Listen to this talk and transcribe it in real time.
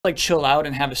like chill out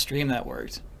and have a stream that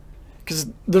worked. Because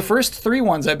the first 3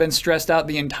 ones I've been stressed out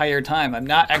the entire time. I've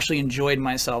not actually enjoyed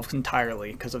myself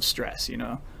entirely because of stress, you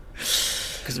know.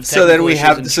 So then we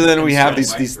have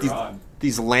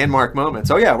these landmark moments.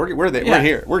 Oh yeah, we're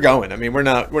here. We're going. I mean, we're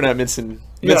not mincing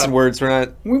words.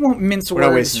 We won't mince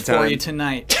words for you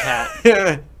tonight,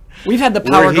 Pat. We've had the We're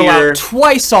power go out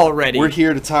twice already. We're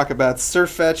here to talk about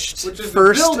Sirfetch'd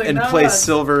first and play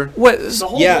silver. What? The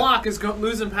whole block is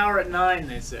losing power at 9,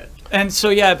 they said. And so,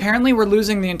 yeah, apparently we're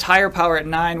losing the entire power at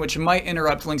 9, which might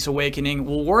interrupt Link's Awakening.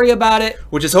 We'll worry about it.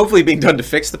 Which is hopefully being done to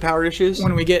fix the power issues.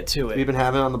 When we get to it. We've been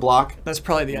having on the block. That's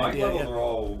probably the idea. Mic levels are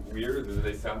all weird. Do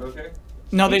they sound okay?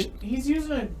 No, he's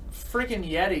using a freaking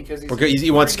Yeti because he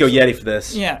wants to go Yeti for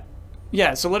this. Yeah.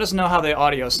 Yeah, so let us know how the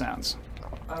audio sounds.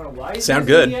 I don't know why. Sound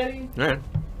good. All right.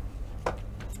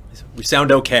 We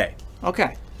sound okay.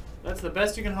 Okay. That's the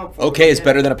best you can hope for. Okay is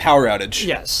better than a power outage.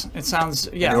 Yes, it sounds.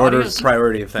 Yeah. In order of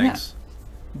priority of things.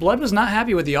 Yeah. Blood was not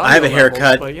happy with the audio. I have a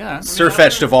haircut. But yeah.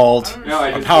 Sirfetch'd evolved.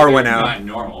 No, power went out. Not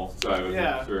normal, so I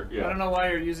wasn't sure. Yeah. I don't know why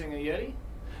you're using a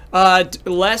Yeti.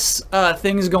 Less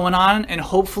things going on, and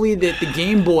hopefully that the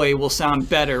Game Boy will sound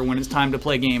better when it's time to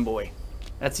play Game Boy.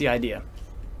 That's the idea.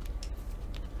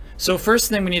 So first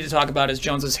thing we need to talk about is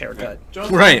Jones's haircut.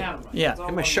 Right. Yeah. I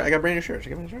got a brand new shirt. I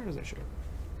got my shirt. Where's that shirt?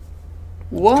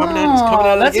 Whoa, it's coming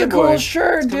out that's a cool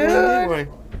shirt, dude.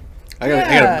 I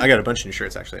got a bunch of new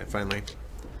shirts actually. Finally.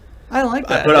 I like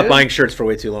that. I put up buying shirts for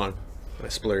way too long. I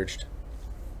splurged.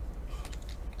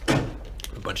 A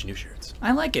bunch of new shirts.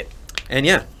 I like it. And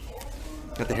yeah,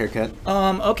 got the haircut.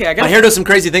 Okay, I got my hair does some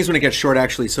crazy things when it gets short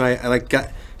actually. So I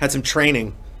had some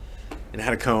training and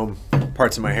had to comb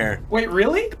parts of my hair. Wait,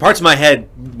 really? Parts of my head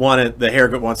the hair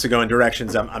wants to go in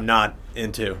directions I'm not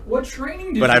into. What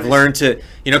training did But I've learned to,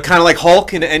 kind of like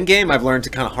Hulk in Endgame, I've learned to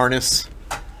kind of harness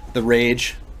the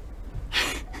rage.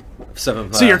 So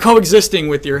you're coexisting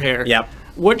with your hair. Yep.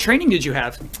 What training did you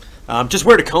have? Just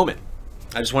where to comb it.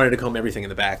 I just wanted to comb everything in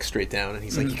the back straight down, and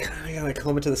he's like, "You kind of gotta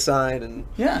comb it to the side, and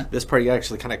this part you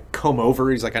actually kind of comb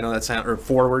over." He's like, "I know that sound or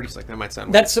forward." He's like, "That might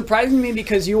sound." That's surprising me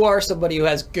because you are somebody who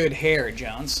has good hair,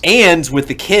 Jones. And with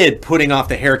the kid, putting off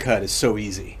the haircut is so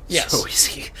easy. Yes. So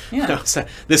easy. Yeah.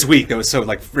 This week that was so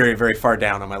very very far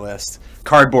down on my list.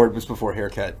 Cardboard was before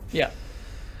haircut. Yeah.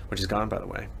 Which is gone by the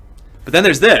way. But then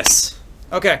there's this.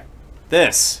 Okay.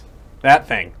 That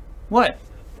thing. What?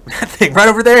 That thing right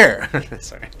over there.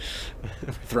 Sorry.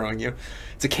 I'm throwing you.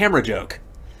 It's a camera joke.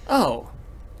 Oh.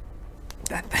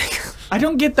 That thing. I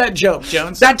don't get that joke,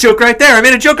 Jones. That joke right there. I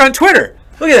made a joke on Twitter.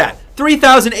 Look at that.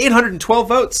 3,812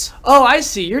 votes. Oh, I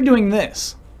see. You're doing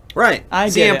this. Right. I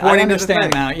get it. I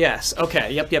understand now. Yes.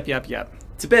 Okay. Yep.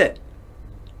 It's a bit.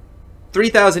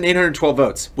 3,812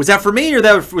 votes. Was that for me or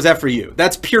was that for you?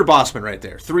 That's pure Bossman right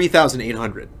there.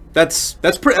 3,800. That's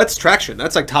traction.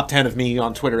 That's like top 10 of me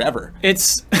on Twitter ever.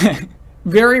 It's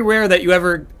very rare that you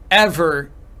ever,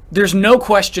 there's no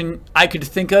question I could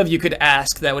think of you could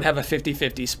ask that would have a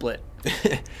 50-50 split.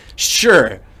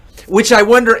 Sure. Which I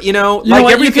wonder,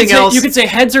 like everything else. You could say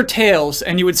heads or tails,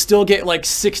 and you would still get like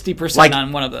 60%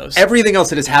 on one of those. Everything else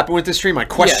that has happened with this stream, I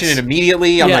question it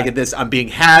immediately. I'm like, I'm being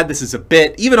had. This is a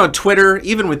bit. Even on Twitter,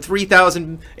 even with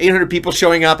 3,800 people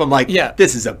showing up, I'm like,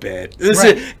 this is a bit.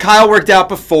 Kyle worked out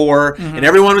before, and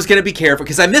everyone was going to be careful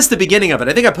because I missed the beginning of it.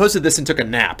 I think I posted this and took a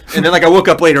nap, and then I woke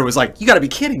up later and was like, you got to be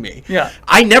kidding me. Yeah.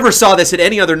 I never saw this at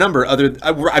any other number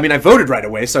I mean, I voted right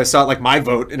away, so I saw like my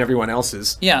vote and everyone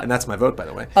else's. Yeah. And that's my vote, by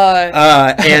the way.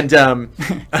 But when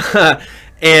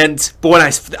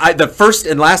the first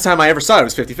and last time I ever saw it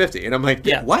was 50-50, and I'm like,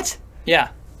 what? Yeah.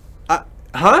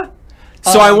 Huh?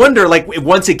 So I wonder, like,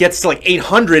 once it gets to like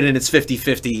 800 and it's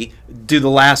 50-50, do the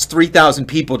last 3,000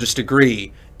 people just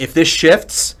agree? If this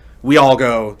shifts, we all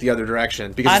go the other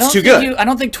direction because it's too good. I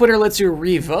don't think Twitter lets you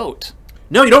re-vote.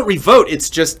 No, you don't re-vote. It's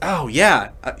just, you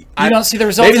don't see the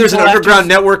results. Maybe there's an underground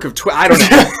network of Twitter. I don't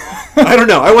know. I don't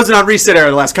know. I wasn't on Reset Era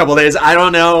the last couple of days. I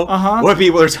don't know what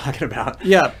people are talking about.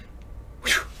 Yeah.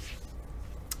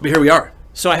 But here we are.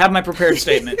 So I have my prepared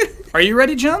statement. Are you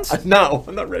ready, Jones? No,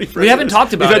 I'm not ready for it. We haven't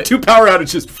talked about it. We've had 2 power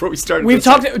outages before we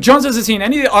started. Jones hasn't seen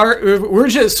any of our. We're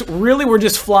just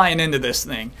flying into this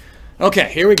thing.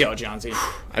 Okay, here we go, Jonesy.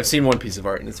 I've seen 1 piece of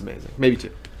art and it's amazing. Maybe 2.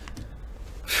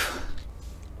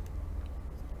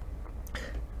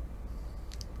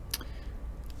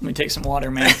 Let me take some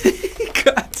water, man.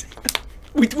 God.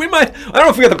 We might. I don't know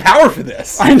if we have the power for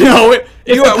this. I know. If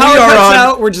the power cuts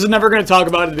out, we're just never going to talk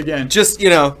about it again. Just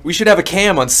we should have a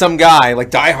cam on some guy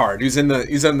like Die Hard who's in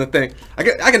the thing. I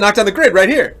can knock down the grid right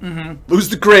here. Lose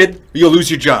the grid, or you'll lose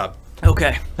your job.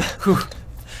 Okay.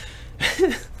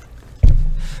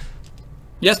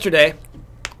 Yesterday,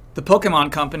 the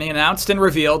Pokémon Company announced and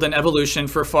revealed an evolution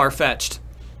for Sirfetch'd,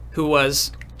 who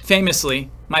was,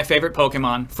 famously, my favorite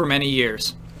Pokemon for many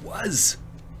years. Was.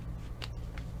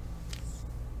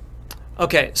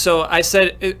 Okay, so I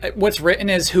said, what's written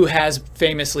is who has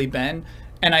famously been,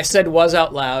 and I said was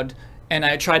out loud, and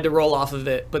I tried to roll off of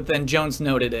it, but then Jones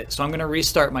noted it, so I'm going to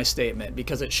restart my statement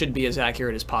because it should be as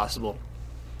accurate as possible.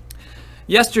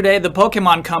 Yesterday, the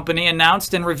Pokemon Company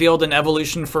announced and revealed an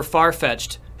evolution for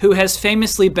Sirfetch'd, who has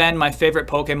famously been my favorite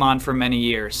Pokemon for many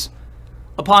years.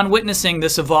 Upon witnessing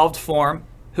this evolved form,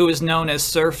 who is known as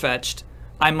Sirfetch'd,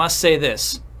 I must say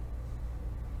this.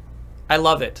 I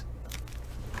love it.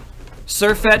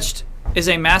 Sirfetch'd is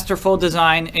a masterful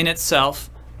design in itself,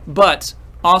 but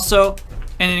also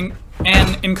an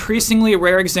increasingly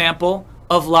rare example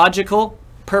of logical,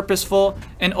 purposeful,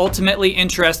 and ultimately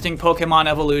interesting Pokemon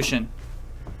evolution.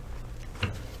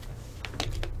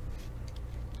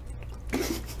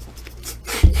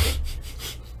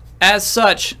 As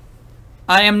such,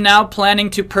 I am now planning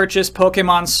to purchase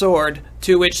Pokemon Sword,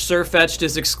 to which Sirfetch'd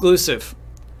is exclusive.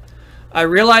 I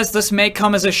realize this may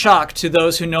come as a shock to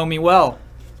those who know me well.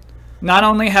 Not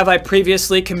only have I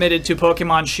previously committed to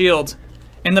Pokemon Shield,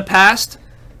 in the past,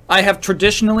 I have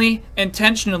traditionally,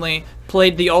 intentionally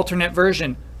played the alternate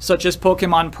version, such as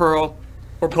Pokemon Pearl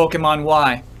or Pokemon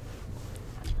Y.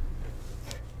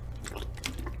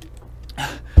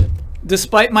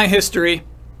 Despite my history,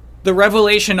 the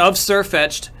revelation of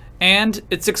Sirfetch'd and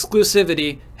its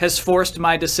exclusivity has forced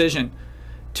my decision.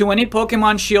 To any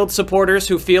Pokemon Shield supporters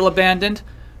who feel abandoned,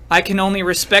 I can only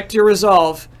respect your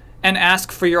resolve and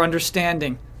ask for your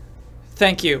understanding.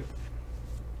 Thank you.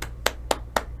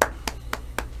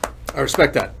 I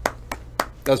respect that.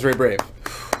 That was very brave.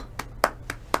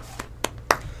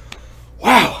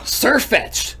 Wow,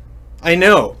 Sirfetch'd. I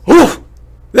know. Ooh,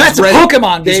 that's a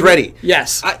Pokemon, baby. He's ready.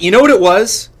 Yes. You know what it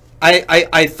was?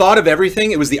 I thought of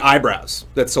everything. It was the eyebrows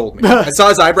that sold me. I saw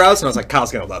his eyebrows and I was like,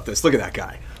 Kyle's gonna love this. Look at that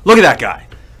guy. Look at that guy.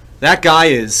 That guy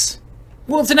is...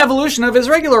 Well, it's an evolution of his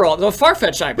regular the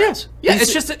Sirfetch'd eyebrows. Yeah,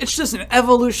 it's just an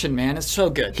evolution, man. It's so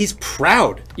good. He's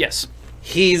proud. Yes.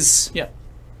 He's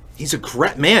a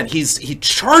great man. He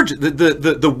charged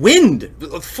the wind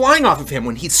flying off of him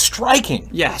when he's striking.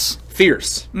 Yes.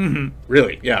 Fierce. Mm-hmm.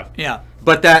 Really, yeah. Yeah.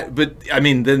 But I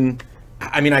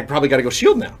probably got to go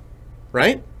Shield now,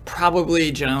 right?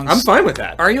 Probably, Jones. I'm fine with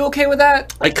that. Are you okay with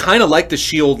that? I kind of like the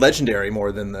Shield Legendary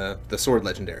more than the Sword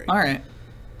Legendary. All right.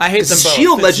 I hate them both.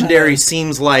 Shield Legendary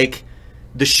seems like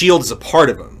the shield is a part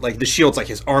of him. Like the shield's like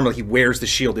his armor. He wears the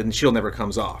shield, and the shield never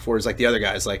comes off. Whereas like the other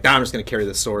guy's like, nah, I'm just gonna carry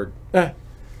this sword.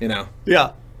 You know.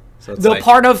 Yeah. So it's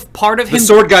part of him. The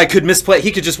sword guy could misplay.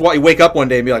 He could just wake up one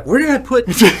day and be like, where did I put?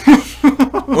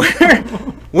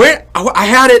 where? I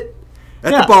had it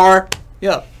at the bar.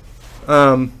 Yeah.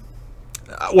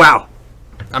 Wow.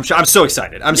 I'm so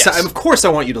excited. Yes. Of course, I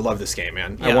want you to love this game,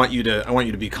 man. Yeah. I want you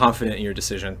to be confident in your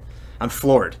decision. I'm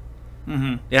floored.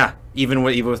 Mm-hmm. Yeah, even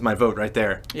with my vote right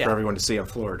there for everyone to see, I'm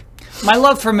floored. My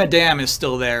love for Madame is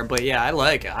still there, but yeah, I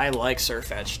like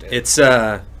Sirfetch'd.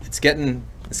 It's getting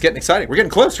exciting. We're getting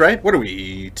close, right? What are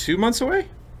we, 2 months away?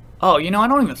 Oh, I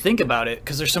don't even think about it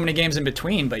because there's so many games in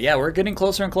between. But yeah, we're getting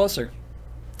closer and closer.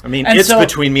 I mean, it's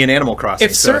between me and Animal Crossing.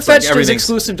 If Sirfetch'd is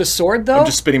exclusive to Sword, though... I'm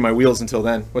just spinning my wheels until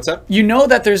then. What's up? You know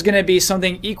that there's going to be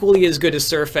something equally as good as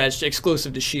Sirfetch'd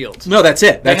exclusive to Shield. No, that's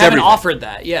it. That's they haven't everything. offered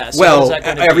that, yeah. So well,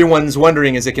 everyone's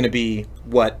wondering, is it going to be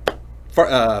what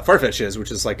Sirfetch'd is, which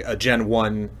is like a Gen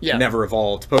 1 never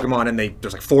evolved Pokemon, and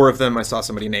there's like 4 of them. I saw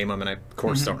somebody name them, and I, of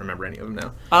course, don't remember any of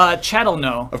them now. Chat'll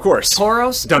know. Of course.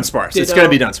 Tauros? Dunsparce. It's going to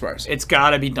be Dunsparce. It's got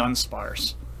to be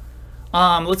Dunsparce.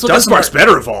 Let's look Dunsparce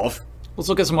better evolve. Let's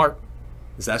look at some art.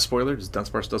 Is that a spoiler? Does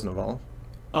Dunsparce doesn't evolve?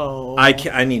 Oh.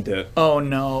 I need to... Oh,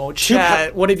 no.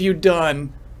 Chat, what have you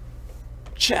done?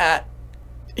 Chat.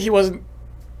 He wasn't...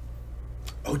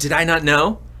 Oh, did I not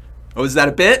know? Oh, is that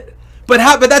a bit? But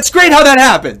that's great how that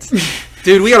happened.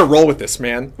 Dude, we got to roll with this,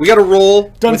 man. We got to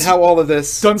roll with how all of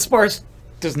this... Dunsparce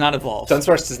does not evolve.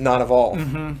 Dunsparce does not evolve.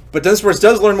 Mm-hmm. But Dunsparce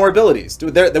does learn more abilities.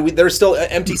 Dude, there's still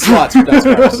empty slots for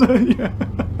Dunsparce. Yeah.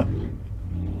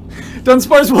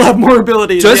 Dunsparce will have more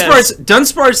abilities.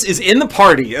 Dunsparce is in the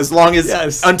party as long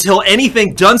as until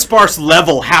anything Dunsparce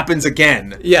level happens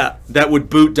again. Yeah, that would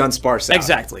boot Dunsparce out.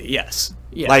 Exactly. Yes.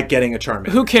 Yeah. Like getting a Charmander.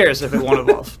 Who cares if it won't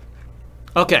evolve?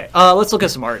 Okay. Let's look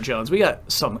at some art, Jones. We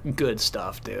got some good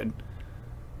stuff, dude.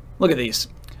 Look at these.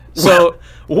 So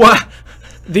what?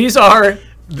 These are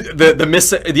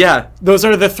yeah. Those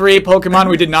are the 3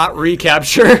 Pokemon we did not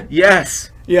recapture.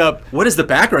 Yes. Yep. What is the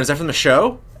background? Is that from the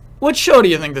show? What show do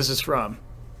you think this is from?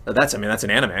 That's an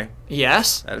anime.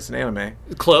 Yes. That is an anime.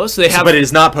 Close. But it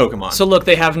is not Pokemon. So look,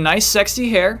 they have nice,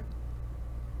 sexy hair.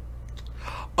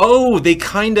 Oh, they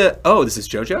kind of... Oh, this is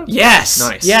JoJo? Yes.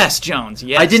 Nice. Yes, Jones.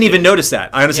 Yes. I didn't even notice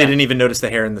that. I honestly didn't even notice the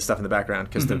hair and the stuff in the background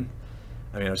because I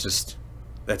mean, it was just...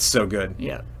 That's so good.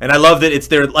 Yeah. And I love that it's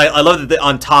there. I love that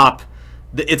on top...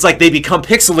 It's like they become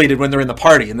pixelated when they're in the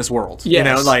party in this world. Yes.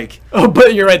 You know, like... Oh,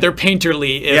 but you're right. They're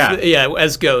painterly.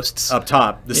 As ghosts. Up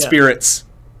top. The spirits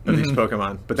of these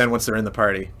Pokemon. But then once they're in the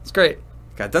party... It's great.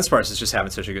 God, Dunsparce is just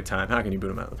having such a good time. How can you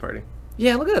boot him out of the party?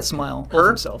 Yeah, look at that smile. Her?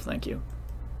 Himself, thank you.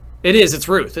 It is. It's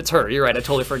Ruth. It's her. You're right. I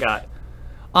totally forgot.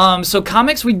 So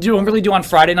comics we don't really do on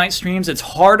Friday night streams. It's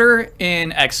harder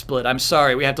in XSplit. I'm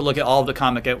sorry. We have to look at all of the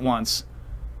comic at once.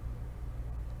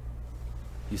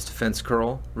 Use Defense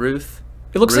Curl. Ruth.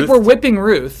 It looks like we're whipping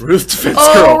Ruth. Ruth Defense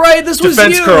Curl. Oh, right. This was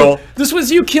Defense you. Curl. This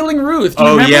was you killing Ruth. Do you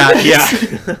remember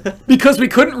this? Yeah. Because we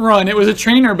couldn't run. It was a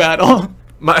trainer battle.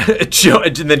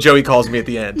 And then Joey calls me at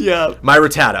the end. Yeah. My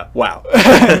Rattata. Wow.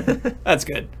 That's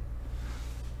good.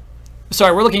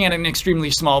 Sorry, we're looking at an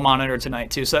extremely small monitor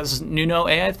tonight, too. So that's Nuno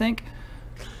A, I think.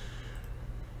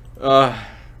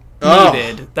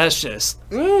 Needed. That's just...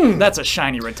 That's a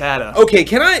shiny Rattata. Okay,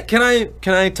 can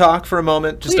I talk for a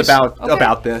moment just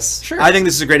about this? Sure. I think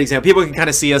this is a great example. People can kind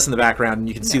of see us in the background, and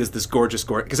you can see this gorgeous...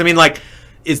 Because, I mean, like...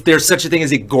 Is there such a thing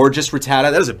as a gorgeous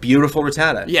Rattata? That is a beautiful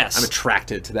Rattata. Yes. I'm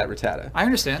attracted to that Rattata. I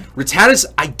understand. Rattatas,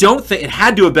 I don't think... It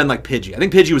had to have been like Pidgey. I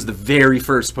think Pidgey was the very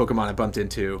first Pokemon I bumped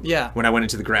into when I went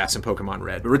into the grass in Pokemon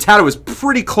Red. But Rattata was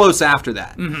pretty close after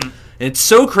that. And it's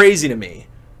so crazy to me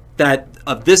that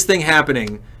of this thing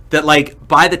happening... That, like,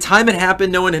 by the time it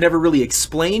happened, no one had ever really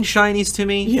explained shinies to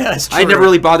me. Yes, I never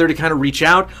really bothered to kind of reach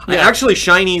out. Yeah. Actually,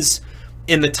 shinies,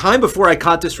 in the time before I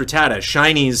caught this Rattata,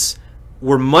 shinies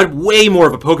were way more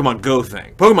of a Pokemon Go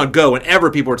thing. Pokemon Go,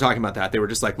 whenever people were talking about that, they were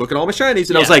just like, look at all my shinies.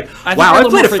 And I was like, wow, I've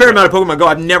played a fair amount of Pokemon Go.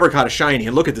 I've never caught a shiny.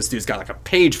 And look at this dude's got like a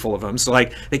page full of them. So,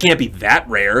 like, they can't be that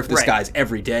rare if this guy's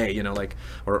every day, you know, like,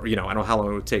 or, you know, I don't know how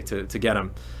long it would take to get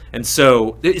them. And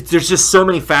so, there's just so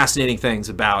many fascinating things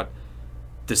about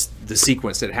the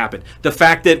sequence that happened. The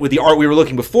fact that with the art we were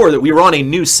looking before, that we were on a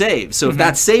new save. So if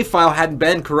that save file hadn't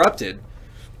been corrupted,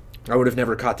 I would have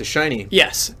never caught the shiny.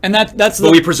 Yes, and that's.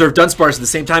 But we preserved Dunsparce at the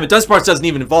same time, and Dunsparce doesn't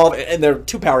even evolve, and there are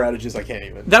 2 power outages. I can't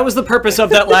even. That was the purpose of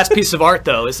that last piece of art,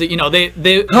 though, is that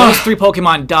those 3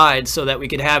 Pokemon died so that we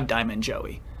could have Diamond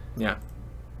Joey. Yeah.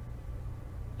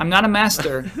 I'm not a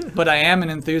master, but I am an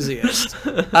enthusiast.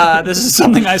 This is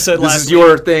something I said last. This is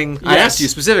your thing. Yes. I asked you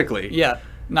specifically. Yeah.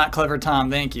 Not clever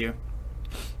Tom, thank you.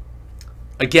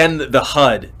 Again, the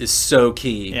HUD is so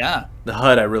key. Yeah. The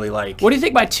HUD I really like. What do you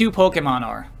think my 2 Pokemon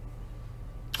are?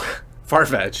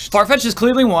 Farfetch'd. Farfetch'd is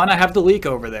clearly one. I have the leak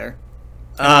over there.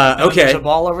 Okay. There's a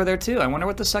ball over there too. I wonder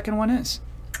what the second one is.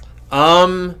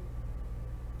 I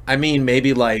mean,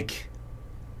 maybe like...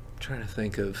 I'm trying to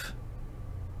think of...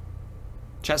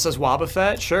 Chat says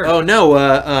Wobbuffet? Sure. Oh,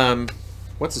 no.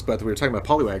 What's this butt? We were talking about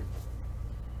Poliwag.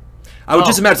 I would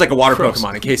just imagine it's like a water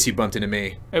Pokemon in case you bumped into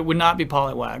me. It would not be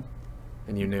Poliwag.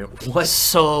 And you knew. What?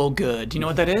 So good. Do you know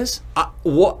what that is?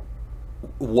 What?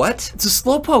 What? It's a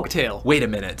Slowpoke tail. Wait a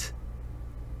minute.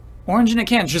 Orange in a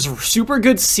can. Just super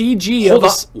good CG. Hold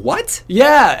on. What?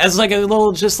 Yeah, as like a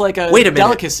little, just like a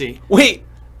delicacy. Wait,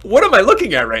 what am I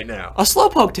looking at right now? A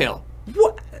Slowpoke tail.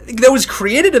 What? That was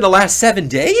created in the last 7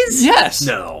 days? Yes.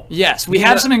 No. Yes, we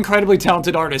have some incredibly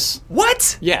talented artists.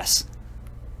 What? Yes.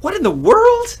 What in the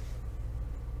world?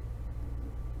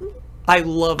 I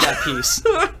love that piece.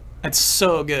 It's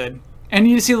so good. And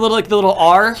you see the little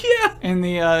R in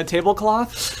the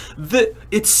tablecloth?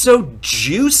 It's so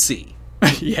juicy.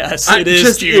 Yes, it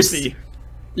is juicy.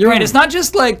 You're right. It's not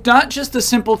just a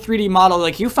simple 3D model.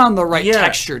 Like, you found the right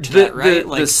texture to that, right?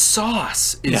 The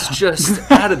sauce is just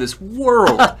out of this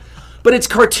world. But it's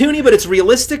cartoony, but it's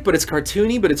realistic. But it's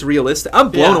cartoony, but it's realistic. I'm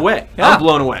blown away. Yeah. I'm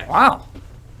blown away. Wow.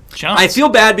 I feel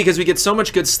bad because we get so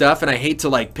much good stuff, and I hate to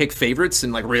like pick favorites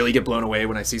and like really get blown away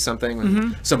when I see something.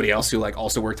 And somebody else who like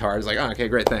also worked hard is like, oh, okay,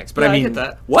 great, thanks. But I mean, get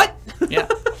that. What? Yeah,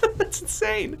 that's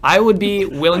insane. I would be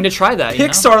willing to try that.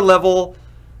 Pixar level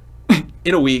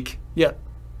in a week. Yeah.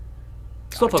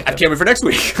 I can't wait for next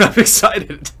week. I'm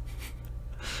excited.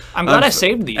 I'm glad I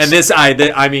saved these. And this,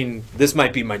 I mean, this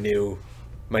might be my new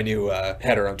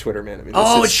header on Twitter, man. I mean,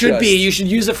 it should be. You should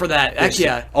use it for that. Heck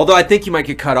yeah. Although I think you might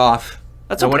get cut off.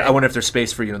 That's okay. I wonder if there's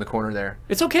space for you in the corner there.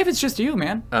 It's okay if it's just you,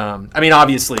 man. I mean,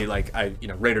 obviously, like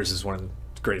Raiders is one of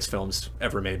the greatest films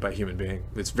ever made by a human being.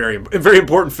 It's a very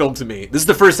important film to me. This is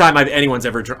the first time anyone's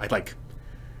ever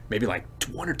maybe like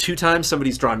 1 or 2 times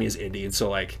somebody's drawn me as Indy, and so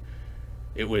like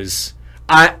it was.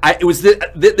 it was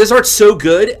this art's so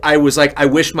good. I was like, I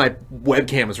wish my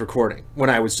webcam was recording when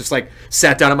I was just like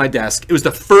sat down at my desk. It was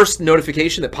the first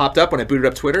notification that popped up when I booted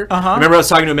up Twitter. I remember I was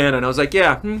talking to Amanda and I was like,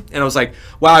 yeah, and I was like,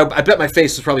 wow, I bet my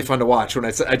face was probably fun to watch when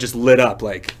I just lit up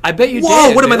like. I bet you did.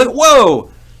 Whoa, what am I looking? Whoa.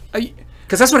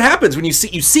 Because that's what happens when you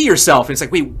see yourself and it's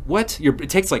like, wait, what? It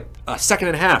takes like a second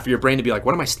and a half for your brain to be like,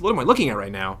 what am I looking at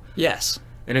right now? Yes.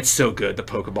 And it's so good, the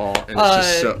Pokeball, and it's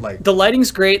just so like the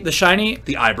lighting's great. The shiny,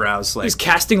 the eyebrows, like he's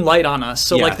casting light on us.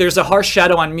 So like, there's a harsh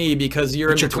shadow on me because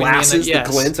you're in your between glasses, me and the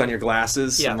glint on your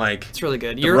glasses, and like it's really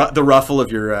good. The ruffle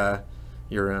of your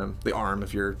the arm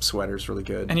of your sweater is really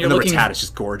good, and the Rattata is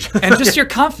just gorgeous. And just your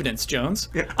confidence, Jones.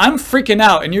 Yeah. I'm freaking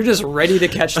out, and you're just ready to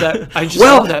catch that. I just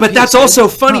well, love that but piece, that's also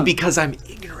funny because I'm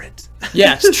ignorant.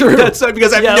 Yes, true. That's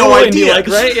because I have no idea. Like,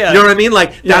 right? Yeah. You know what I mean?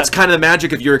 Like that's kind of the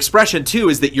magic of your expression too.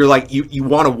 Is that you're like you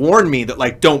want to warn me that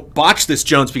like don't botch this,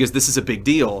 Jones, because this is a big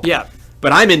deal. Yeah.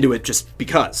 But I'm into it just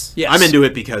because. Yes. I'm into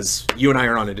it because you and I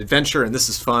are on an adventure and this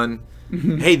is fun.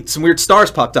 Hey, some weird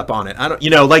stars popped up on it. I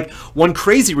don't, like one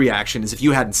crazy reaction is if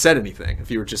you hadn't said anything.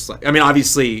 If you were just like, I mean,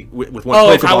 obviously with one.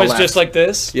 Oh, if I was just like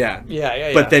this. Yeah.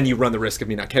 Yeah. But then you run the risk of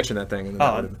me not catching that thing.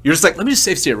 And you're just like, let me just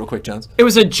save state real quick, Jones. It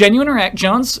was a genuine react,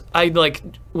 Jones. I like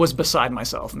was beside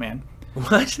myself, man.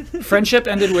 What? Friendship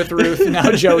ended with Ruth.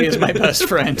 Now Joey is my best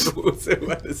friend.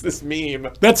 What is this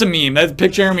meme? That's a meme. That's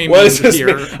picture me. What is this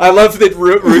here? I love that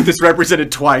Ruth is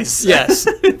represented twice. Yes.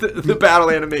 the battle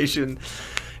animation.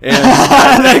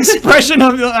 And the expression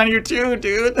on your too,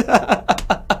 dude.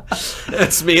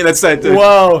 That's me. That's like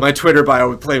Whoa. My Twitter bio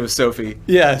would play with Sophie.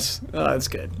 Yes. Oh, that's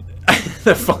good.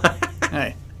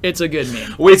 Hey, it's a good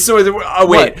meme. Wait, so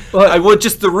wait. What?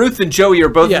 Just the Ruth and Joey are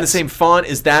both in the same font.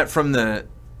 Is that from the?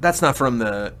 That's not from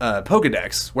the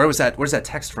Pokedex. Where was that? Where's that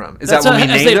text from? Is that when we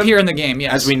named them? As they appear in the game,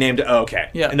 yes. As we named it. Oh,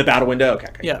 okay. Yeah. In the battle window. Okay.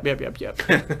 Yep.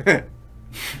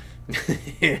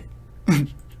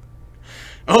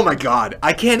 Oh my God!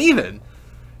 I can't even.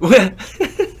 So what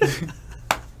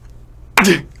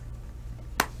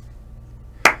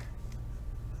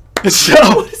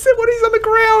is it when he's on the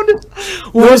ground?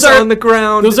 Who's on the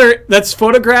ground? That's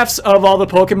photographs of all the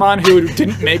Pokemon who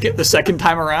didn't make it the second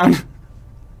time around.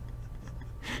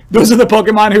 Those are the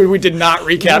Pokemon who we did not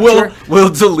recapture. We'll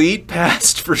delete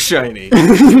past for shiny.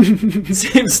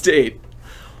 Same state.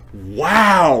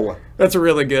 Wow. That's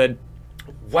really good.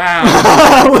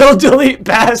 Wow. We'll delete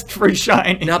past for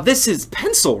shiny. Now this is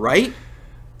pencil, right?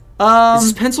 Is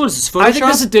this pencil or is this Photoshop? I think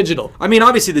this is digital. I mean,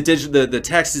 obviously the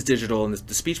text is digital and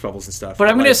the speech bubbles and stuff. But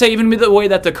I'm going to say even the way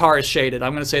that the car is shaded,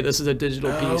 I'm going to say this is a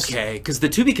digital piece. Okay, because the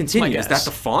to be continued, is that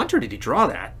the font or did he draw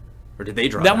that? Or did they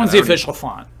draw that? That one's the official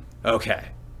font.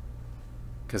 Okay.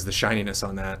 Because the shininess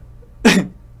on that.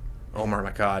 Oh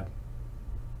my God.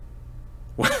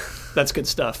 That's good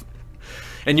stuff.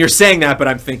 And you're saying that, but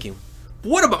I'm thinking,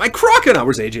 what about my crocodile?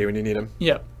 Where's AJ when you need him?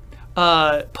 Yep.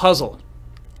 Puzzle.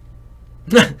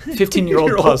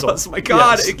 15-year-old puzzle. My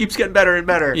God, It keeps getting better and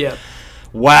better. Yeah.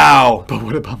 Wow. But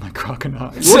what about my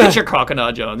crocodile? Look at your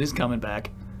crocodile, Jones. He's coming back.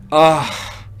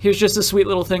 Here's just a sweet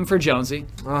little thing for Jonesy.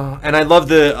 And I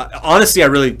love honestly, I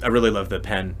really love the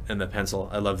pen and the pencil.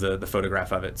 I love the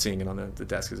photograph of it. Seeing it on the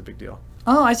desk is a big deal.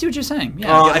 Oh, I see what you're saying.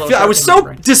 Yeah. I was so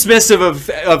dismissive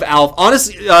of Alf.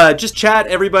 Honestly, just chat,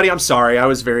 everybody. I'm sorry. I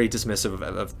was very dismissive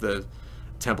of the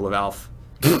Temple of Alf.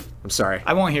 I'm sorry.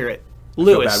 I won't hear it.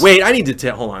 Lewis. Wait, I need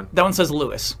to hold on. That one says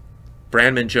Lewis.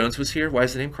 Brandman Jones was here. Why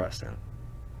is the name crossed out?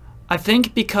 I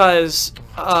think because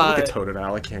look at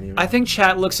Totodile. I can't even. I think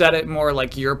chat looks at it more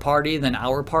like your party than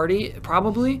our party,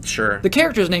 probably. Sure. The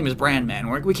character's name is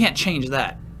Brandman. We can't change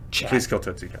that. Chat. Please kill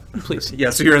Tootsie. Please. Yeah,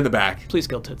 so you're in the back. Please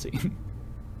kill Tootsie.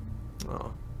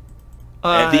 Oh.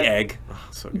 The egg. Oh,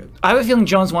 so good. I have a feeling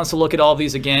Jones wants to look at all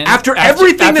these again. After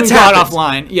everything that's happened.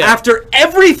 Offline. Yeah. After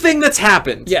everything that's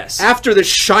happened. Yes. After the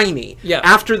shiny. Yeah.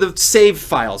 After the save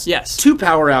files. Yes. 2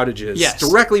 power outages. Yes.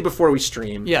 Directly before we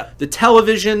stream. Yeah. The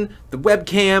television, the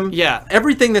webcam. Yeah.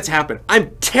 Everything that's happened.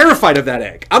 I'm terrified of that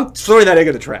egg. I'm throwing that egg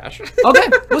in the trash. Okay,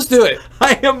 let's do it.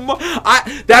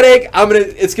 That egg,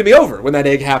 it's gonna be over when that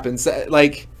egg happens.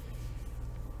 Like,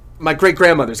 my great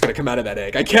grandmother's gonna come out of that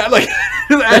egg. I can't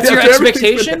That's your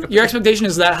expectation. Your expectation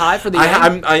is that high for the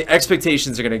egg?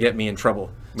 Expectations are gonna get me in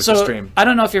trouble with the stream. I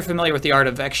don't know if you're familiar with the art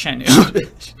of Vex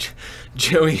Shenmue.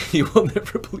 Joey, you will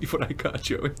never believe what I got,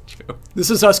 Joey. This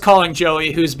is us calling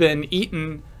Joey, who's been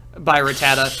eaten by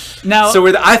Rattata. Now, so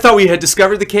I thought we had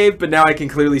discovered the cave, but now I can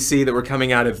clearly see that we're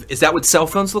coming out of. Is that what cell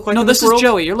phones look like? No, in this is world?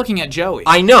 Joey. You're looking at Joey.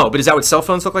 I know, but is that what cell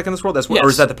phones look like in this world? That's what, yes. Or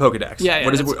is that the Pokedex? Yeah.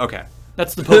 What is it? Okay.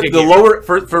 That's the Pokedex. The lower,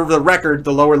 for the record,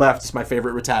 the lower left is my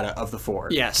favorite Rattata of the 4.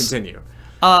 Yes. Continue.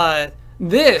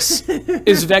 This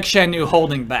is Vex Shenmue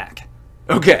holding back.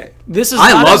 Okay. This is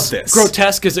I not love as this.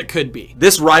 grotesque as it could be.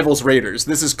 This rivals Raiders.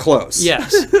 This is close.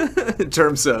 Yes. In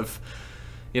terms of,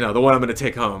 the one I'm going to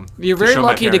take home. You're very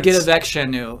lucky to get a Vex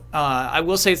Shenmue. I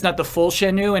will say it's not the full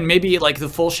Shenmue, and maybe like the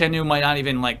full Shenmue might not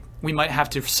even we might have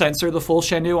to censor the full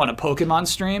Shenmue on a Pokemon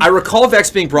stream. I recall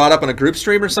Vex being brought up on a group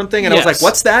stream or something, and I was like,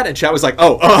 "What's that?" And chat was like,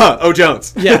 "Oh,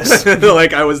 Jones." Yes.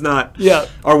 Like I was not. Yeah.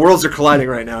 Our worlds are colliding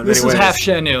right now. This is half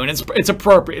Shenmue, and it's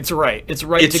appropriate. It's right. It's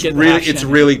right to get really. Half It's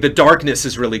Shenmue. really the darkness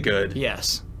is really good.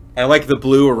 Yes. I like the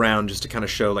blue around just to kind of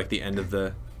show like the end of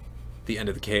the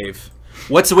cave.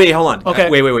 Wait, hold on. Okay.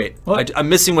 Wait. I'm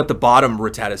missing what the bottom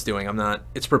Rattata's doing. I'm not.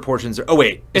 Its proportions are. Oh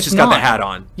wait, it's just got the hat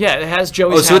on. Yeah, it has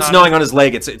Joey's. Oh, so it's gnawing on his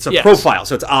leg. It's a profile.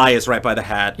 So its eye is right by the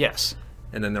hat. Yes.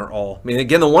 And then they're all. I mean,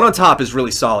 again, the one on top is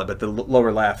really solid, but the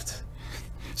lower left.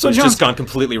 So it's just gone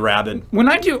completely rabid. When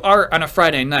I do art on a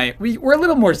Friday night, we're a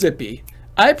little more zippy.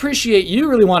 I appreciate you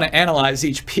really want to analyze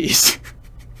each piece.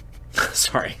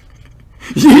 Sorry.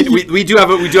 we do have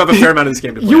a fair amount of this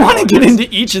game to play. You want to get into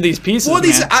each of these pieces. Well,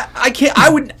 these I can't.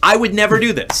 I would never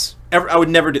do this. I would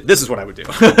never do. This is what I would do.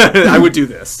 I would do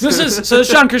this. This is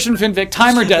Sean Christian Finvic,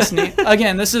 Time or Destiny.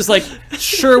 Again, this is like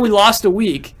sure we lost a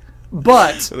week,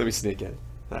 but so let me sneak in.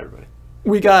 Hi, everybody.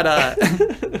 We got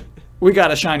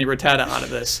a shiny Rattata out of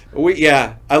this.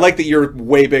 Yeah, I like that you're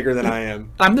way bigger than I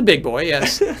am. I'm the big boy,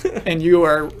 yes, and you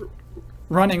are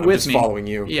running with me. Following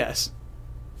you. Yes.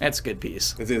 That's a good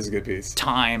piece. It is a good piece.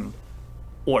 Time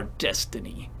or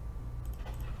Destiny.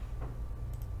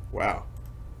 Wow.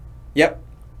 Yep.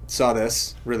 Saw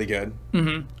this. Really good.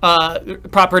 Mm-hmm.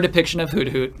 Proper depiction of Hoot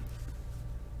Hoot.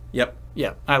 Yep.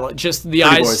 Yeah. I like just the pretty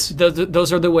eyes.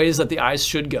 Those are the ways that the eyes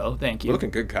should go. Thank you. You're looking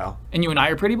good, Kyle. And you and I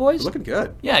are pretty boys? You're looking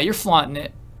good. Yeah, you're flaunting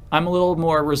it. I'm a little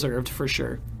more reserved for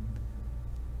sure.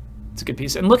 It's a good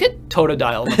piece. And look at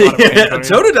Totodile. Yeah,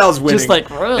 Totodile's winning just like,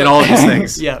 in all of these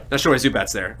things. Yeah. Not sure why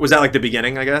Zubat's there. Was that like the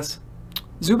beginning, I guess?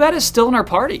 Zubat is still in our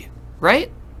party, right?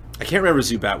 I can't remember if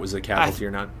Zubat was a casualty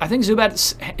or not. I think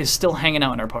Zubat is still hanging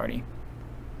out in our party.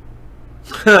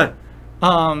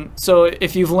 So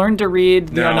if you've learned to read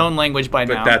the unknown language by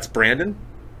now. But that's Brandon?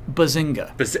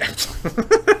 Bazinga.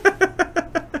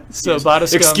 So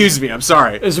Bodiscum. Excuse me, I'm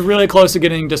sorry. Is really close to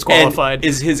getting disqualified. And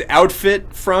is his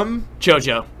outfit from?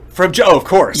 JoJo. From Joe, of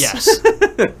course. Yes.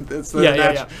 That's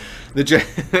the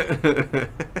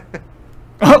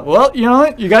Oh, well, you know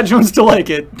what? You got Jones to like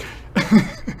it.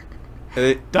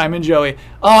 Diamond Joey.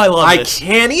 Oh, I love this. I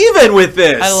can't even with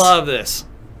this. I love this.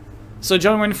 So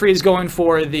Joan Winfrey's going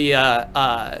for the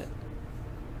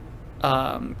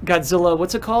Godzilla.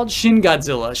 What's it called? Shin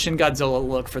Godzilla. Shin Godzilla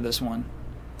look for this one.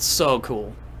 So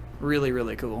cool. Really,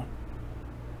 really cool.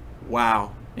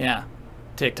 Wow. Yeah.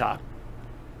 TikTok.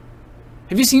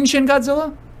 Have you seen Shin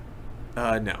Godzilla?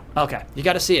 No. Okay, you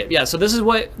got to see it. Yeah. So this is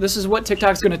what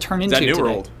TikTok's going to turn into. Is that new today. or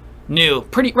old? New,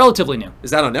 relatively new.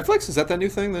 Is that on Netflix? Is that new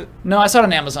thing that? No, I saw it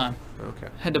on Amazon. Okay.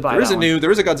 Had to buy. There is a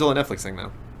Godzilla Netflix thing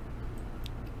though.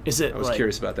 Is it? I was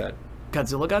curious about that.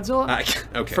 Godzilla?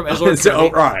 Okay. From Ezra.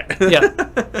 All right. Yeah.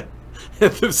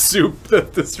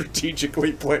 the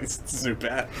strategically placed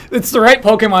Zubat. It's the right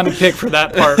Pokemon to pick for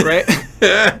that part,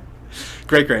 right?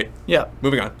 Great. Yeah.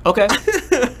 Moving on. Okay.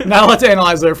 Now let's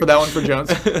analyze there for that one for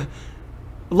Jones.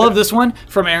 Love this one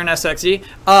from Aaron SXE.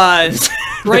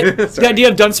 Right, the idea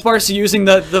of Dunsparce using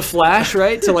the flash,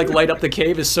 right, to like light up the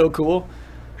cave is so cool.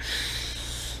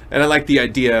 And I like the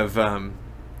idea of,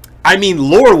 I mean,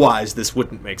 lore-wise, this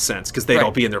wouldn't make sense because they'd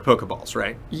all be in their Pokeballs,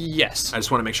 right? Yes. I just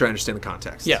want to make sure I understand the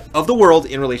context. Yeah. Of the world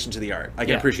in relation to the art. I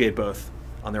can appreciate both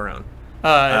on their own.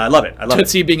 I love it.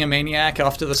 Tootsie being a maniac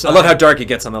off to the side. I love how dark it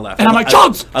gets on the left. And I'm like,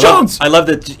 Jones! I love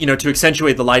that, to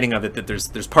accentuate the lighting of it, that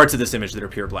there's parts of this image that are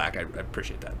pure black. I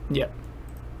appreciate that. Yeah.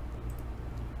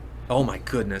 Oh my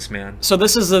goodness, man. So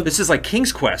this is like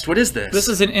King's Quest. What is this? This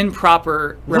is an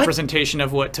improper representation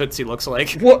of what Tootsie looks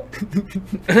like. What?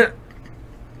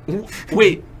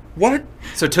 Wait, what?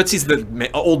 So Tootsie's the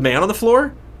old man on the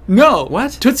floor? No.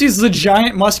 What? Tootsie's the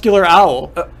giant muscular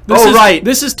owl. Right.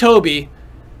 This is Toby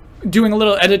doing a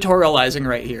little editorializing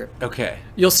right here. Okay.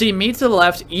 You'll see me to the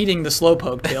left eating the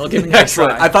slowpoke tail, giving it a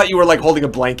Excellent. try. I thought you were like holding a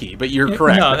blankie, but you're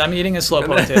correct. No, I'm eating a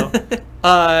slowpoke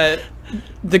tail.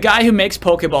 The guy who makes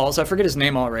Pokeballs, I forget his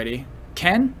name already.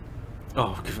 Ken?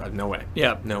 Oh, God, no way.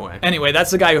 Yeah. No way. Anyway,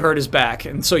 that's the guy who hurt his back,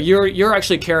 and so you're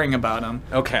actually caring about him.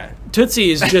 Okay.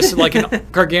 Tootsie is just like an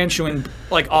gargantuan,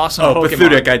 like awesome Pokemon.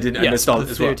 Pathutic. I missed all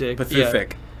this as well.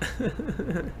 Pathutic.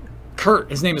 Yeah.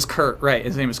 Kurt. His name is Kurt. Right.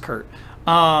 His name is Kurt.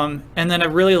 And then I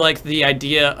really like the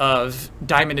idea of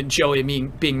Diamond and Joey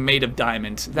being made of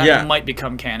diamond. That might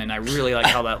become canon. I really like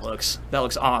how that looks. That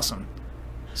looks awesome.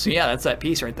 So yeah, that's that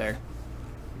piece right there.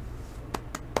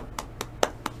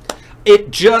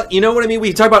 It just, you know what I mean?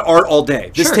 We talk about art all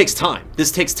day. This takes time.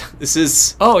 This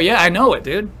is... Oh, yeah, I know it,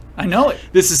 dude. I know it.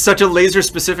 This is such a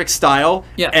laser-specific style.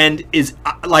 Yeah. And is,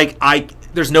 like,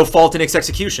 there's no fault in its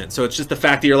execution. So it's just the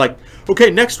fact that you're like, okay,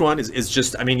 next one is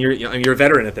just, I mean, you're a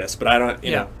veteran at this, but I don't,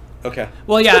 you know. Okay.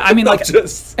 Well, yeah, I mean, like,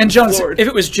 and Jones, floored. if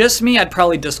it was just me, I'd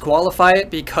probably disqualify it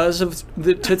because of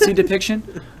the Tootsie depiction.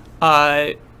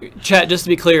 Chat, just to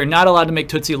be clear, not allowed to make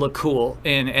Tootsie look cool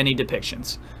in any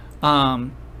depictions.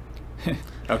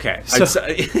 Okay. So,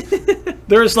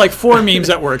 there's like 4 memes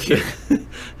at work here.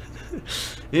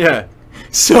 Yeah.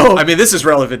 So I mean, this is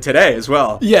relevant today as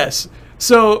well. Yes.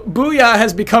 So booyah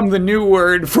has become the new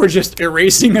word for just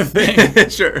erasing a thing.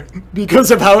 Sure.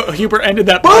 Because of how Hubert ended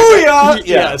that. Booyah!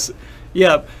 Yes.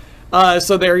 Yep.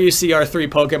 So there you see our 3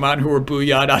 Pokemon who were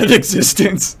booyah'd out of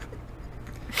existence.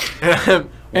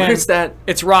 What is that?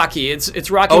 It's Rocky. It's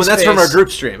Rocky's Oh, that's face. from our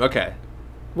group stream. Okay.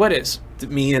 What is?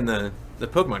 Me and the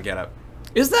Pokemon getup.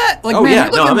 Is that like? Oh man, yeah,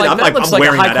 you're looking no, that looks like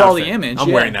a high quality image.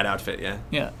 I'm wearing that outfit. Yeah.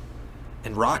 Yeah.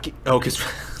 And Rocky. Oh, because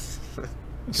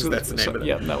that's the name of it.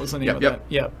 Yeah, that was the name of that.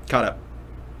 Yep. Caught up.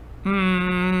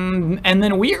 And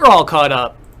then we're all caught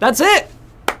up. That's it.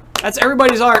 That's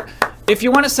everybody's art. If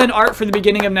you want to send art for the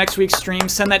beginning of next week's stream,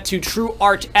 send that to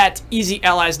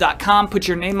trueart@easyallies.com. Put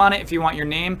your name on it if you want your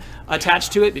name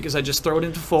attached to it, because I just throw it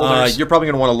into folders. You're probably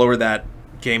going to want to lower that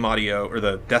game audio or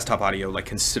the desktop audio like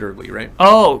considerably, right?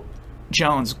 Oh,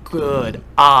 Jones, good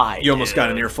eye. You almost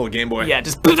got an earful of Game Boy. Yeah,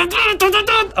 just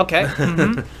okay.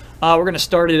 We're gonna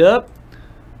start it up,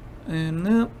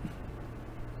 and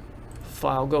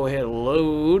file. Go ahead,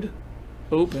 load,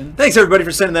 open. Thanks everybody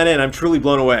for sending that in. I'm truly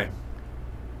blown away.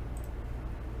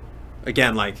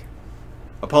 Again, like,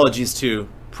 apologies to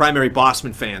primary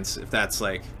Bossman fans if that's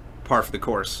like par for the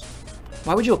course.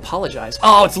 Why would you apologize?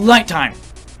 Oh, it's nighttime.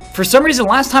 For some reason,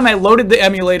 last time I loaded the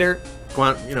emulator. Go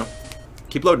on, you know,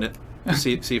 keep loading it.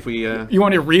 See if we. You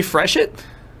want to refresh it?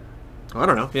 I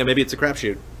don't know. Yeah, maybe it's a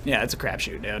crapshoot. Yeah, it's a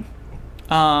crapshoot, dude.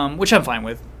 Which I'm fine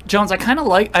with. Jones, I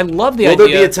love the idea. Will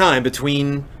there be a time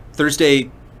between Thursdays?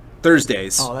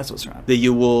 Oh, that's what's wrong. That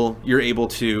you're able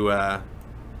to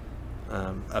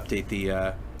update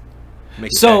the.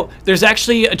 There's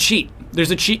actually a cheat.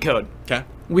 There's a cheat code. Okay.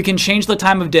 We can change the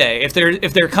time of day. If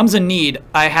there comes a need,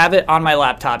 I have it on my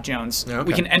laptop, Jones. Okay.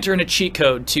 We can enter in a cheat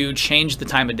code to change the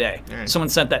time of day. Right. Someone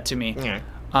sent that to me Okay.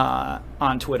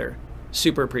 On Twitter.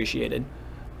 Super appreciated.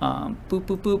 Boop,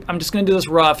 boop, boop. I'm just going to do this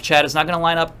rough, chat. It's not going to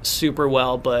line up super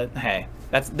well, but hey,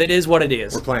 that is what it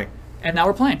is. We're playing. And now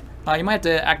we're playing. You might have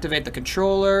to activate the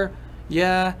controller.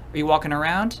 Yeah. Are you walking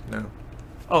around? No.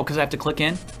 Oh, because I have to click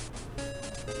in?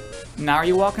 Now are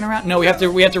you walking around? No, we have to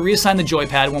reassign the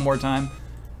joypad one more time.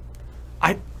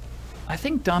 I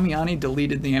think Damiani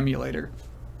deleted the emulator.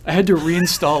 I had to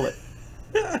reinstall it.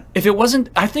 If it wasn't,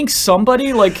 I think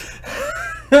somebody did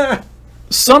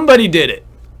it.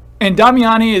 And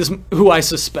Damiani is who I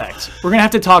suspect. We're going to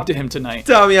have to talk to him tonight.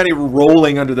 Damiani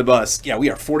rolling under the bus. Yeah, we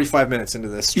are 45 minutes into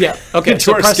this. Yeah, okay,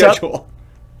 so press schedule. Up.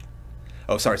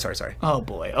 Oh, sorry. Oh,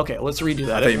 boy. Okay, let's redo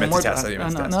that. I thought you meant to test.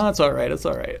 No, it's all right. It's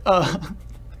all right.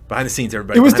 Behind the scenes,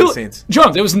 everybody. It was behind the scenes.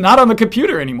 Jones, it was not on the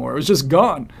computer anymore. It was just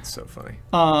gone. It's so funny.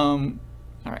 All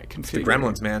right, configure. It's the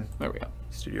Gremlins, man. There we go.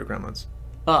 Studio Gremlins.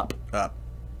 Up,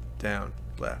 down,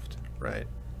 left, right.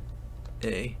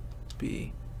 A,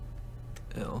 B,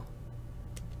 L.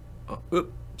 Oh,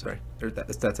 oop. Sorry.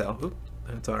 That's L. Oop.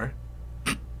 That's R.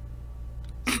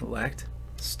 Select.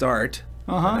 Start.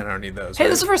 And I don't need those. Hey, right?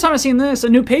 this is the first time I've seen this. A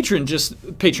new patron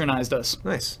just patronized us.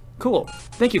 Nice. Cool.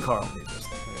 Thank you, Carl.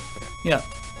 Yeah.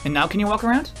 And now can you walk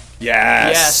around?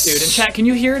 Yes. Yes, dude. And chat, can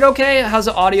you hear it okay? How's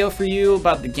the audio for you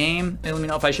about the game? And let me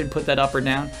know if I should put that up or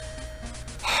down.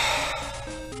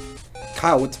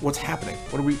 Kyle, what's happening?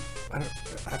 What are we...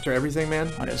 after everything,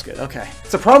 man? Audio's good. Okay.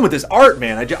 It's a problem with this art,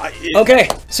 man. Okay.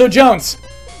 So, Jones,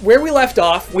 where we left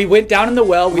off, we went down in the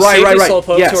well. We saved the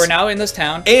Slowpokes who are now in this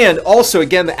town. And also,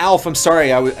 again, the Alf. I'm sorry.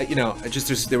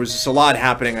 There was just a lot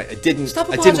happening. I didn't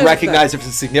recognize the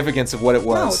significance of what it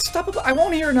was. No, stop. I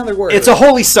won't hear another word. It's a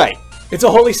holy site. It's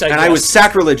a holy site. And I was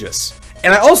sacrilegious.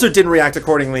 And I also didn't react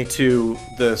accordingly to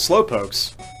the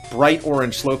Slowpokes, bright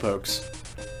orange Slowpokes,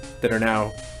 that are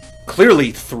now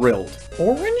clearly thrilled.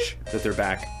 Orange? That they're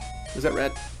back. Is that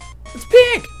red? It's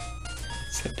pink.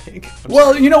 Is that pink?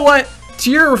 Well, you know what? To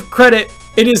your credit,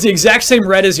 it is the exact same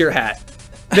red as your hat.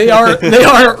 They are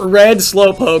red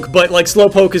Slowpoke, but like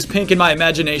Slowpoke is pink in my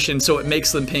imagination, so it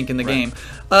makes them pink in the game.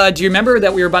 Do you remember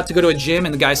that we were about to go to a gym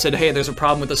and the guy said, "Hey, there's a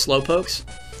problem with the Slowpokes.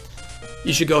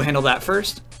 You should go handle that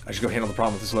first." I should go handle the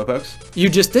problem with the Slowpokes? You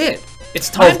just did. It's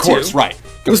time to. Of course, right.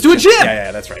 Let's do a gym.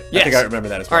 Yeah, that's right. Yes. I think I remember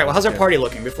that as well. All right, well, how's our party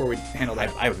looking before we handle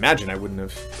that? I imagine I wouldn't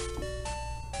have.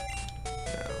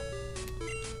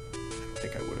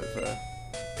 think I would have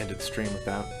ended the stream with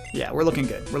that. Yeah, we're looking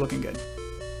good. We're looking good.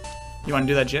 You want to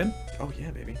do that gym? Oh,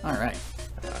 yeah, baby. All right.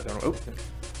 I don't know.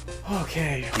 Oh.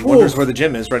 Okay. He wonders where the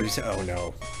gym is. Ready to say, oh,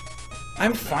 no.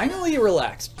 I'm finally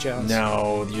relaxed, Jones.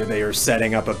 No, they are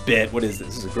setting up a bit. What is this?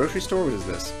 Is this a grocery store? What is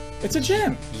this? It's a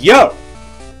gym. Yo!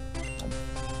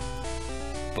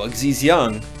 Bugsy's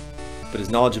young, but his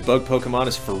knowledge of bug Pokemon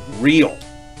is for real.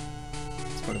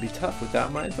 It's going to be tough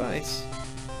without my advice.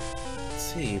 Let's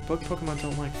see. Bug Pokemon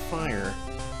don't like fire.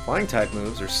 Flying type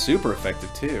moves are super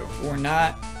effective too. We're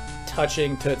not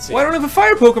touching Tootsie. Well, I don't have a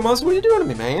fire Pokemon, so what are you doing to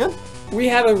me, man? We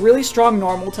have a really strong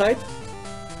normal type.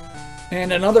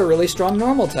 And another really strong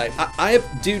normal type.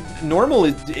 Dude, normal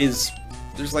is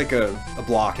there's like a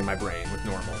block in my brain with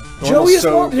normal. Joey is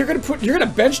normal. You're gonna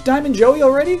bench Diamond Joey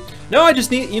already? No, I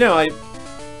just need, I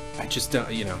just don't,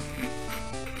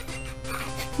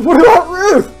 What about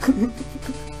Ruth?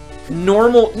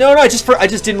 Normal? No, I just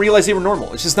didn't realize they were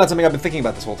normal. It's just not something I've been thinking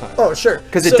about this whole time. Oh, sure.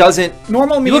 Because it doesn't.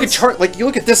 Normal means you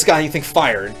look at this guy and you think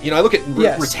fire. I look at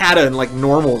Rattata and like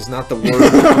normal is not the word.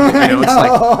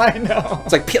 I know.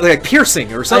 It's like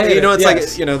piercing or something. It's like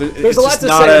there's a lot to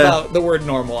say about the word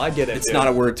normal. I get it. It's not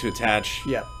a word to attach.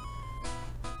 Yep.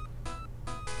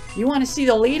 You want to see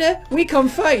the leader? We come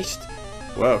first.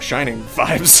 Whoa, shining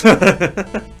vibes.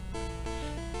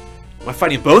 Am I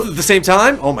fighting both at the same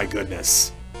time? Oh my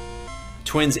goodness.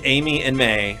 Twins Amy and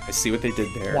May. I see what they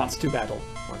did there. Wants to battle.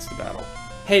 Wants to battle.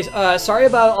 Hey, sorry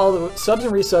about all the subs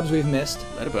and resubs we've missed.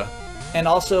 Lediba. And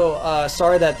also,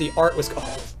 sorry that the art was...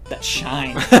 Oh, that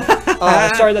shine.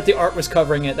 Sorry that the art was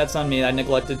covering it. That's on me. I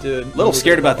neglected to... A little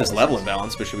scared about this level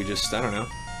imbalance, but should we just... I don't know.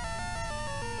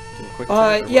 Do a quick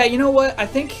yeah, you know what? I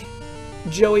think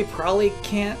Joey probably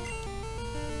can't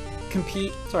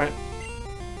compete. It's alright.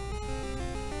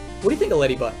 What do you think of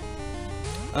Ladybug?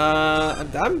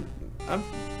 I've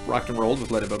rocked and rolled with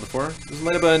Lediba before. Was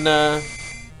Lediba in,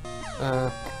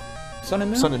 Sun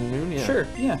and Moon? Sun and Moon, yeah. Sure,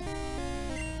 yeah.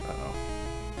 Uh-oh.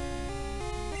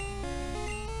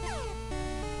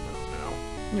 Oh,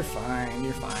 no. You're fine,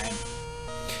 you're fine.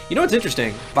 You know what's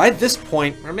interesting? By this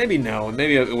point, or maybe no,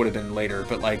 maybe it would have been later,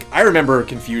 but like, I remember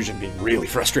Confusion being really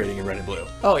frustrating in Red and Blue.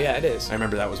 Oh, yeah, it is. I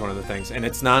remember that was one of the things, and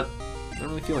it's not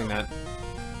really feeling that.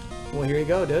 Well, here you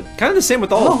go, dude. Kind of the same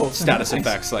with all status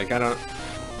effects. Like,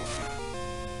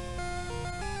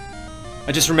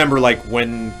 I just remember, like,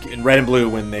 when, in Red and Blue,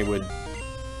 when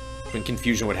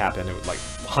Confusion would happen, it would, like,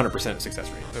 100% success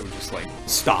rate. It would just, like,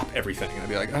 stop everything, and I'd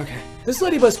be like, okay. This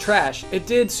Ladybug's trash. It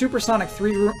did Supersonic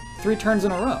three turns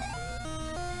in a row.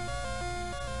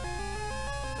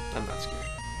 I'm not scared.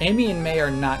 Amy and May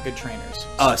are not good trainers.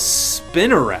 A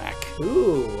Spinnerack.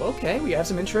 Ooh, okay. We have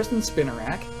some interest in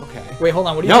Spinnerack. Okay. Wait, hold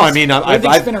on. What do you think? No, I mean,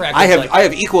 I have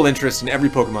like? equal interest in every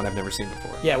Pokemon I've never seen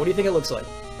before. Yeah, what do you think it looks like?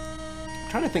 I'm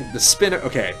trying to think. The Spinner.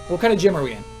 Okay. What kind of gym are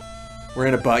we in? We're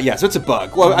in a bug. Yeah, so it's a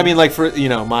bug. Well, I mean, like, for,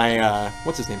 my,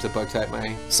 what's his name's a bug type?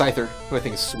 My Scyther, who I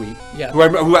think is sweet. Yeah. Who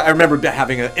I remember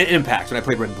having an impact when I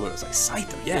played Red and Blue. I was like,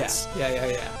 Scyther, yes.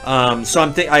 Yeah. So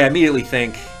I immediately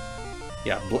think,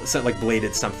 yeah, like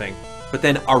bladed something. But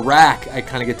then Arak, I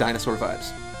kind of get dinosaur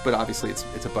vibes. But obviously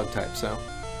it's a bug type, so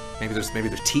maybe there's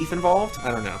teeth involved.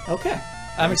 I don't know. Okay.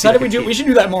 I'm excited we should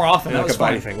do that more often. That was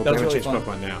fun. Thing. We'll really change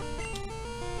Pokemon now.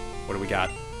 What do we got?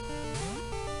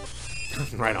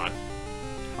 Right on.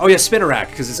 Oh yeah, Spinnerack,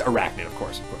 because it's arachnid, of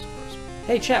course.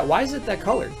 Hey chat, why is it that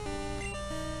colored?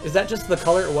 Is that just the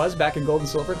color it was back in Gold and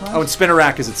Silver times? Oh, and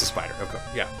Spinnerack is it's a spider. Okay,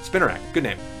 yeah, Spinnerack, good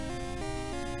name.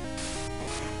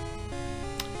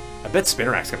 I bet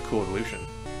Spinnerack's got a cool evolution.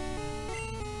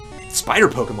 Spider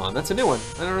Pokemon, that's a new one.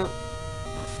 I don't know.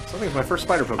 Something of my first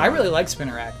spider Pokemon. I really like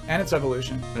Spinnerack and its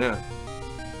evolution. Yeah.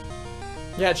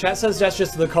 Yeah, chat says that's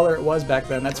just the color it was back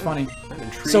then. That's funny. I'm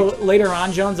intrigued. So later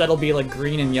on, Jones, that'll be like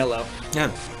green and yellow.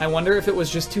 Yeah. I wonder if it was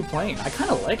just too plain. I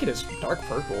kind of like it as dark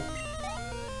purple.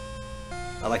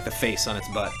 I like the face on its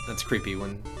butt. That's creepy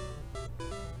when...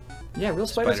 Yeah, real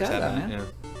spiders have that, man. Yeah.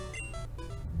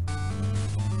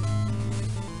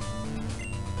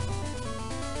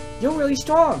 You're really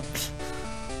strong.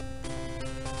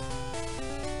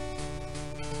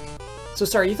 So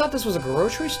sorry, you thought this was a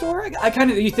grocery store? I kind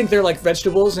of, you think they're like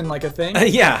vegetables and like a thing?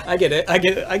 Yeah. I get it. I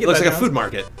get it looks like a food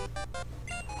market.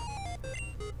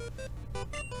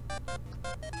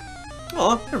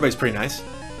 Oh, everybody's pretty nice.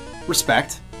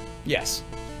 Respect. Yes.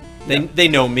 They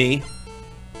know me.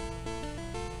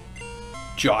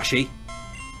 Joshy.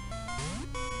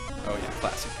 Oh yeah,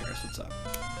 classic Paris. What's up?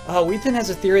 Weethan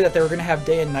has a theory that they were going to have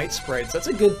day and night sprites. That's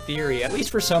a good theory, at least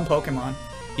for some Pokemon.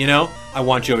 You know, I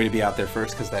want Joey to be out there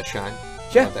first because that shine.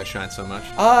 Yeah. I want that shine so much.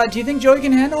 Do you think Joey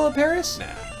can handle a Paris? Nah.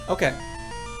 Okay.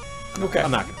 Okay.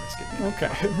 I'm not going to risk it. Man.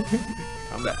 Okay.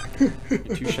 Come back.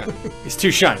 You're too shiny. He's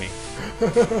too shiny.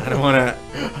 I don't want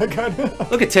to.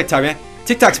 Look at TikTok, man.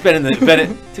 TikTok's been in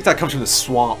the TikTok comes from the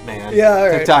swamp, man. Yeah, all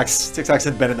right. TikTok's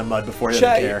had been in the mud before. He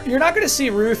doesn't care. You're not going to see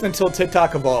Ruth until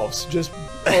TikTok evolves. Just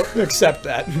accept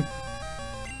that.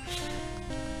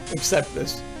 Accept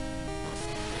this.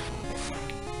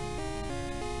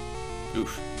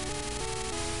 Oof.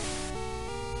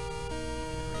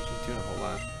 Doing a whole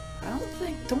lot. I don't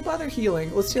think. Don't bother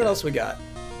healing. Let's see what else we got.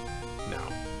 No.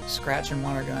 Scratch and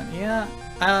water gun. Yeah.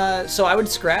 So I would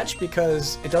scratch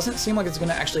because it doesn't seem like it's going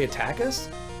to actually attack us.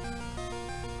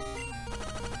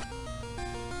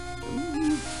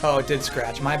 Oh, it did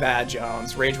scratch. My bad,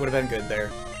 Jones. Rage would have been good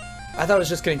there. I thought it was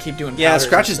just going to keep doing. Yeah,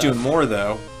 scratch is doing more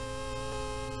though.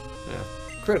 Yeah.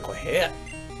 Critical hit.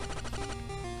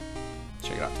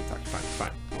 Check it out, TikTok.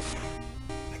 Fine.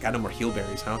 I got no more heal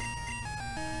berries, huh?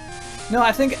 No,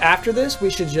 I think after this we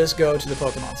should just go to the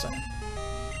Pokemon Center.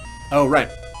 Oh, right.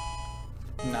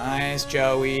 Nice,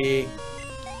 Joey.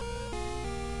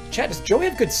 Chat, does Joey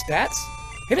have good stats?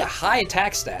 He had a high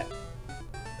attack stat.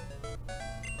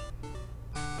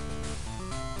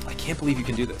 I can't believe you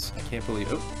can do this. I can't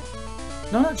believe it.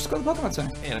 No, just go to the Pokemon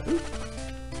Center. And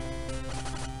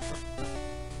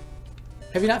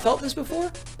have you not felt this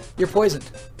before? You're poisoned.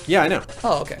 Yeah, I know.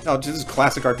 Oh, okay. Oh, this is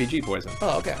classic RPG poison.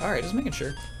 Oh, okay. All right, just making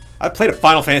sure. I played a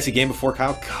Final Fantasy game before,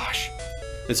 Kyle. Gosh.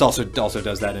 This also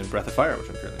does that in Breath of Fire, which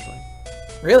I'm currently playing.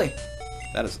 Really?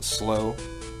 That is a slow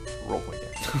roleplay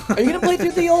game. Are you going to play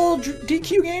through the old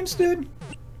DQ games, dude?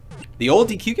 The old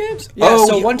DQ games? Yeah, oh,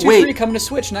 so 1, 2, 3 coming to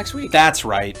Switch next week. That's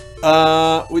right.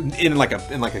 In like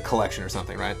a collection or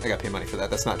something, right? I got to pay money for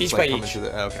that. That's not just each like by coming each. to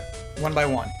the okay. 1 by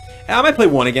 1. I might play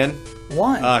 1 again.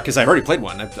 1? Because I've already played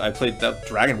 1. I played that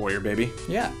Dragon Warrior, baby.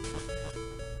 Yeah.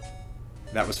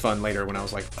 That was fun later when I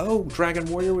was like, oh, Dragon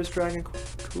Warrior was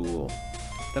cool.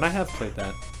 Then I have played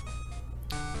that.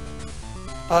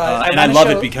 And I love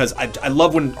it because I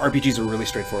love when RPGs are really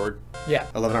straightforward. Yeah.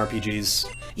 I love an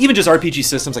RPGs. Even just RPG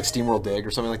systems like SteamWorld Dig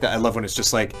or something like that. I love when it's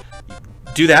just like,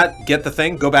 do that, get the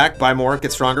thing, go back, buy more,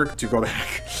 get stronger, to go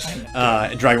back.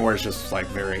 And Dragon Warrior is just like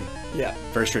very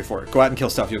straightforward. Go out and kill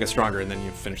stuff, you'll get stronger, and then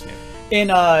you finish the game.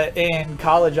 In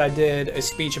college, I did a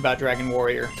speech about Dragon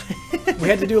Warrior. We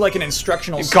had to do like an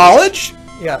instructional speech. College?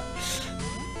 Yeah.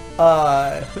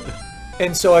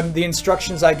 And so the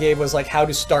instructions I gave was like how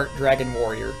to start Dragon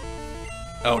Warrior.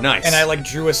 Oh, nice. And I like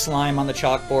drew a slime on the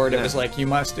chalkboard. Yeah. It was like, you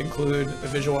must include a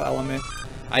visual element.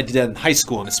 I did that in high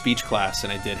school in a speech class,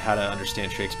 and I did how to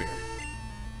understand Shakespeare.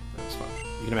 That was fun.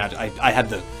 You can imagine. I had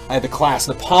the class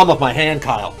in the palm of my hand,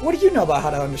 Kyle. What do you know about how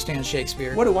to understand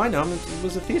Shakespeare? What do I know? I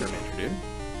was a theater major,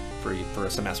 dude, for a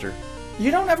semester.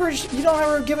 You don't ever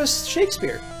give us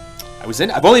Shakespeare.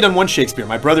 I've only done 1 Shakespeare.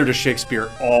 My brother does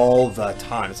Shakespeare all the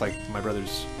time. It's like my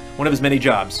brother's one of his many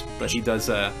jobs, but he does.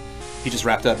 He just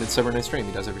wrapped up Midsummer Night's Dream.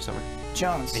 He does every summer.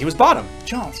 Jones. And he was bottom.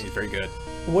 Jones. He's very good.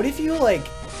 What if you like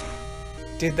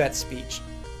did that speech?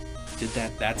 Did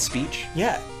that speech?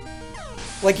 Yeah.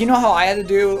 Like, you know how I had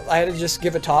to just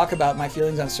give a talk about my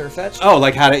feelings on Sirfetch'd? Oh,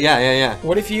 like how to, yeah.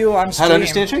 What if you on stream... How to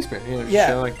understand Shakespeare.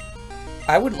 Yeah. Like,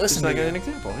 I would listen to like you. An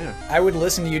example, yeah. I would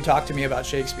listen to you talk to me about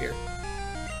Shakespeare.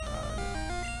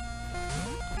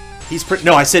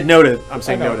 No, I said no to, I'm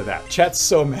saying no to that. Chet's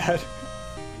so mad.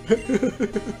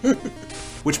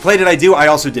 Which play did I do? I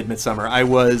also did Midsummer.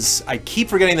 I keep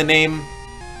forgetting the name.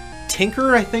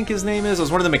 Tinker, I think his name is. I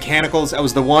was one of the mechanicals. I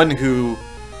was the one who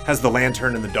has the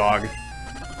lantern and the dog.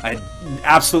 I had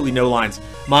absolutely no lines.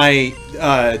 My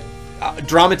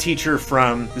drama teacher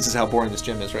from... This is how boring this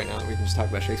gym is right now. We can just talk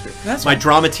about Shakespeare. That's my fine.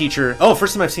 drama teacher... Oh,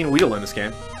 first time I've seen Weedle in this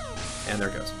game. And there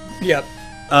it goes. Yep.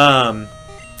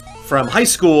 From high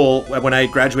school, when I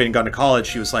graduated and got into college,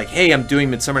 she was like, hey, I'm doing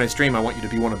Midsummer Night's Dream. I want you to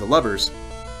be one of the lovers.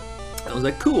 I was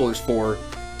like, cool. There's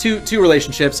two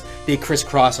relationships. They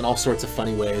crisscross in all sorts of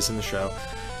funny ways in the show.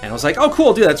 And I was like, oh,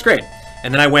 cool, dude, that's great.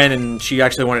 And then I went, and she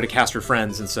actually wanted to cast her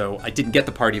friends, and so I didn't get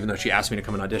the part, even though she asked me to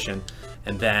come and audition.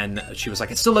 And then she was like,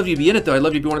 I'd still love you to be in it, though. I'd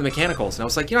love you to be one of the mechanicals. And I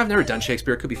was like, I've never done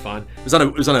Shakespeare. It could be fun. It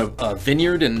was on a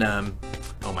vineyard in,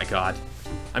 oh my god.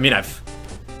 I mean, I've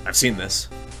seen this.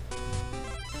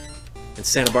 In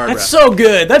Santa Barbara. That's so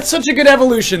good. That's such a good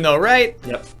evolution, though, right?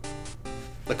 Yep.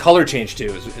 The color change,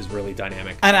 too, is really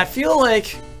dynamic. And I feel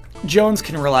like Jones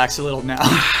can relax a little now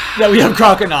that we have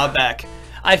Croconaw back.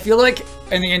 I feel like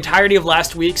in the entirety of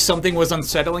last week, something was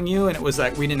unsettling you, and it was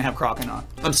that we didn't have Croconaw.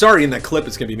 I'm sorry, in that clip,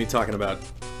 it's going to be me talking about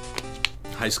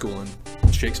high school and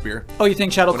Shakespeare. Oh, you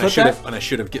think Chad will clip that? When I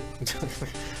should have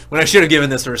given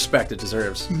this the respect it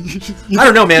deserves. I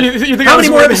don't know, man. You think How many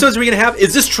more episodes are we going to have?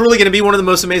 Is this truly going to be one of the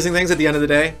most amazing things at the end of the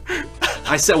day?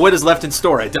 I said, what is left in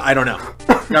store? I don't know.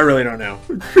 I really don't know.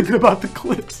 Thinking about the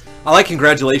clips. I like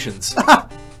congratulations.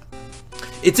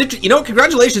 It's you know,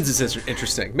 congratulations is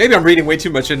interesting. Maybe I'm reading way too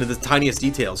much into the tiniest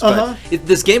details, but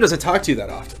this game doesn't talk to you that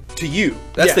often. To you,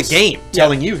 that's the game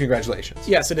telling you congratulations.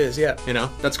 Yes, it is. Yeah. You know,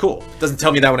 that's cool. It doesn't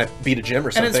tell me that when I beat a gym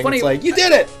or something. And it's funny, it's like you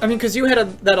did it. I mean, because you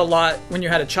had that a lot when you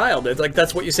had a child. It's like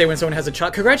that's what you say when someone has a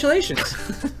child. Congratulations.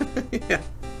 Yeah.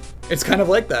 It's kind of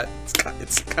like that.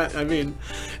 I mean,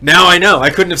 now I know. I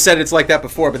couldn't have said it's like that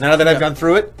before, but now that I've gone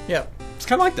through it, it's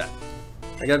kind of like that.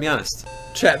 I gotta be honest.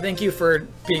 Chat, thank you for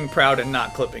being proud and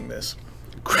not clipping this.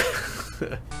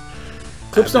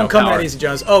 Clips don't come that easy,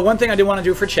 Jones. Oh, one thing I do want to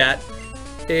do for chat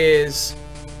is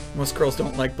most girls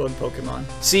don't like bug Pokemon.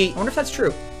 See, I wonder if that's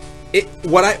true.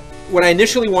 What I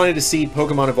initially wanted to see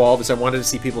Pokemon evolve is I wanted to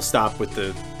see people stop with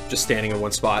the just standing in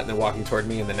one spot and then walking toward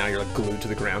me, and then now you're like glued to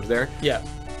the ground there. Yeah.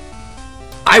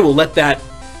 I will let that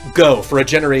go for a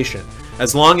generation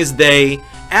as long as they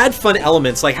add fun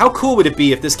elements. Like, how cool would it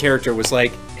be if this character was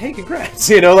like, hey, congrats,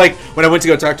 you know, like when I went to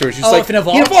go talk to her, she's like, if it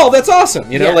evolved? You evolved, that's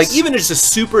awesome, you know, like even in just a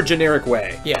super generic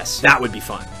way. Yes. That would be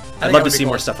fun. I'd love to see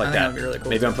more stuff like that. That would be really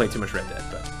cool. Maybe I'm playing too much Red Dead,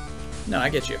 but no, I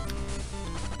get you.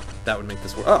 That would make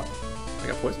this work. Oh, I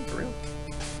got poisoned for real?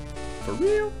 For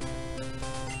real?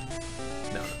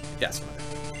 No. Yes.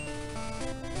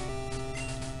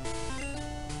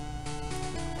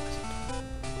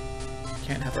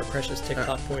 Can't have our precious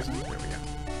TikTok poison. There we go.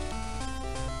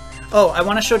 Oh, I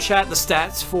want to show chat the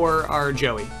stats for our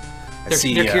Joey.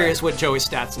 They're curious what Joey's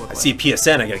stats look like. I see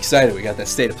PSN. I get excited. We got that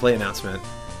State of Play announcement.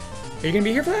 Are you going to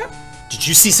be here for that? Did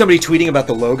you see somebody tweeting about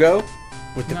the logo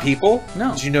with the people?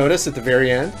 No. Did you notice at the very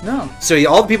end? No. So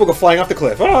all the people go flying off the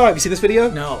cliff. Oh, have you seen this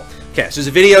video? No. Okay, so there's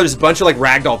a video. There's a bunch of like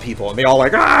ragdoll people, and they all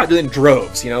like in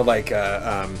droves. You know, like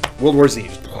World War Z,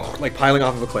 like piling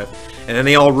off of a cliff, and then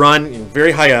they all run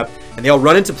very high up, and they all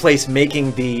run into place,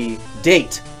 making the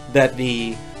date that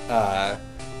the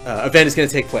event is going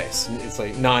to take place. It's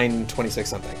like 9/26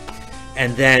 something.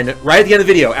 And then right at the end of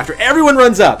the video, after everyone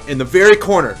runs up, in the very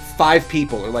corner, 5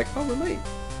 people are like, oh, we're late.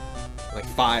 Like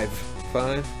 5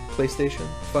 PlayStation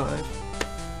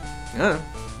 5. I don't know.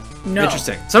 No.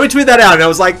 Interesting. Somebody tweeted that out, and I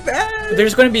was like,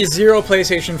 There's going to be 0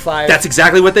 PlayStation 5. That's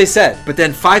exactly what they said. But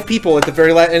then 5 people at the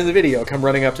very end of the video come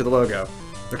running up to the logo.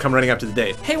 Or come running up to the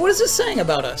date. Hey, what is this saying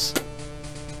about us?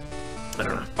 I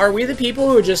don't know. Are we the people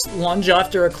who just lunge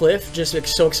after a cliff, just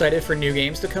so excited for new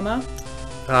games to come out?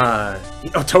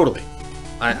 Oh, totally.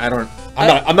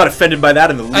 I'm not offended by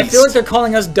that in the least. I feel like they're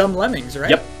calling us dumb lemmings,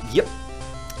 right? Yep.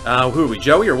 Who are we?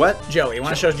 Joey or what? Joey. I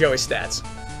want to show Joey's stats.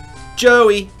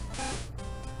 Joey.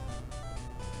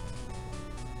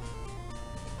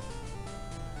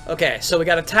 Okay, so we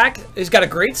got attack. He's got a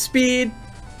great speed.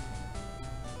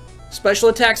 Special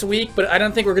attack's weak, but I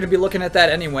don't think we're going to be looking at that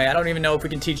anyway. I don't even know if we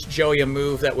can teach Joey a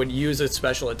move that would use a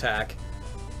special attack.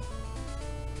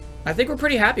 I think we're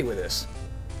pretty happy with this.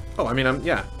 Oh, I mean,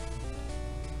 yeah.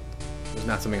 It was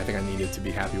not something I think I needed to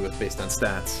be happy with based on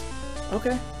stats.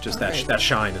 Okay. Just that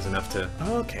shine is enough to...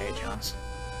 Okay, Johns.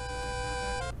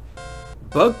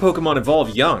 Bug Pokemon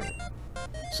evolve young,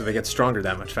 so they get stronger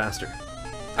that much faster.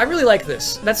 I really like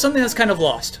this. That's something that's kind of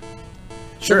lost.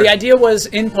 Sure. So the idea was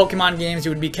in Pokemon games,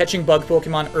 you would be catching bug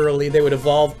Pokemon early. They would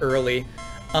evolve early.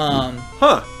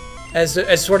 As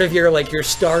sort of your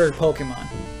starter Pokemon.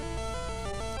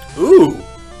 Ooh,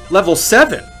 level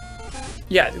 7.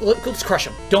 Yeah, let's crush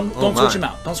them. Don't switch them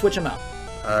out. Don't switch them out.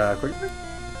 Quick Attack?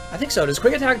 I think so. Does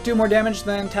Quick Attack do more damage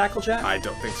than Tackle, chat? I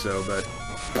don't think so, but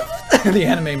the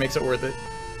anime makes it worth it.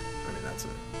 I mean, that's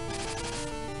it.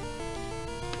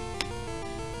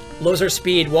 Loser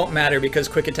speed won't matter because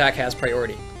Quick Attack has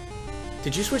priority.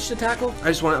 Did you switch to Tackle?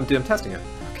 I'm testing it.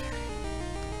 Okay.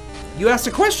 You asked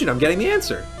a question. I'm getting the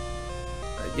answer.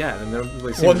 Yeah, and they're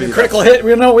like, well, the critical hit.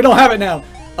 We don't have it now.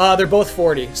 They're both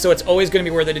 40, so it's always going to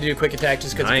be worth it to do Quick Attack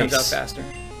just because it comes out faster.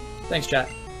 Thanks, chat.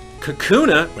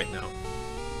 Kakuna. Wait, no.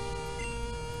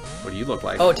 What do you look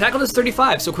like? Oh, Tackle does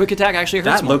 35, so Quick Attack actually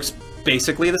hurts more. That looks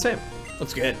basically the same.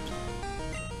 Looks good.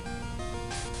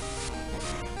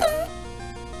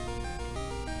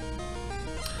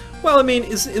 Well, I mean,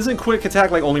 isn't Quick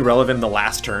Attack like only relevant in the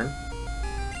last turn?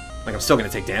 Like, I'm still going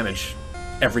to take damage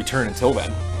every turn until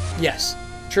then. Yes.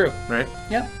 True. Right?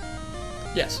 Yep.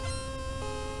 Yes.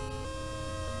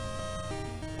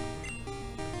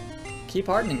 Keep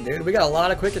hardening, dude. We got a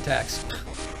lot of Quick Attacks.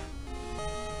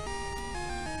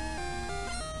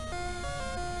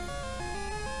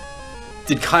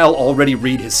 Did Kyle already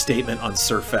read his statement on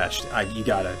Sirfetch'd? You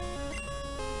gotta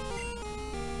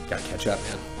catch up,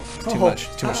 man. Too much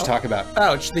to talk about.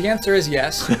 Ouch. The answer is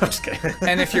yes. I'm just kidding.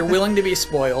 And if you're willing to be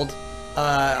spoiled,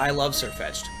 I love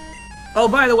Sirfetch'd. Oh,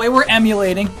 by the way, we're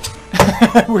emulating.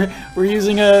 we're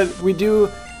using we do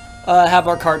have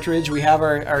our cartridge. We have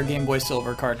our Game Boy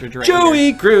Silver cartridge right Joey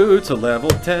here. grew to level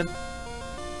 10.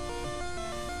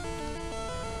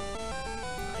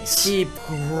 Nice. Keep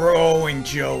growing,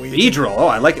 Joey. Beedrill. Oh,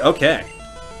 I like. Okay.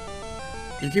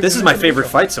 This is my favorite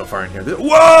Beedrill. fight so far in here.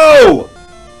 Whoa!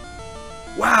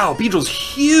 Wow, Beedrill's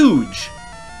huge.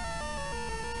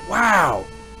 Wow.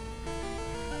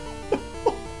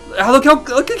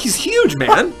 Look, he's huge,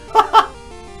 man.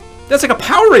 That's like a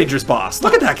Power Rangers boss.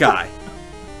 Look at that guy.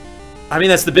 I mean,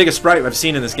 that's the biggest sprite I've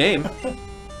seen in this game.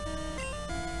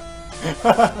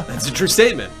 That's a true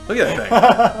statement. Look at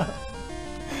that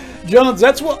thing. Jones,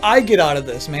 that's what I get out of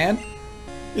this, man.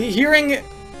 Hearing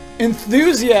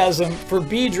enthusiasm for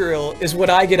Beedrill is what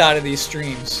I get out of these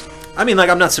streams. I mean, like,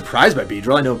 I'm not surprised by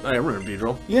Beedrill. I remember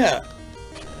Beedrill. Yeah.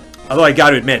 Although I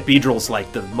gotta admit, Beedrill's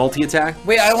like the multi-attack.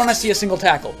 Wait, I want to see a single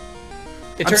tackle.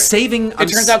 It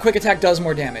turns out quick attack does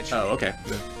more damage. Oh, okay.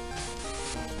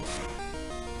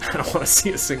 I don't want to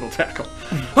see a single tackle.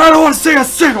 I don't want to see a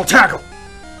single tackle!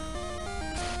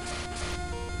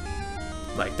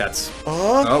 Like, that's...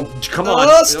 Oh, come on.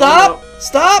 Oh, stop!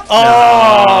 Stop!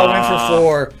 Oh, went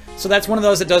for 4. So that's one of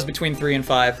those that does between 3 and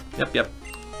 5. Yep.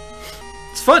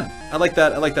 It's fun. I like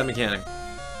that mechanic.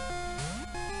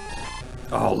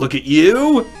 Oh, look at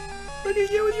you! Look at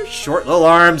you with your short little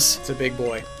arms. It's a big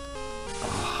boy.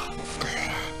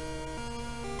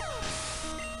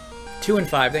 2 and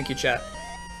 5, thank you, chat.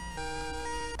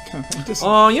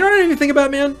 Oh, you know what I didn't think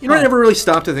about, man? You know what I never really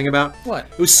stopped to think about? What?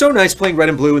 It was so nice playing Red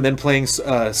and Blue and then playing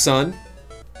Sun.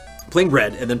 Playing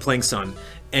Red and then playing Sun.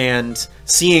 And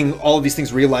seeing all of these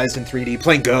things realized in 3D.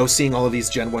 Playing Go, seeing all of these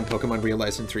Gen 1 Pokemon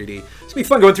realized in 3D. It's gonna be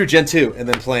fun going through Gen 2 and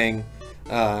then playing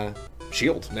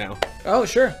Shield now. Oh,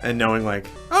 sure. And knowing like,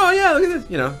 oh yeah, look at this,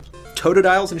 you know,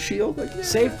 Totodiles and Shield. Like, yeah.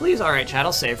 Save, please? Alright, chat,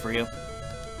 I'll save for you.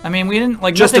 I mean, we didn't,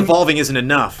 like, just nothing, evolving isn't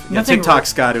enough. Yeah, nothing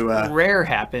TikTok's got to... rare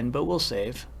happened, but we'll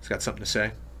save. It's got something to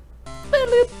say.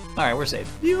 Alright, we're saved.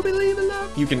 You believe in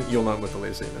love. You'll know what the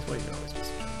latest thing is. That's why you can always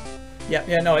just...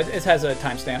 Yeah, no, it has a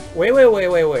timestamp. Wait.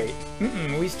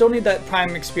 We still need that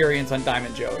prime experience on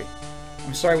Diamond Joey.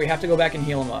 I'm sorry, we have to go back and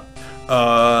heal him up.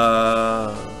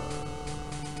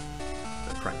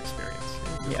 The prime experience.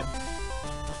 Yeah.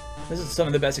 This is some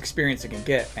of the best experience it can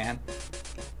get, man.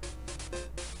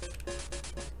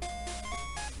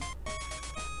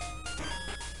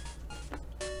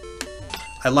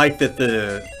 I like that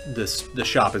the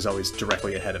shop is always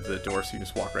directly ahead of the door, so you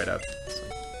just walk right up.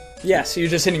 Yeah, so you're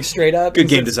just hitting straight up. Good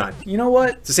game design. You know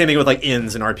what? It's the same thing with like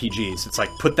inns and RPGs. It's like,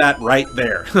 put that right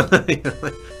there.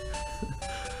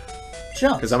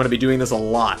 Jump. Because I'm going to be doing this a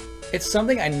lot. It's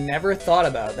something I never thought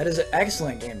about. That is an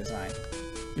excellent game design.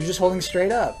 You're just holding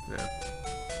straight up. Yeah.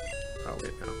 Oh,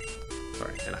 wait, no.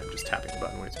 Sorry, and I'm just tapping the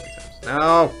button way too many times.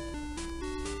 No!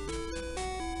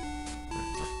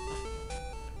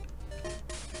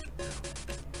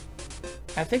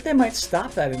 I think they might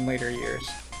stop that in later years.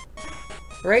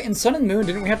 Right? In Sun and Moon,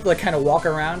 didn't we have to like kind of walk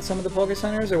around some of the Poké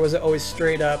Centers, or was it always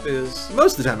straight up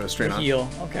Most of the time it was straight on. Heal?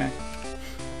 Okay.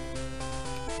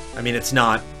 I mean, it's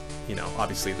not, you know,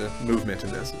 obviously the movement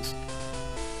in this is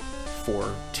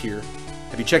 4-tier.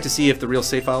 Have you checked to see if the real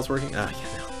save file's working? Yeah,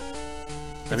 no.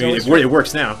 I mean, it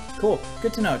works now. Cool.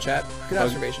 Good to know, chat. Good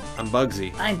observation. I'm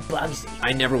Bugsy. I'm Bugsy.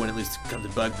 I never win, at least come to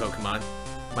bug Pokemon.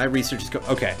 My research is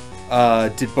okay.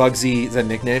 Did Bugsy, is that a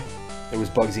nickname? It was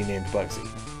Bugsy named Bugsy.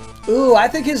 Ooh, I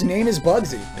think his name is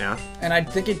Bugsy. Yeah? And I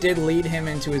think it did lead him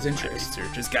into his interest. My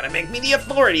research has got to make me the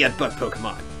authority at bug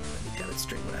Pokemon. Let me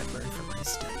demonstrate what I've learned from my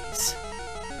studies.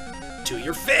 To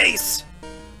your face!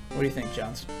 What do you think,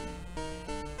 Jones?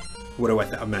 What do I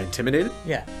think? Am I intimidated?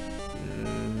 Yeah.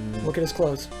 Look at his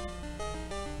clothes.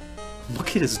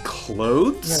 Look at his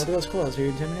clothes? Yeah, look at those clothes. Are you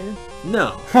intimidated?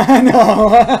 No.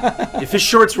 No. If his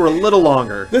shorts were a little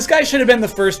longer. This guy should have been the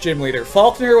first gym leader.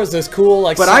 Faulkner was this cool,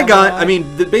 like. But I mean,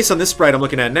 based on this sprite I'm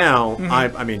looking at now,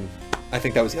 I mean, I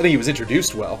think he was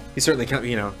introduced well. He certainly,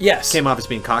 you know, came off as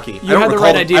being cocky. You had the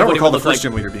right idea. I don't recall the first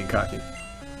gym leader being cocky.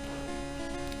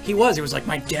 He was like,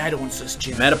 my dad owns this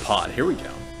gym. Metapod. Here we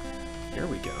go. Here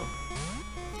we go.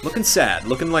 Looking sad.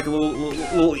 Looking like a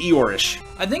little Eeyore-ish.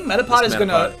 I think Metapod is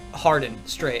gonna harden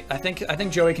straight. I think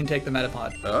Joey can take the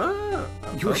Metapod. Oh.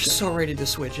 You were so ready to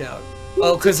switch out.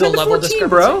 Oh, because the level discrepancy.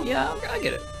 Bro. Yeah, I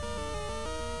get it.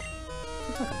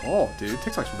 TikTok a ball, dude.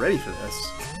 TikTok's ready for this.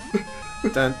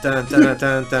 Dun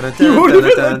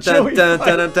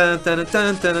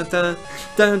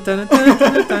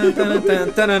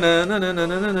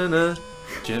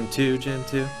Gym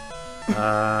 2.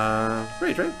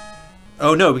 Right.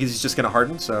 Oh no, because he's just gonna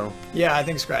harden, so... Yeah, I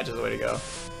think Scratch is the way to go.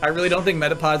 I really don't think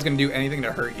Metapod's gonna do anything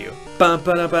to hurt you. But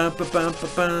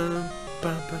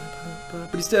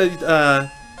he's still,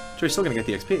 Joey's still gonna get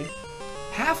the XP.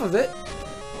 Half of it.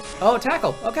 Oh,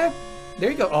 tackle. Okay. There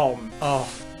you go. Oh.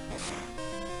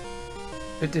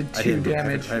 It did 2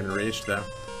 damage. I haven't raged though.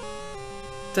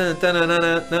 Dun, dun, dun, dun,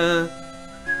 dun, dun.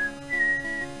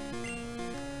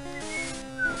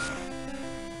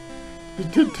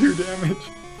 It did 2 damage.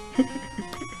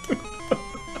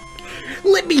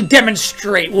 Let me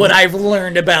demonstrate what I've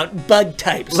learned about bug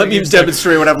types. Let me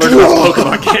demonstrate what I've learned about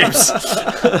Pokemon games.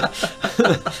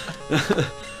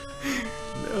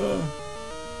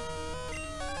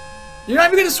 You're not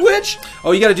even gonna switch?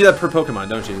 Oh, you gotta do that per Pokemon,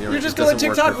 don't you? You're just gonna let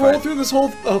TikTok roll through this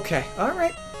whole... Okay,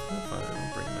 alright.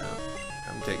 Bring him out.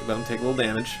 Let him take a little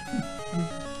damage.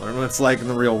 Learn what it's like in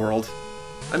the real world.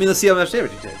 I mean, let's see how much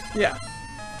damage he takes. Yeah.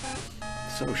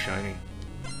 So shiny.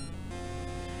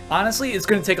 Honestly, it's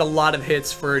going to take a lot of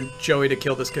hits for Joey to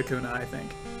kill this Kakuna, I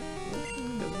think.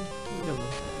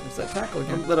 There's that tackle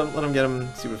again. Let him get him,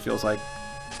 see what it feels like.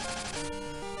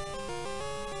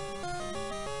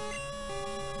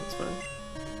 That's fine.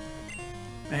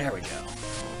 There we go.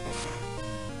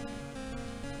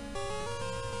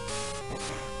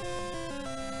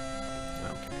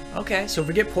 Okay, so if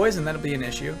we get poison, that'll be an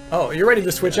issue. Oh, you're ready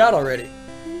to switch out already.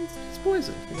 It's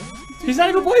poison. You know? He's not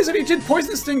even poison. He did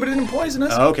poison sting, but it didn't poison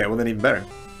us. Oh, okay, well then even better.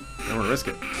 I don't want to risk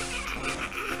it.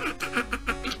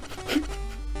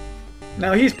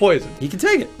 Now he's poisoned. He can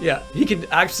take it. Yeah, he can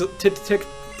absolutely.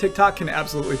 TikTok can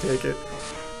absolutely take it.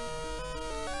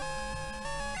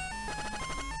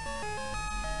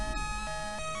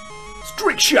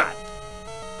 Streak shot,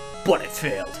 but it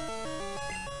failed.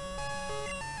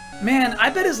 Man, I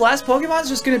bet his last Pokemon is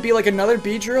just going to be like another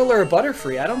Beedrill or a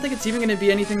Butterfree. I don't think it's even going to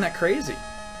be anything that crazy.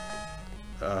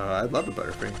 I'd love a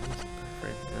Butterfree.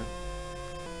 Yeah.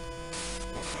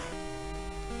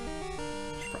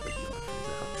 Should probably heal after he's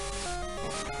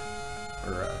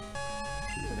out. Or,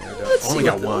 only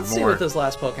got one more. Let's see what this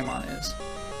last Pokemon is.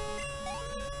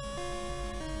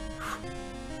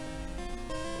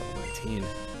 Level 19.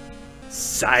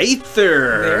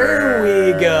 Scyther! There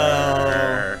we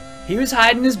go. He was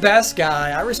hiding his best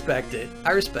guy. I respect it.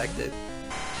 I respect it.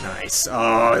 Nice.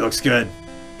 Oh, it looks good.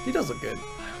 He does look good.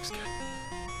 That looks good.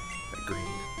 That green.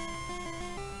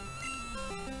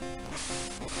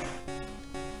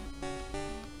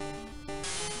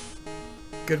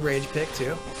 Good rage pick,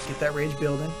 too. Get that rage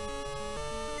building.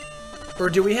 Or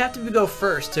do we have to go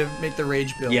first to make the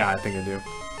rage build? Yeah, I think I do.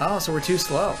 Oh, so we're too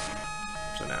slow.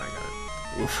 So now I got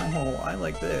it. Oof. Oh, I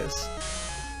like this.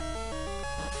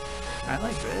 I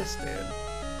like this, dude.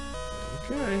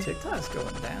 Okay. TikTok's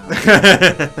going down. Oh,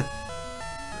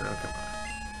 come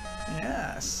on.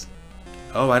 Yes.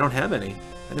 Oh, I don't have any.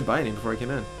 I didn't buy any before I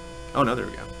came in. Oh, no, there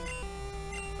we go.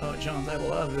 Oh, Jones, I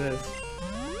love this.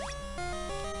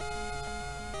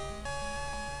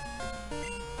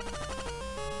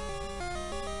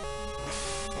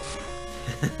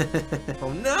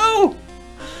 Oh, no!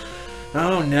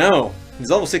 Oh, no.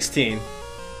 He's level 16.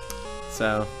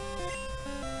 So...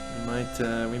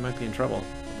 we might be in trouble.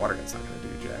 The water gun's not gonna do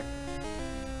jack.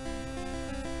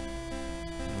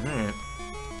 Alright.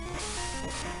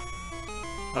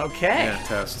 Okay. Yeah,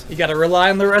 toast. You gotta rely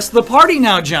on the rest of the party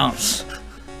now, Jones.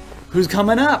 Who's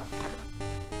coming up?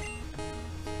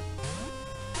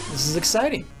 This is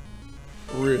exciting.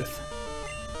 Ruth.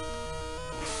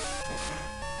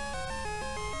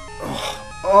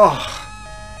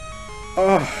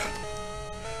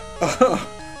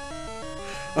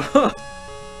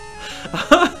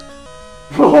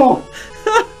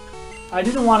 I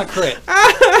didn't want to crit.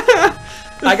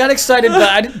 I got excited, but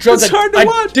I didn't. It's hard to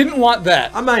watch. Didn't want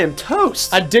that. I am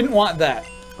toast. I didn't want that.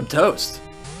 I'm toast.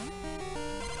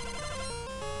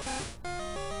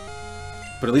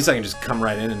 But at least I can just come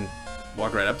right in and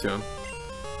walk right up to him.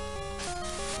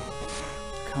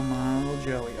 Come on, little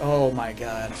Joey. Oh my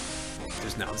god.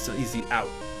 There's no, it's so easy out.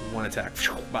 One attack.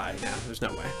 Bye. Yeah, there's no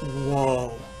way.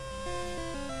 Whoa.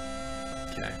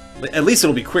 Okay. At least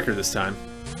it'll be quicker this time.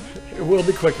 It will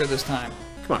be quicker this time.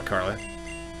 Come on, Carla.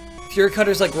 Fury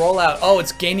Cutter's like roll out. Oh,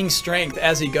 it's gaining strength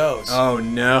as he goes. Oh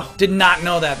no. Did not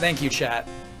know that. Thank you, chat.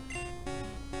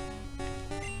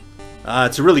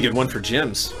 It's a really good one for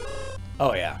gyms.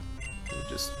 Oh yeah.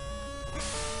 Just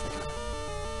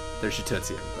there's your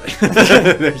Tootsie,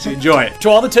 everybody. Enjoy it. To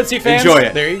all the Tootsie fans, enjoy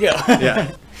it. There you go.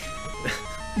 Yeah.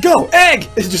 Go egg.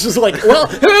 It's just like, well,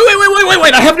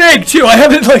 wait. I have an egg too. I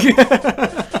have it like.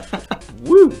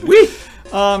 Woo wee.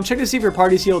 Check to see if your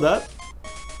party's healed up.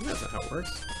 That's not how it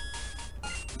works.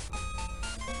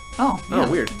 Oh, yeah. Oh,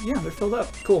 weird. Yeah, they're filled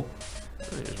up. Cool.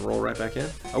 Just roll right back in.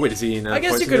 Oh wait, is he in? I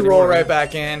guess you could roll right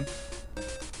back in.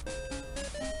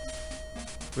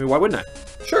 I mean, why wouldn't I?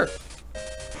 Sure.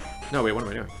 No, wait, what am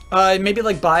I doing? Maybe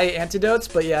like buy antidotes,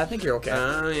 but yeah, I think you're okay.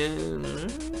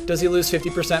 Yeah. Does he lose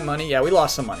 50% money? Yeah, we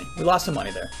lost some money. We lost some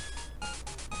money there.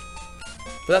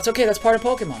 But that's okay, that's part of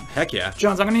Pokemon. Heck yeah.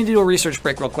 Jones, I'm gonna need to do a research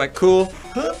break real quick. Cool.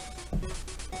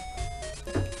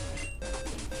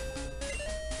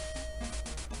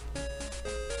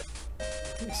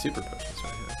 Super potions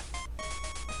right here.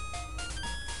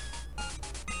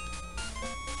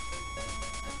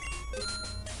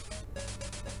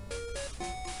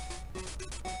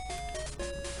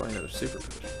 Find another super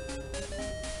potion.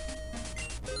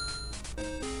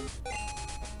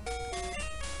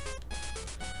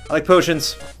 I like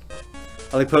potions.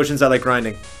 I like potions, I like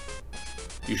grinding.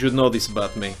 You should know this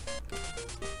about me.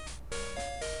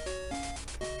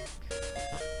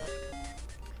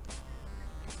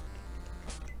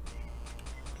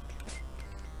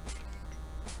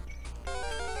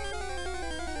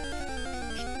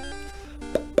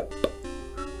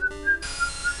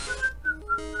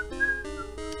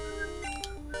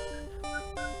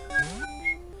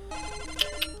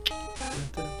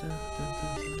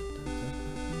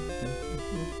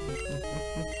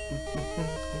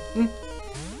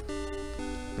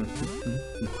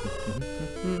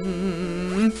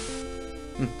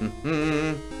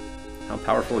 How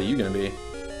powerful are you gonna be?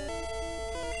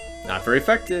 Not very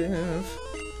effective.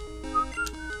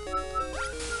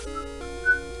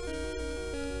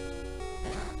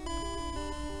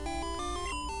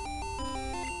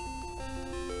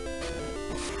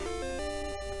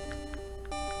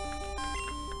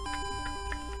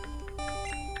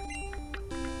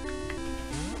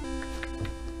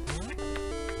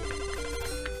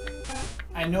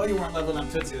 I know you weren't leveling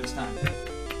up Tootsie this time.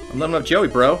 I'm leveling up Joey,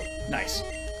 bro. Nice.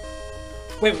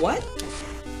 Wait, what?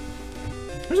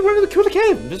 I just wanted to kill the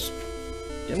cave. I'm just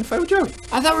getting in a fight with Joey.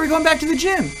 I thought we were going back to the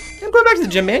gym. I'm going back to the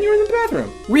gym, man. You were in the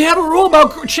bathroom. We have a rule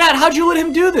about chat. How'd you let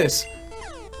him do this?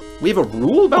 We have a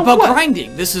rule about what?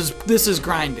 Grinding. This is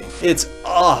grinding. It's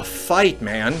a fight,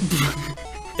 man.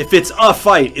 If it's a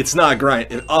fight, it's not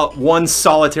grinding. One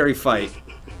solitary fight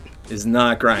is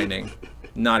not grinding.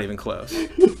 Not even close.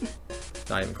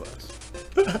 Not even close.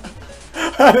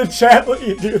 How did chat let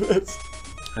you do this?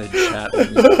 How did chat let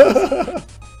you do this?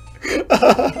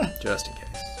 Just in case.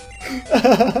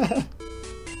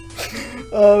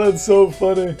 Oh, that's so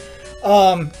funny.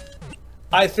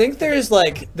 I think there's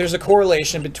a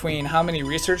correlation between how many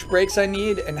research breaks I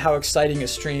need and how exciting a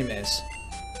stream is.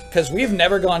 Because we've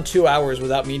never gone 2 hours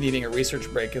without me needing a research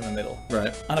break in the middle.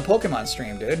 Right. On a Pokemon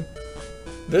stream, dude.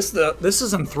 This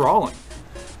is enthralling.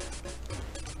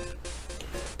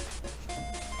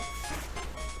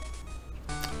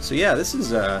 So yeah, this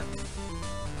is an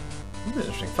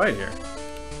interesting fight here.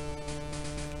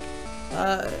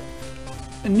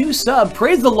 A new sub,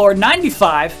 praise the Lord,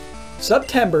 95.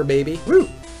 September, baby. Woo! Look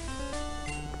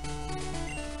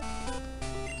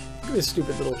at this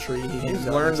stupid little tree. He's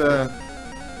learned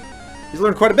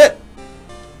quite a bit.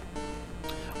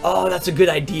 Oh, that's a good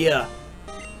idea.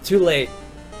 Too late.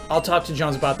 I'll talk to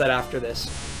Jones about that after this.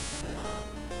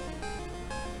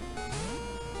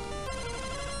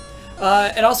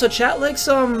 And also, chat likes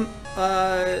some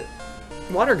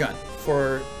water gun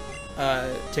for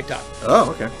TikTok.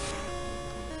 Oh, okay.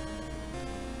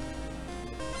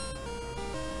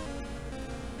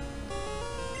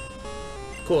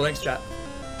 Cool, thanks, chat.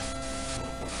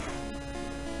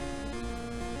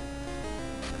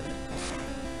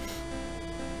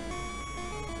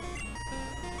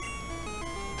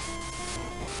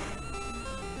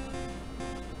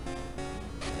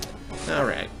 All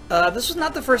right. This was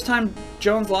not the first time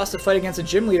Jones lost a fight against a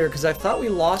gym leader, because I thought we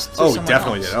lost to someone we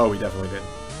definitely else. did. Oh, we definitely did.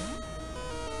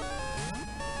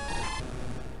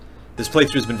 This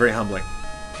playthrough has been very humbling.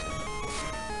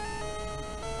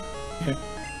 Yeah.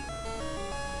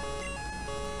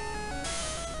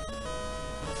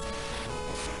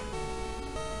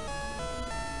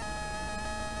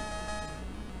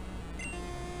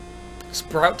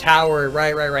 Sprout Tower,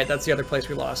 right. That's the other place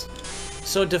we lost.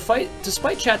 So, despite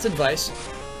chat's advice,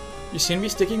 you seem to be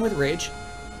sticking with Rage.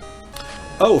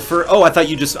 Oh, I thought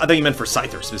you meant for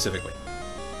Scyther specifically.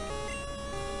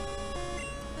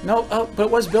 No, but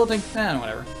it was building.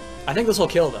 Whatever. I think this will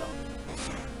kill though.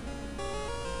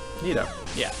 Neato.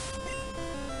 Yeah.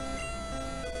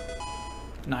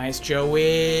 Nice,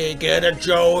 Joey. Get it,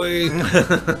 Joey.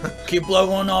 Keep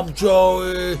leveling up,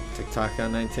 Joey. TikTok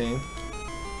on 19.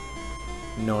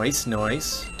 Nice.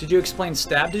 Did you explain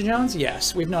stab to Jones?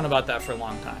 Yes, we've known about that for a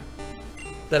long time.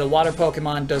 That a water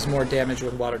Pokemon does more damage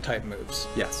with water type moves.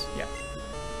 Yes. Yeah.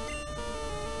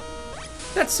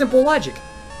 That's simple logic.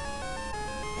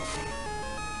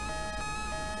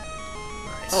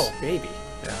 Nice. Oh, baby.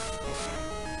 Yeah.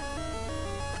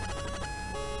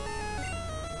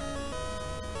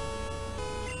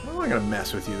 I'm not gonna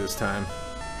mess with you this time.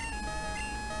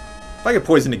 If I get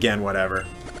poisoned again, whatever.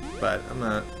 But I'm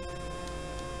not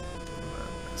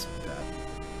messing with that.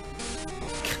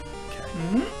 Okay.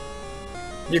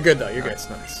 Mm-hmm. You're good though. You're good. That's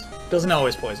nice. Doesn't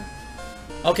always poison.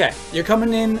 Okay, you're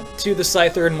coming in to the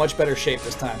Scyther in much better shape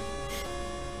this time.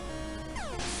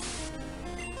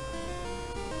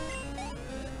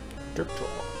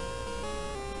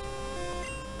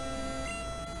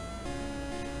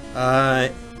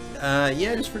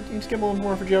 Yeah, just get a little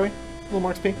more for Joey. A little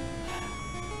more XP.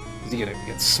 Is he gonna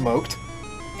get smoked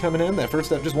coming in? That first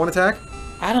step, just one attack?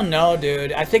 I don't know,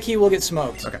 dude. I think he will get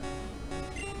smoked. Okay.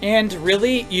 And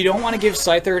really, you don't want to give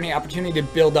Scyther any opportunity to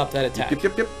build up that attack.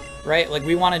 Yep. Right? Like,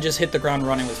 we want to just hit the ground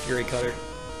running with Fury Cutter.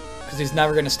 Because he's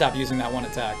never going to stop using that one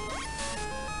attack.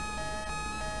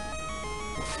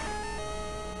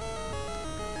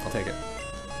 I'll take it.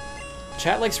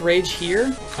 Chat likes Rage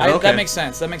here. Oh, okay. That makes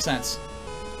sense. That makes sense.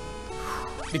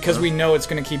 Because we know it's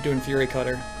going to keep doing Fury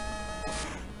Cutter.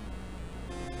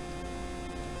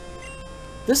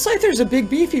 This Scyther's a big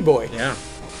beefy boy. Yeah.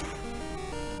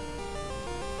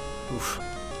 Oof.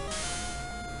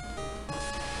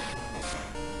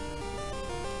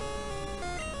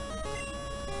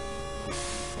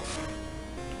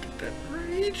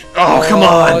 Oh, come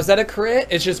on! Oh, is that a crit?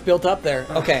 It's just built up there.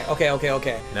 Okay.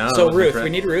 No, so Ruth, we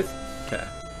need Ruth. Okay.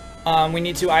 We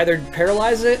need to either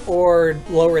paralyze it or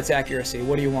lower its accuracy.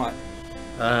 What do you want?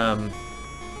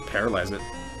 Paralyze it.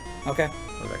 Okay.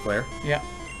 Was that clear? Yeah.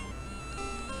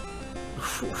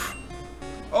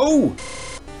 Oh!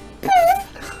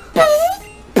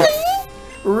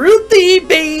 Ruthie,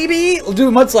 baby! We'll do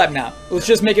a Mud Slap now. Let's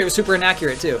just make it super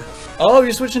inaccurate, too. Oh,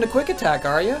 you're switching to Quick Attack,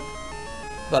 are you?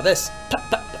 How about this?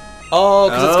 Oh,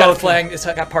 because it's got a flying. It's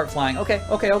got part flying. Okay.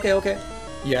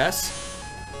 Yes.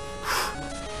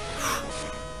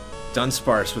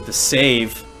 Dunsparce with the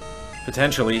save,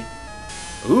 potentially.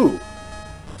 Ooh.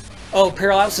 Oh,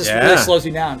 paralysis really slows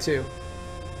you down, too.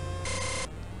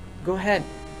 Go ahead.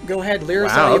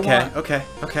 Lyra's all you want. Okay.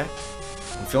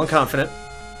 I'm feeling confident.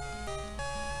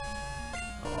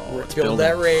 Oh, build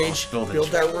that rage. Build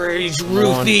that rage,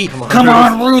 Ruthie. Come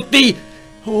on, Ruthie.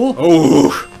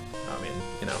 Oh. I mean,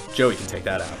 Joey can take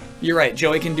that out. You're right.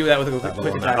 Joey can do that with a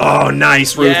quick attack. Oh,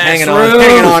 nice, Ruth. Yes, Hanging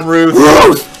Ruth. on, Ruth.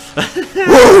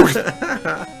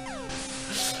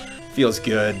 Feels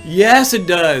good. Yes, it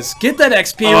does. Get that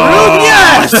XP, Ruth.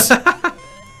 Yes.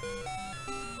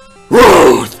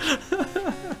 Ruth.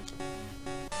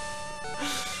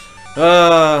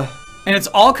 And it's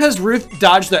all because Ruth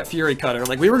dodged that Fury Cutter.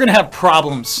 Like, we were gonna have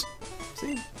problems.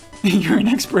 See, you're an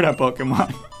expert at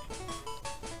Pokemon.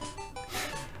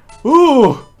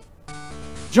 Ooh,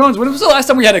 Jones, when was the last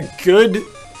time we had a good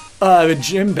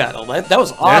gym battle? That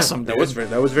was awesome. Yeah, that was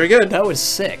very good. That was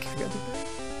sick.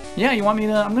 Yeah, you want me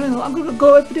to? I'm gonna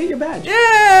go update your badge.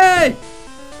 Yay!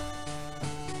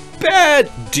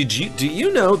 Do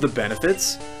you know the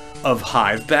benefits of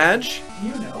Hive Badge?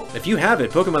 You know. If you have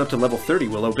it, Pokemon up to level 30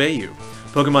 will obey you.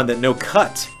 Pokemon that know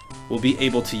Cut will be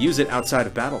able to use it outside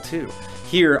of battle too.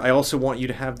 Here, I also want you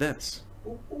to have this.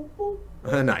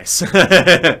 Nice.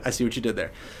 I see what you did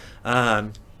there.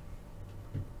 I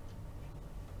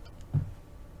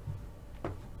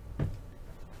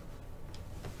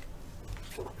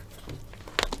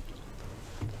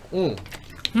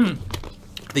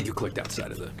think you clicked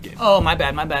outside of the game. Oh, my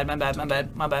bad.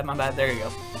 There you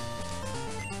go.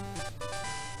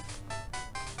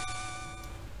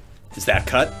 Is that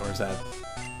cut, or is that...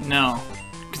 No,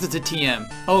 because it's a TM.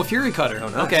 Oh, Fury Cutter. Oh,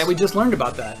 nice. Okay, we just learned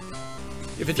about that.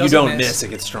 If you don't miss, it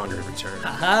gets stronger every turn.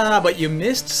 Aha, but you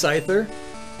missed, Scyther.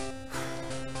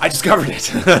 I discovered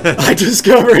it. I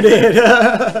discovered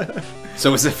it.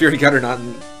 So is the Fury Cutter not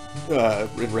in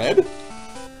red?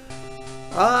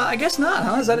 I guess not,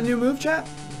 huh? Is that a new move, chat?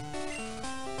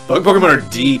 Pokemon are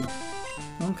deep.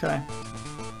 Okay.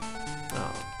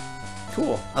 Oh,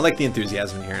 cool. I like the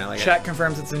enthusiasm here. I like Chat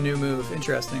confirms it's a new move.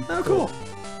 Interesting. Oh, cool.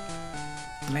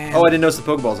 Man. Oh, I didn't notice the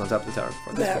Pokeball's on top of the tower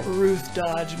before. That cool. Ruth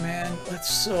dodge, man. That's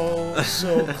so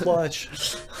clutch.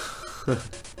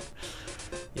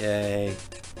 Yay.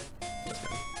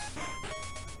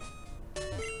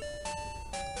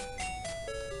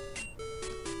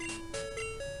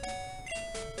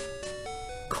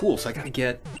 Cool, so I gotta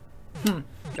get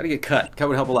cut. Cut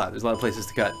would help a lot. There's a lot of places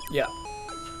to cut. Yeah.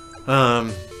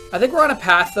 I think we're on a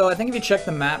path, though. I think if you check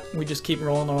the map, we just keep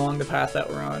rolling along the path that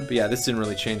we're on. But yeah, this didn't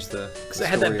really change the Because it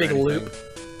had that big loop.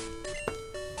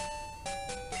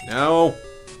 No.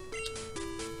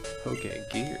 Poke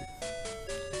Gear.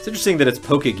 It's interesting that it's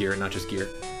Poke Gear and not just gear.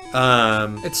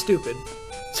 It's stupid.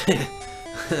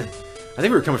 I think we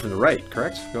were coming from the right,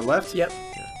 correct? Go left? Yep. Yeah.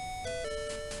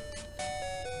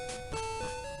 Do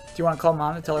you want to call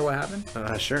Mom to tell her what happened?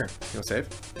 Sure. You want to save?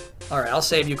 Alright, I'll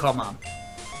save. You call Mom.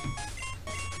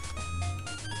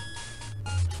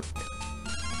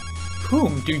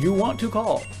 Whom do you want to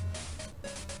call?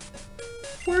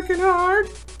 Working hard.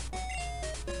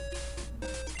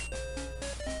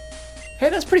 Hey,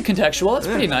 that's pretty contextual. That's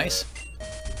pretty nice.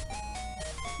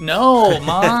 No,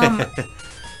 Mom.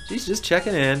 She's just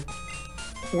checking in.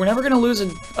 We're never going to lose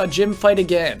a gym fight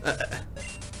again.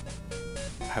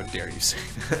 How dare you say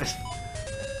that?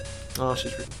 Oh,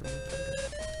 she's...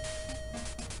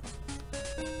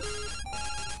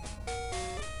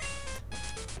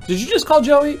 Did you just call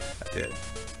Joey? I did.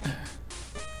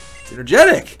 It's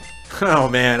energetic. Oh,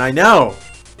 man, I know.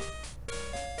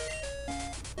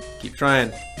 Keep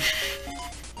trying.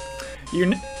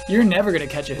 You're never going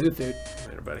to catch a Hoothoot.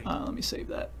 Later, buddy. Let me save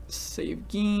that. Save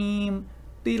game.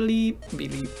 Beep,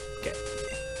 beep. Okay.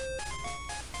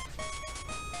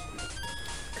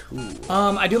 Cool.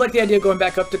 I do like the idea of going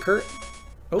back up to Kurt.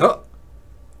 Oh.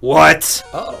 What?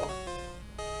 Uh-oh.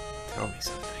 Tell me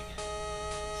something.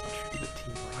 Is it true that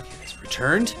Team Rocket has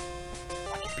returned?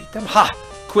 I can beat them? Ha!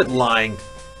 Quit lying. I'm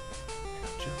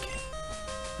joking.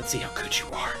 Let's see how good you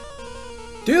are.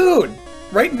 Dude!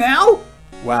 Right now?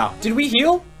 Wow. Did we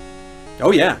heal?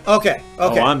 Oh, yeah. Okay.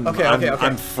 Oh, I'm okay.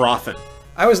 I'm frothing.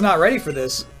 I was not ready for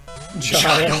this.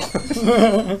 Child.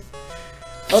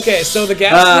 Okay, so the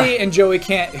Ghastly and Joey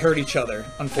can't hurt each other,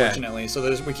 unfortunately. So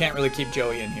we can't really keep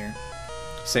Joey in here.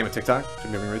 Same with TikTok?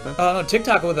 Should we be right then? No,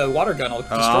 TikTok with a water gun will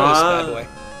destroy this bad boy.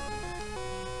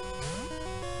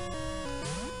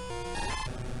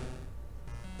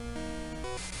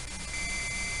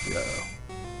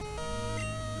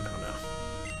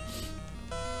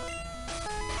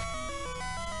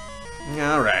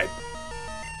 No. Alright.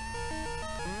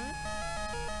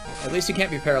 At least you can't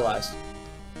be paralyzed.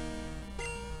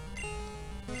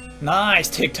 Nice,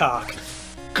 TikTok.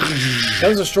 That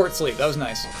was a short sleep. That was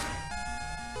nice.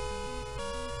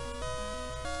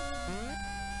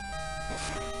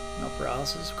 No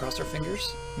paralysis. Cross our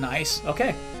fingers. Nice.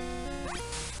 Okay.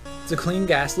 It's a clean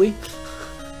Ghastly.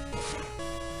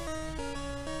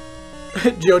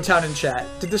 Joe Town in chat.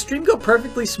 Did the stream go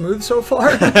perfectly smooth so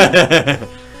far?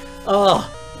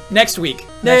 Oh, next week.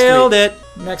 Nailed it.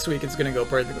 Next week it's gonna go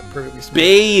perfectly smooth.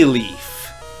 Bay leaf.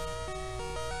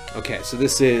 Okay, so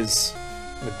this is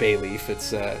a bay leaf.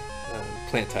 It's a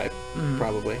plant type,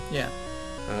 probably. Yeah.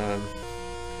 I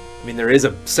mean, there is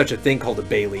such a thing called a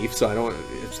bay leaf, so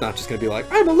it's not just gonna be like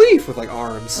I'm a leaf with like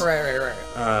arms. Right.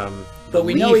 But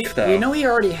we know he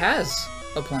already has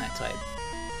a plant type.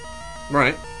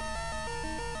 Right.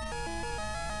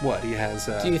 What he has?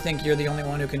 Do you think you're the only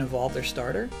one who can evolve their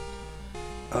starter?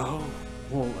 Oh,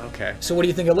 well, okay. So what do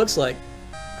you think it looks like?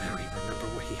 I don't even remember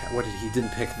what he had. What did he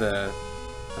didn't pick the?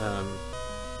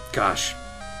 Gosh.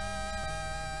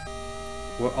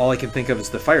 Well, all I can think of is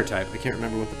the fire type. I can't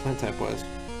remember what the plant type was.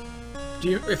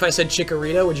 If I said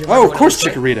Chikorita, would you? Oh, of course,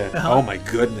 Chikorita. Like? Oh my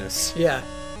goodness. Yeah.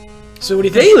 So what do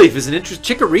you think? Bayleaf is an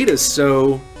interesting. Chikorita's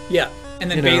so. Yeah, and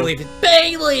then Bayleaf is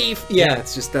Bayleaf. Yeah,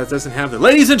 it's just that doesn't have the.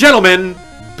 Ladies and gentlemen,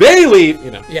 Bayleaf.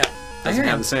 You know. Yeah. Doesn't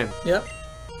have the same. Yep.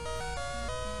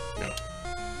 No.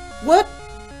 What?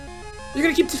 You're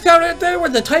gonna keep this counter out there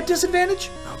with the type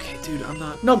disadvantage? Okay, dude, I'm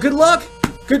not. No, good luck.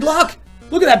 Good luck.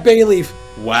 Look at that Bayleaf.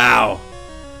 Wow.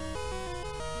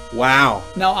 Wow.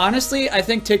 Now, honestly, I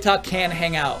think TikTok can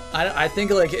hang out. I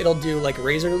think like it'll do like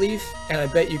Razor Leaf, and I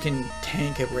bet you can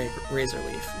tank a Razor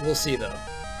Leaf. We'll see though.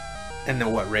 And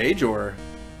then what, Rage or?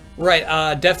 Right.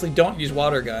 Definitely don't use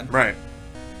Water Gun. Right.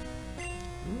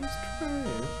 Let's try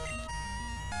it.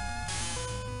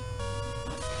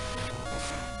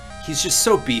 He's just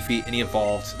so beefy, and he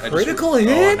evolved. Critical hit?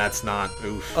 Oh, and that's not.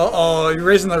 Oof. Uh-oh, you're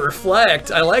raising the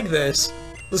Reflect. I like this.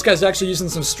 This guy's actually using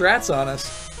some strats on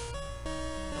us.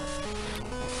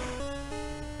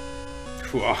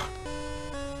 Whoa.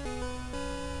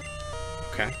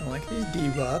 Okay. I like these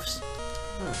debuffs.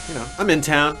 Oh, you know, I'm in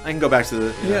town. I can go back to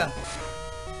the the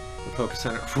Poké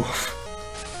Center. Alright,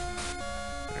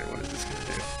 what is this gonna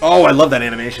do? Oh, I love that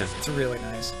animation. It's really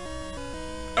nice.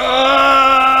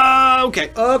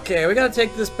 Okay. Okay, we gotta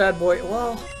take this bad boy.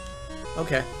 Well,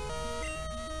 okay.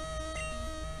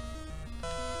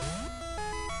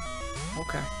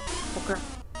 Okay. Good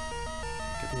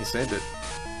thing you saved it.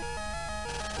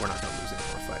 We're not gonna lose any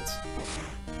more fights.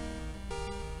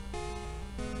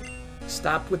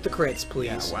 Stop with the crits,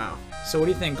 please. Yeah, wow. So what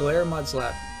do you think, Glare or Mud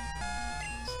Slap?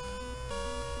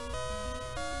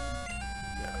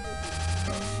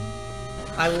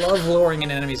 I love lowering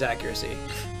an enemy's accuracy.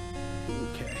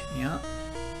 Okay. Yeah.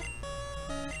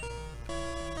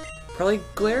 Probably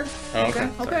glare. Oh, okay.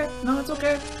 Okay. No, it's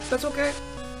okay. That's okay.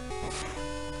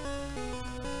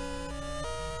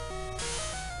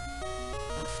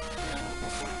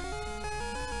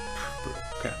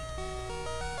 Okay.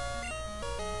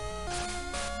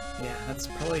 Yeah, that's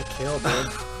probably a kill, dude.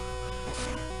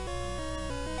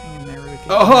 Hang in there, Ruthie.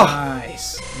 Oh!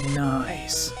 Nice.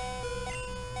 Nice.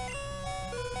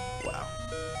 Wow.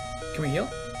 Can we heal?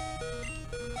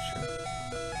 Sure.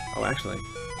 Oh, actually.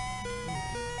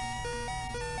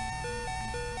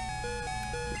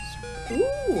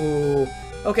 Ooh.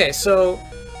 Okay, so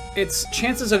its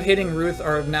chances of hitting Ruth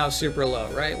are now super low,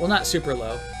 right? Well, not super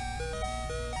low.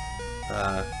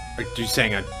 Are you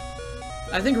saying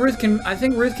I think Ruth can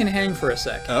hang for a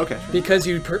sec. Oh, okay. Because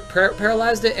you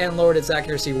paralyzed it and lowered its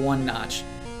accuracy 1 notch.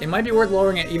 It might be worth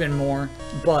lowering it even more,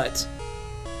 but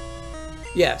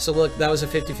yeah. So look, that was a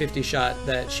 50-50 shot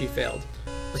that she failed.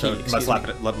 So let's slap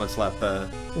it. Let's slap.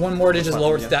 One more to just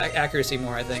lower its accuracy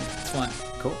more. I think it's fun.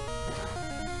 Cool.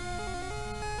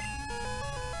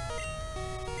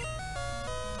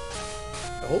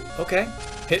 Oh, okay.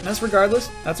 Hitting us regardless.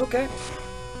 That's okay.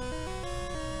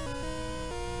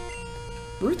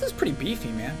 Ruth is pretty beefy,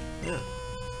 man. Yeah.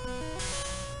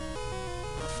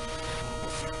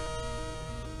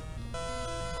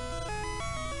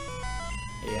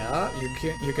 Yeah,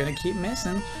 you're gonna keep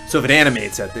missing. So if it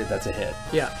animates, that's a hit.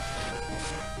 Yeah.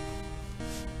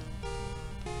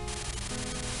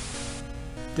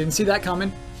 Didn't see that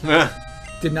coming.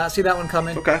 Did not see that one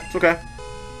coming. Okay, it's okay.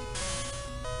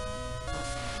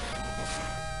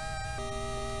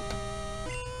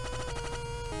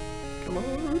 Come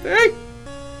on, hey!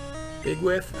 Big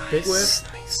whiff, big whiff.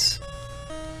 Nice.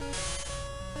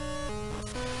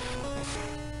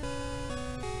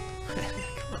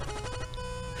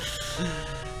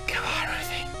 Come on,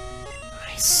 Ruthie.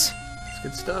 Nice. It's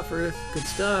good stuff, Ruth. Good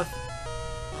stuff.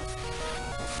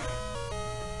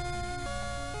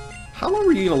 How long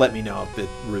were you gonna let me know that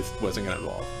Ruth wasn't gonna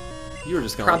evolve? You were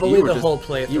just gonna probably the whole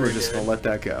playthrough. You were just gonna let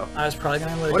that go. I was probably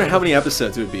gonna let it go. I wonder how many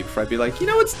episodes it would be before I'd be like, you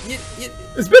know, it's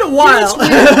been a while.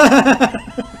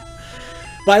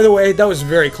 By the way, that was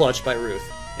very clutch by Ruth.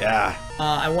 Yeah.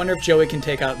 I wonder if Joey can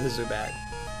take out the Zubat.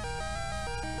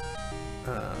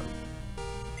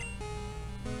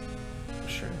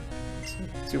 Sure.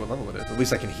 Let's see what level it is. At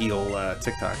least I can heal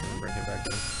TikTok and bring him back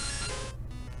in.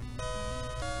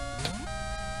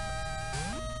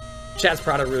 Chad's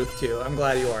proud of Ruth too. I'm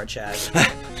glad you are, Chad. Not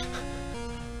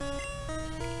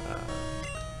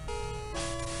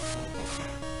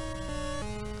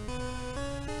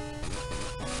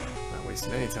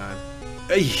wasting any time.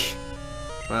 Hey.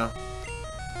 Well,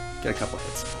 get a couple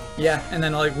hits. Yeah, and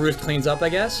then like Ruth cleans up, I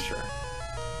guess. Sure.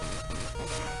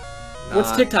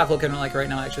 What's TikTok looking like right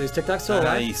now? Actually, is TikTok still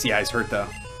alive? Yeah, he's hurt though.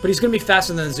 But he's gonna be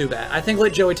faster than Zubat. I think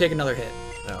let Joey take another hit.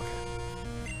 Oh, okay.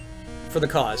 For the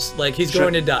cause, like he's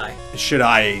going to die. Should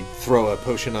I throw a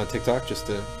potion on TikTok just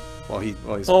to while he's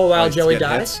while Joey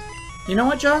dies? Hits? You know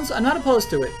what, Johns? I'm not opposed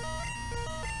to it.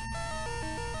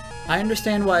 I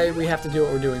understand why we have to do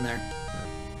what we're doing there.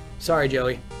 Sorry,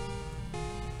 Joey.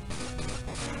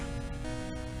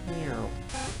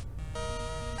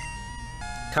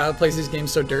 Kyle plays these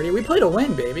games so dirty. We play to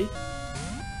win, baby.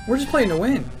 We're just playing to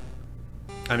win.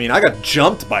 I mean, I got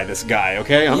jumped by this guy,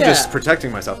 okay? I'm just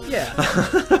protecting myself. Yeah.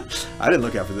 I didn't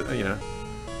look out for the, you know.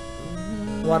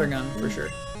 Water gun, for sure.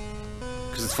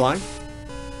 Because it's flying?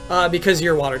 Because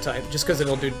you're water type. Just because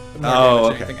it'll do more damage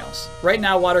than anything else. Right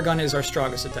now, water gun is our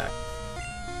strongest attack.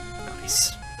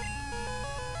 Nice.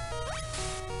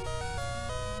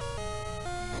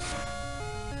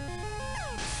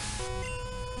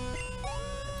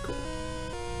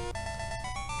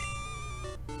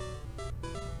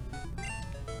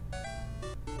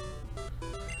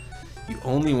 You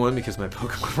only won because my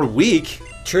Pokemon were weak.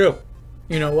 True.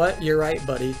 You know what? You're right,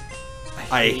 buddy.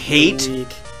 I hate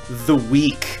the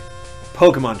weak.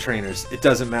 Pokemon trainers, it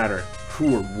doesn't matter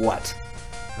who or what.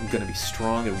 I'm gonna be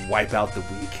strong and wipe out the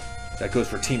weak. That goes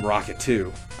for Team Rocket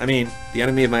too. I mean, the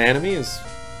enemy of my enemy is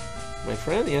my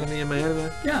friend. The enemy of my enemy.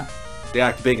 Yeah. They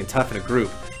act big and tough in a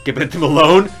group. Give them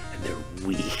alone, and they're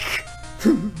weak.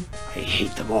 I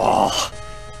hate them all.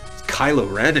 It's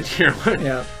Kylo Ren in here.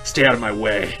 Yeah. Stay out of my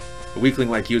way. A weakling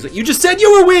like you is like, you just said you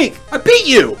were weak! I beat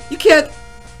you! You can't...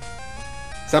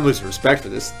 So I'm losing respect for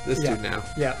this dude now.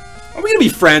 Yeah. Are we gonna be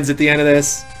friends at the end of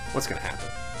this? What's gonna happen?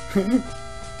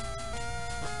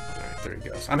 Alright, there he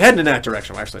goes. I'm heading in that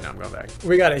direction. Well, actually, no, I'm going back.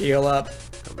 We gotta heal up.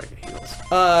 Go back and heals.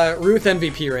 Ruth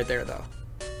MVP right there, though.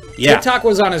 TikTok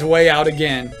was on his way out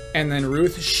again, and then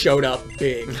Ruth showed up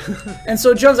big. And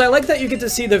so, Jones, I like that you get to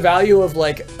see the value of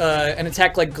like an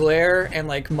attack like Glare and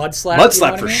like Mudslap.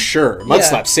 Mudslap for sure.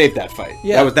 Mudslap saved that fight.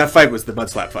 Yeah. That fight was the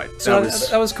Mudslap fight. So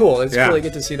that was cool. It's cool to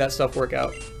get to see that stuff work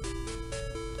out.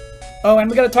 Oh, and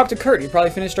we got to talk to Kurt. He probably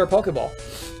finished our Pokeball.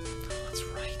 That's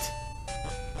right.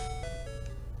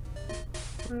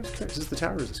 Where's Kurt? Is this the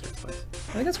tower or is this Kurt's place?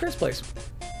 I think it's Kurt's place.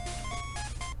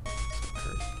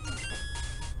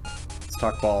 Let's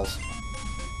talk balls.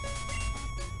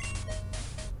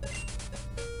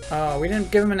 We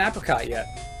didn't give him an apricot yet.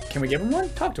 Can we give him one?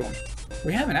 Talk to him.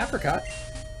 We have an apricot.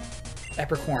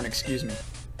 Apricorn, excuse me.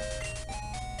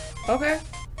 Okay.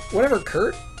 Whatever,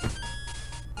 Kurt.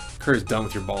 Kurt is done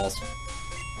with your balls.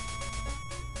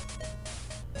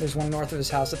 There's one north of his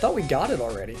house. I thought we got it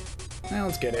already. Now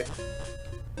let's get it.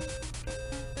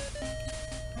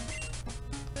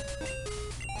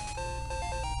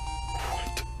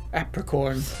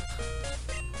 Apricorn.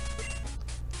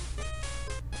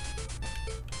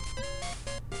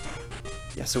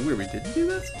 Yeah, so weird. We didn't do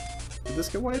this? Did this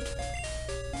get wiped?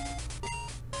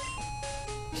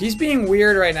 He's being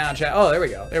weird right now, chat. Oh, there we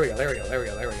go. There we go. There we go. There we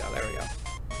go. There we go. There we go.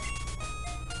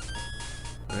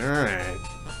 Alright.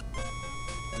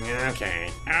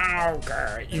 Okay.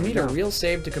 Okay. You need a real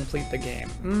save to complete the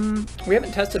game. We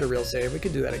haven't tested a real save. We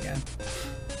could do that again.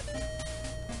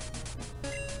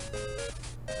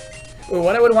 Well,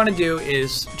 what I would want to do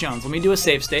is, Jones, let me do a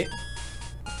save state.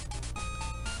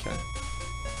 Okay.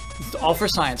 It's all for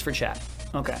science for chat.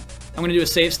 Okay. I'm going to do a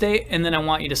save state, and then I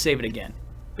want you to save it again,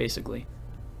 basically.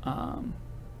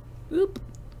 Oop.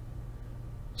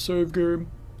 Save game.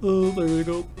 Oh, there you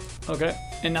go. Okay.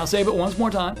 And now save it once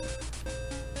more time.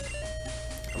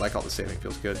 I like all the saving.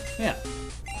 Feels good. Yeah.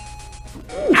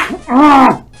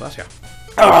 Bless you.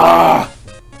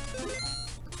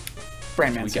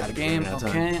 Brandman's got a game.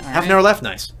 Okay. Half an hour left.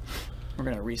 Nice. We're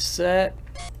going to reset.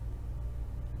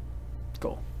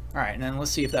 Cool. All right. And then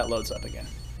let's see if that loads up again.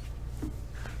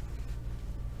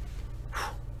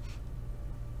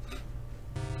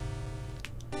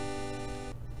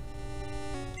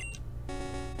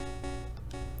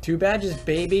 Two badges,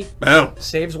 baby. Boom.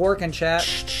 Saves work in chat.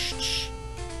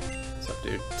 What's up,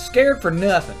 dude? Scared for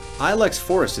nothing. Ilex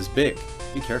Forest is big.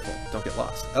 Be careful. Don't get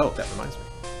lost. Oh, that reminds me.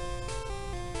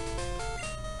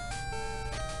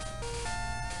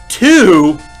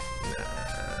 2?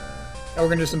 Oh, we're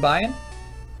going to do some buy-in?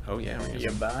 Oh, yeah. We're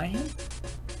You buy-in?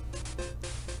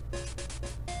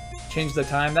 Change the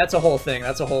time. That's a whole thing.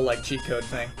 That's a whole, like, cheat code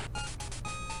thing.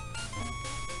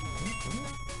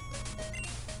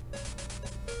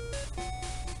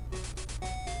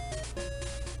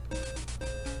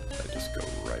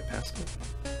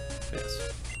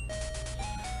 Yes.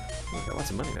 Oh, I got lots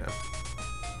of money now.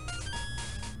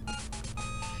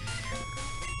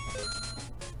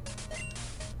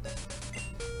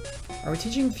 Are we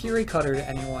teaching Fury Cutter to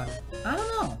anyone? I don't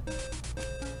know.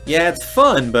 Yeah, it's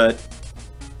fun, but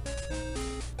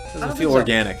it doesn't feel so.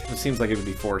 organic. It seems like it would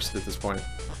be forced at this point.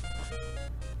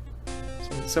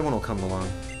 Someone will come along.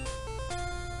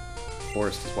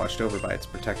 Forest is watched over by its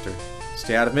protector.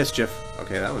 Stay out of mischief.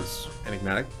 Okay, that was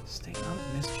enigmatic. Stay out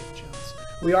of mischief, Jones.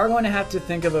 We are going to have to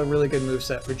think of a really good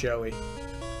moveset for Joey.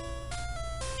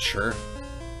 Sure.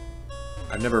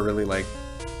 I've never really, like,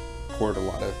 poured a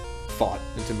lot of thought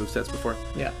into movesets before.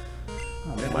 Yeah.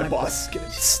 Oh, man, my boss is getting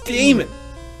steaming.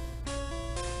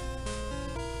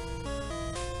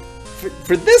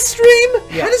 For this stream?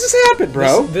 Yeah. How does this happen,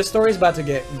 bro? This story's about to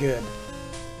get good.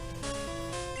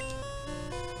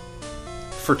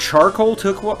 For charcoal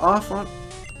took off on?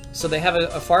 So they have a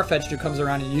Farfetch'd who comes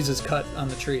around and uses cut on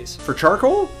the trees. For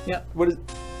charcoal? Yeah.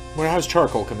 How does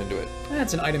charcoal come into it?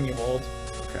 That's an item you hold.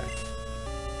 Okay.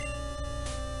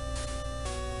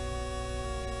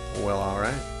 Well,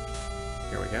 alright.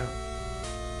 Here we go.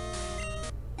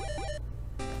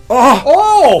 Oh!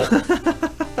 Oh!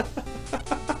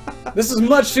 This is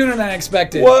much sooner than I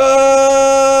expected.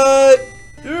 What?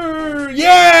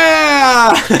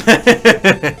 Yeah!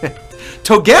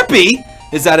 Togepi?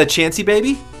 Is that a Chansey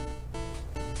baby?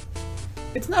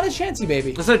 It's not a Chansey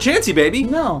baby. It's not a Chansey baby?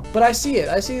 No, but I see it.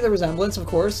 I see the resemblance, of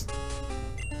course.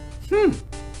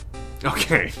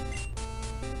 Okay.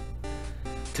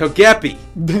 Togepi.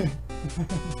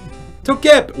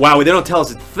 Togepi. Wow, they don't tell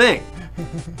us a thing.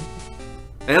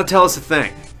 They don't tell us a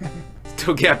thing.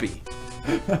 Togepi.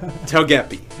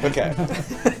 Togepi. Okay.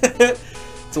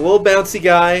 It's a little bouncy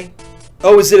guy.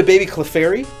 Oh, is it a baby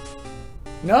Clefairy?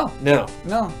 No. No.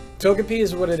 No. Togepi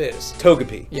is what it is.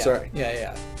 Togepi. Yeah. Sorry.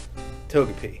 Yeah.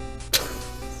 Togepi.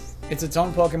 It's its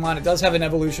own Pokemon. It does have an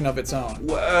evolution of its own.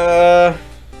 Alright,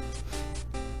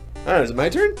 is it my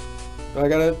turn? I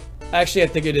gotta Actually, I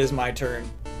think it is my turn.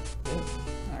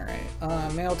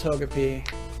 Alright. Male Togepi.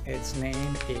 Its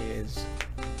name is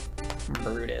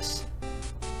Brutus.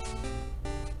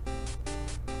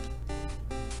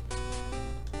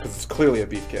 Because it's clearly a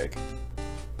beefcake.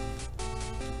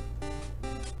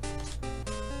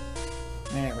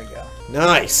 There we go.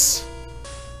 Nice!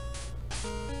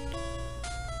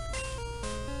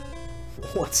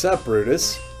 What's up,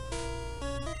 Brutus?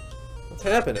 What's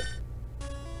happening?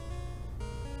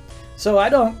 So I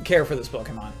don't care for this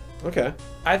Pokemon. Okay.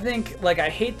 I think, like, I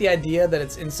hate the idea that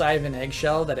it's inside of an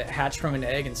eggshell, that it hatched from an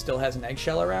egg and still has an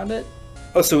eggshell around it.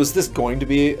 Oh, so is this going to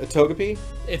be a Togepi?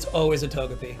 It's always a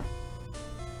Togepi.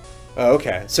 Oh,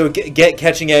 okay. So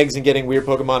catching eggs and getting weird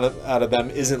Pokemon out of them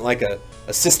isn't like a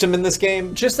system in this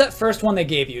game? Just that first one they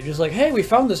gave you. Just like, hey, we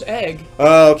found this egg.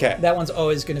 Oh, okay. That one's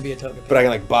always going to be a Togepi. But I can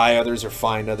like buy others or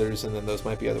find others, and then those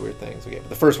might be other weird things. Okay, but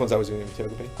the first one's always going to be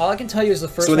Togepi. All I can tell you is the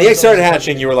first one. So when the egg started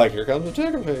hatching, you were like, here comes a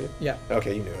Togepi. Yeah.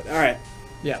 Okay, you knew it. All right.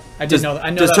 Yeah, I did know that. I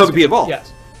know does Togepi evolve?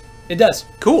 Yes. It does.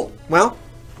 Cool. Well,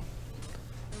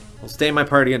 I'll stay in my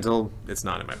party until it's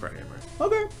not in my party anymore.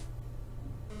 Okay.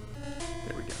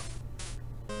 There we go.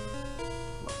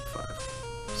 Level 5.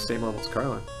 Same level as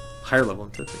Carla. Higher level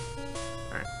than Tiffany.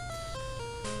 Alright.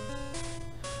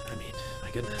 I mean, my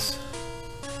goodness.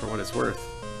 For what it's worth.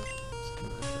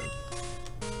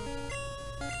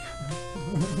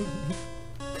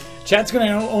 Chat's going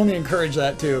to only encourage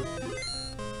that, too.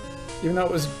 Even though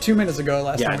it was 2 minutes ago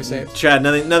last time we saved. Chad,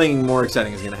 nothing more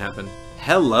exciting is going to happen.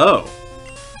 Hello!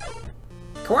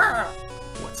 Quack!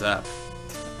 What's up?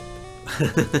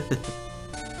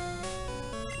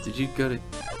 Did you go to...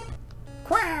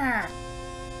 Quack!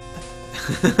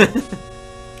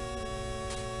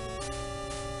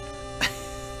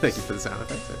 Thank you for the sound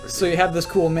effects. So you have this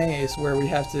cool maze where we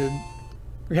have to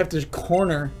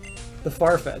corner the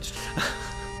Farfetch'd.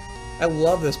 I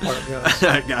love this part, guys.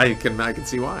 I can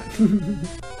see why. Am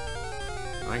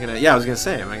I gonna? Yeah, I was gonna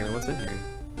say. Am I gonna? What's in here?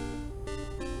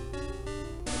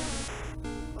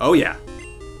 Oh yeah.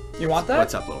 You want that?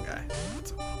 What's up, little guy?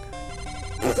 What's up,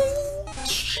 little guy?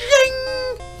 Shing!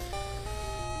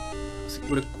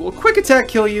 Will a quick attack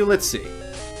kill you? Let's see.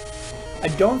 I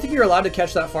don't think you're allowed to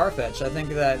catch that Farfetch'd. I think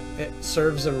that it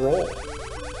serves a role.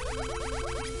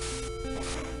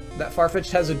 That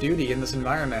Farfetch'd has a duty in this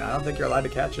environment. I don't think you're allowed to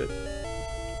catch it.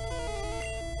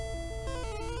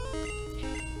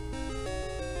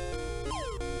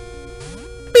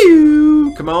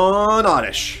 Pew! Come on,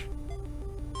 Oddish.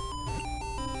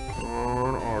 Come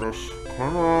on, Oddish.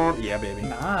 Come on. Yeah, baby.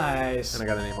 Nice. And I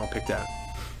got a name all picked out.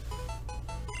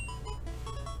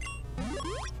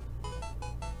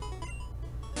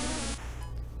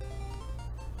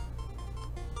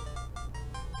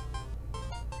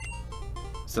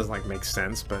 This doesn't like make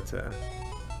sense, but I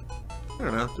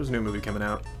don't know. There's a new movie coming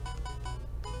out.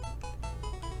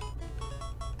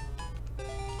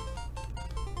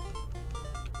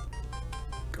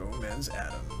 Gomez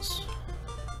Adams.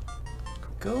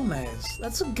 Gomez.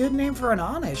 That's a good name for an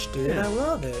Onish, dude. Yeah. I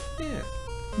love it. Yeah.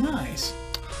 Nice.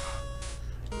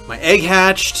 My egg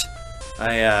hatched.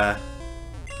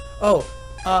 Oh,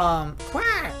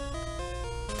 quack.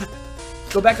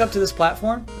 Go back up to this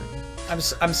platform. I'm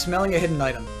smelling a hidden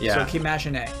item. Yeah. So keep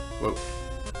mashing A. Whoa.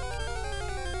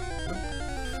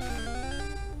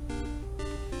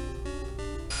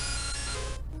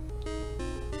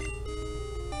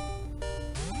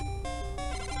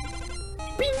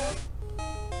 Bing.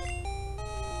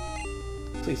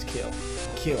 Please kill.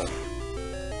 Kill.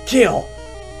 Kill!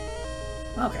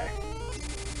 Okay.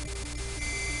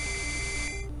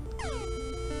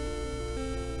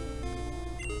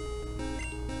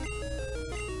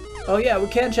 Oh yeah, we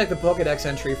can check the Pokédex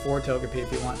entry for Togepi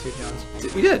if you want to,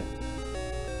 Jones. We did.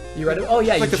 You read it? Oh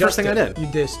yeah, like you the first thing did. I did. You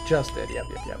just did. Yep.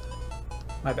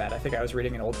 My bad. I think I was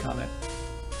reading an old comment.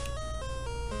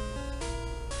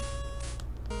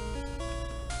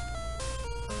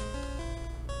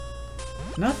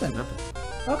 Nothing.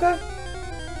 Okay.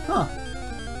 Huh.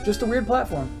 Just a weird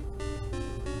platform.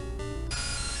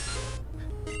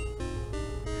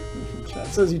 Chat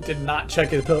says you did not check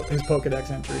his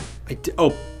Pokédex entry.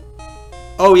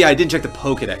 Oh yeah, I didn't check the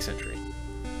Pokédex entry.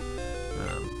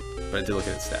 But I did look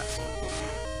at its stats.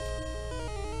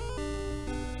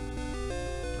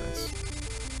 Nice.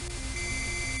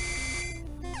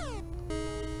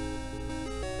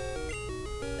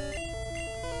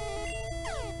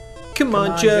 Come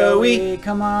on, Joey.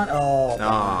 Come on. Oh.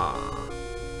 Aww.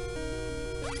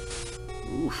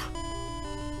 Oof.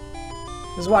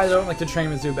 This is why I don't like to train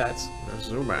with Zubats. That's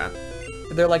so bad.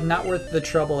 They're like not worth the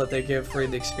trouble that they give for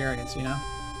the experience, you know?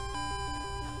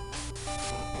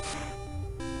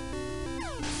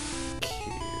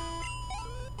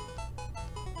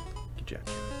 Jack.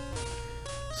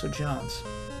 So Jones.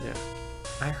 Yeah.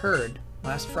 I heard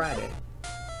last Friday.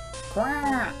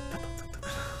 Quack.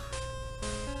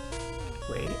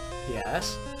 Wait.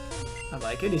 Yes. I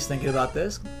like it. He's thinking about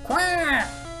this. Quack.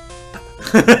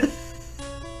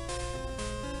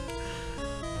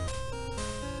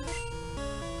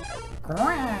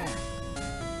 Quack.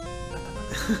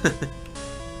 Okay,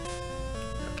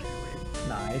 wait.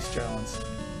 Nice, Jones.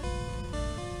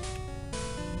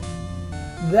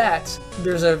 That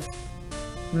there's a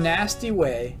nasty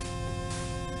way,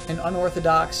 an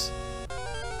unorthodox,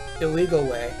 illegal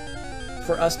way,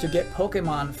 for us to get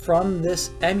Pokemon from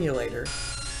this emulator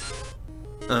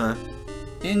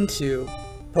into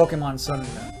Pokemon Sun and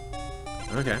Moon.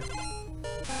 Okay.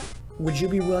 Would you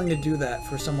be willing to do that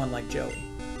for someone like Joey?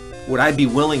 Would I be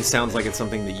willing sounds like it's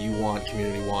something that you want,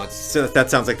 community wants. So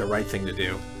that sounds like the right thing to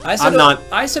do. I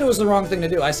said it was the wrong thing to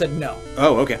do. I said no.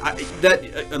 Oh, okay.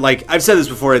 Like I've said this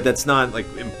before. That's not like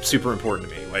super important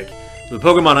to me. Like the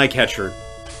Pokemon I catch are,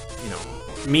 you know,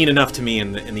 mean enough to me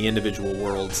in the individual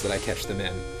worlds that I catch them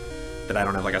in. That I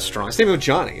don't have like a strong. Same with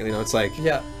Johnny. You know, it's like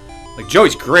yeah. Like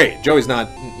Joey's great. Joey's not,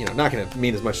 you know, not gonna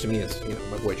mean as much to me as, you know,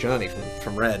 my boy Johnny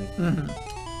from Red. Mm-hmm.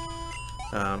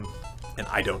 And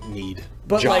I don't need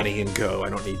but Johnny like, and Go. I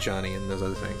don't need Johnny and those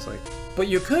other things. Like, but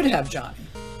you could have Johnny.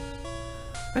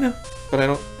 I know, but I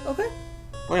don't. Okay.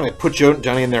 I'm gonna like put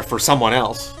Johnny in there for someone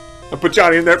else. I put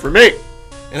Johnny in there for me.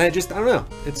 And I don't know.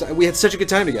 We had such a good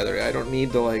time together. I don't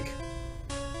need to like.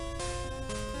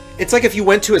 It's like if you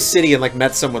went to a city and like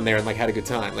met someone there and like had a good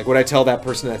time. Like, would I tell that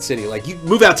person in that city, like, you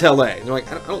move out to LA? And they're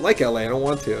like, I don't like LA. I don't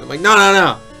want to. I'm like,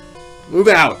 no, move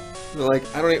out. And they're like,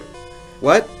 I don't.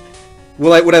 What?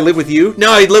 Would I live with you?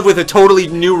 No, I'd live with a totally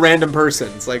new random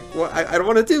person. It's like, well, I don't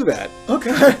want to do that.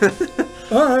 Okay.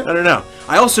 All right. I don't know.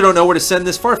 I also don't know where to send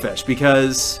this Farfetch'd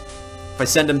because if I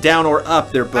send them down or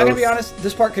up, they're both. I'm gonna be honest.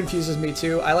 This part confuses me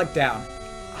too. I like down.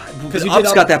 Because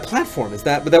up's got that platform. Is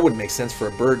that? But that wouldn't make sense for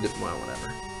a bird. Well,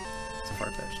 whatever. It's a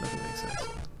Farfetch'd. Nothing makes sense.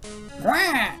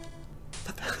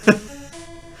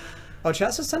 Oh,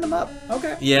 chat says send them up.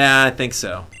 Okay. Yeah, I think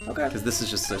so. Okay. Because this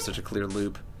is just such a clear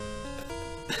loop.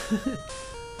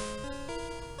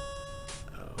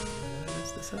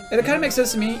 And it kind of makes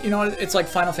sense to me. You know, it's like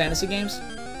Final Fantasy games.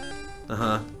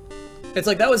 It's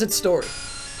like that was its story.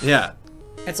 Yeah.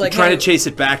 It's like trying to chase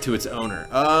it back to its owner.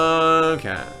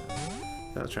 Okay.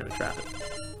 I was trying to trap it.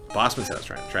 Bossman said I was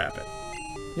trying to trap it.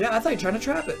 Yeah, I thought you were trying to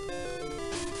trap it.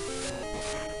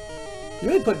 You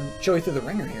really put Joey through the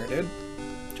ringer here, dude.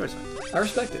 Joey's fine. I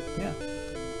respect it. Yeah.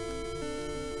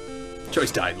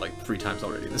 Joey's died like 3 times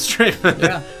already in this stream.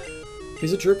 Yeah.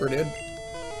 He's a trooper, dude.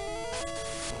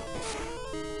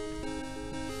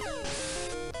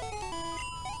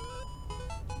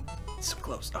 So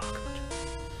close. Oh,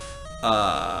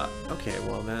 God. Okay,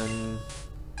 well then.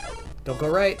 Don't go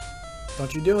right.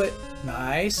 Don't you do it.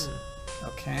 Nice.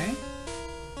 Okay.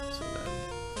 So then,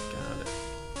 got it.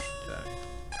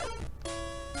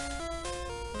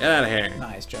 Get out of here.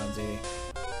 Nice, Jonesy.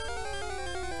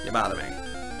 You bother me.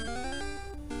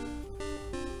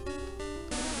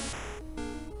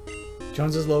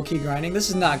 Jones is low-key grinding. This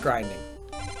is not grinding.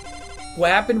 What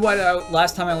happened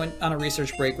last time I went on a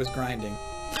research break was grinding.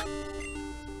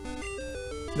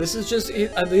 This is just,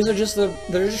 these are just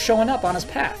they're just showing up on his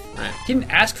path. Right. He didn't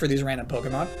ask for these random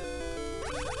Pokemon.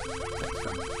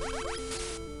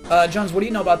 Jones, what do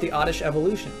you know about the Oddish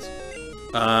evolutions?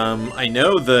 I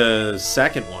know the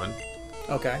second one.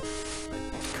 Okay.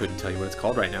 I couldn't tell you what it's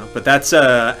called right now, but that's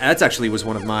actually was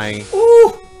one of my.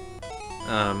 Ooh.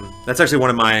 That's actually one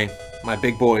of my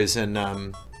big boys in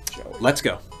Let's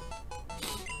Go.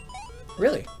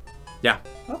 Really? Yeah.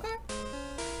 Okay.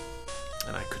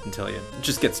 And I couldn't tell you.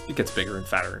 It gets bigger and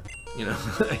fatter, you know.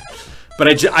 But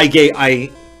I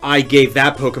gave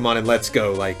that Pokemon in Let's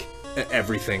Go like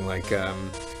everything, like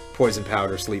poison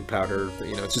powder, sleep powder.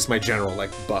 You know, it's just my general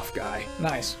like buff guy.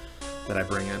 Nice. That I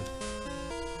bring in.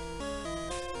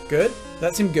 Good.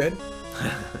 That seemed good.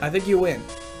 I think you win.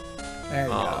 There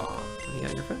you go.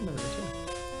 Yeah, your friend does it too.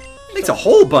 Makes a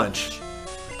whole bunch.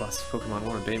 Boss Pokemon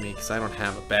won't obey me because I don't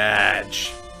have a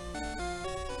badge.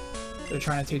 They're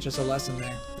trying to teach us a lesson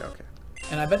there. Okay.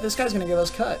 And I bet this guy's gonna give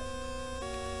us cut.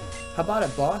 How about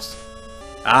it, boss?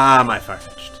 Ah, my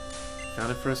Farfetch'd.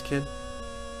 Found it for us, kid?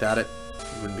 Doubt it.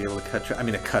 You wouldn't be able to cut. I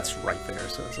mean, the cut's right there,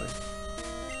 so it's like.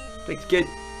 Thanks, kid.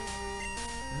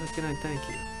 How can I thank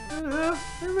you?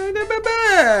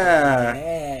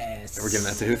 Yes. We're giving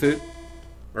that to Hoothoot?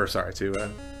 Or sorry,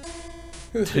 to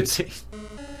Tootsie.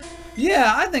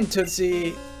 Yeah, I think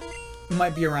Tootsie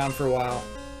might be around for a while.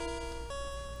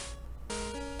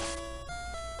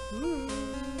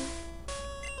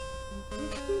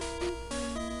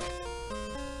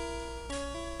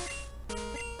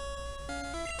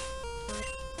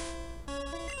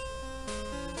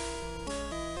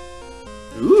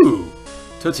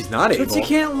 Tootsie's not able. Tootsie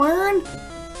can't learn?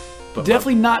 But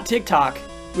definitely not TikTok.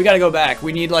 We gotta go back.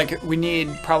 We need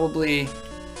probably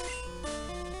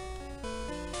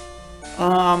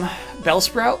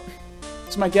Bellsprout.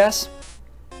 That's my guess.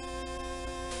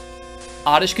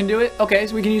 Oddish can do it. Okay,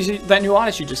 so we can use that new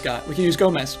Oddish you just got. We can use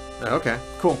Gomez. Oh, okay.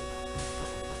 Cool.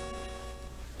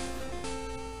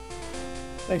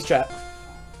 Thanks, chat.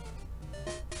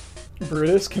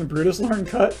 Brutus? Can Brutus learn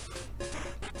cut?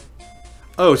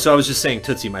 Oh, so I was just saying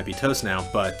Tootsie might be toast now,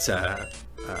 but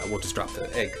we'll just drop the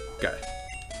egg. Got it.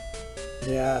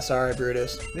 Yeah, sorry,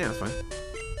 Brutus. Yeah, that's fine.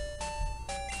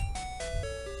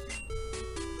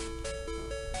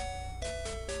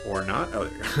 Or not. Oh,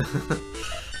 there you go.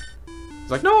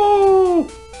 It's like, no!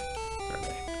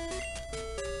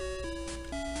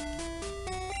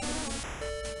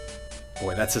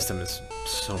 Boy, that system is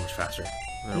so much faster.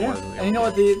 Yeah, and you know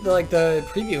what? The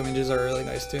preview images are really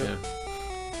nice too. Yeah.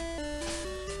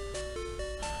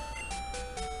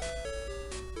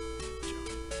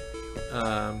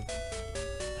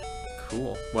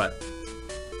 Cool. What?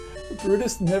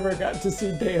 Brutus never got to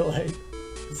see daylight.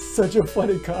 Such a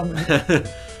funny comment.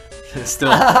 Still.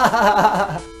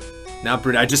 Now,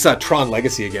 Brutus, I just saw Tron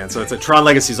Legacy again, so it's Tron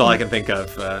Legacy is all I can think of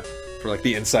for like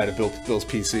the inside of Bill's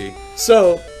PC.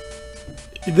 So,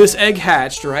 this egg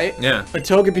hatched, right? Yeah. A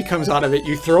Togepi comes out of it.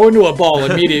 You throw into a ball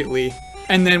immediately,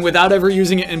 and then without ever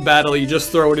using it in battle, you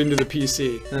just throw it into the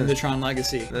PC in the Tron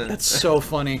Legacy. That's so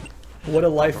funny. What a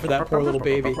life for that poor little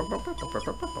baby.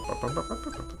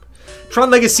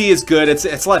 Tron Legacy is good. It's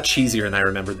a lot cheesier than I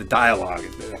remember. The dialogue.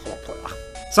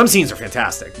 Some scenes are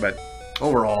fantastic, but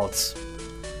overall, it's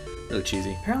really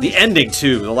cheesy. Apparently, the ending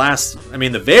too.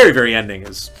 The very, very ending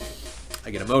is. I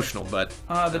get emotional, but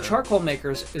the charcoal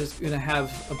maker is gonna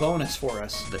have a bonus for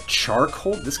us. The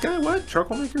charcoal? This guy? What?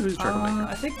 Charcoal maker? Who's the charcoal maker?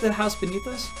 I think the house beneath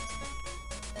us.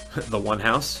 The one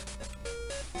house.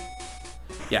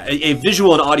 Yeah, a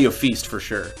visual and audio feast for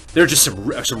sure. There are just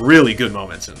some really good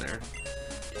moments in there.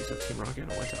 Team Rocket,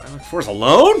 I went to Island 4's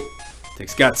alone?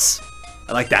 Takes guts.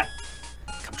 I like that.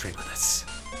 Come train with us.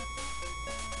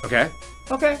 Okay.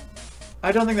 Okay.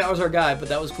 I don't think that was our guy, but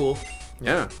that was cool.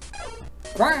 Yeah.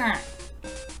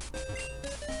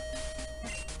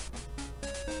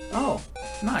 Oh,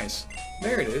 nice.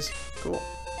 There it is. Cool.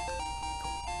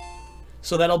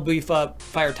 So that'll beef up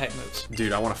fire type moves.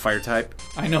 Dude, I want a fire type.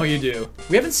 I know you do.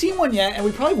 We haven't seen one yet, and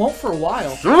we probably won't for a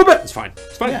while. It's fine.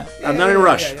 It's fine. Yeah. I'm not in a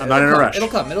rush. I'm not in a rush. It'll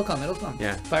come.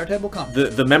 Yeah. Fire type will come.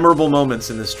 The memorable moments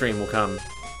in this stream will come.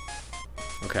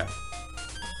 Okay.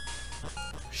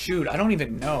 Shoot, I don't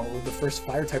even know who the first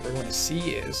fire type we're going to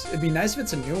see is. It'd be nice if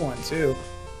it's a new one, too.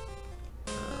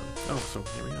 So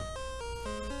here we go.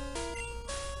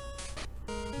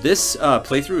 This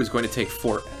playthrough is going to take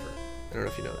forever. I don't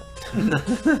know if you know that.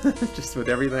 Just with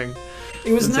everything.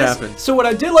 It was nice. Happened. So what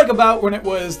I did like about when it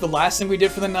was the last thing we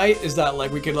did for the night is that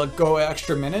like we could like go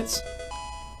extra minutes.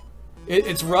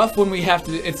 It's rough when we have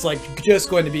to. It's like just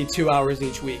going to be 2 hours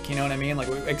each week. You know what I mean? Like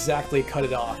we exactly cut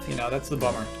it off. You know, that's the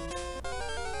bummer.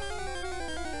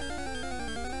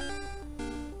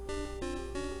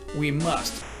 We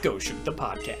must go shoot the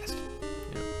podcast.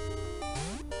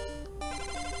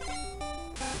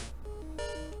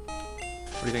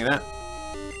 What do you think of that?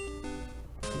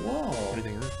 Whoa. What do you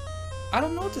think of that? I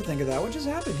don't know what to think of that. What just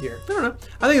happened here? I don't know.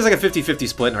 I think it's like a 50-50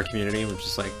 split in our community, which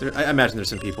is like, I imagine there's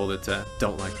some people that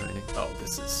don't like mining. Oh,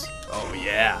 this is, oh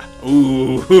yeah.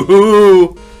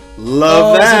 Ooh,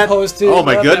 love that. As opposed to, oh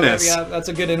my goodness. Yeah, that's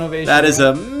a good innovation. That is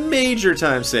a major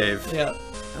time save. Yeah.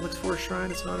 Alex Forest Shrine,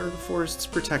 it's an honor of the forest's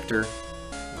protector.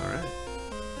 Alright.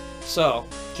 So,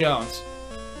 Jones,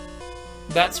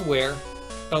 that's where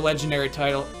a legendary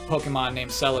title Pokemon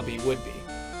named Celebi would be,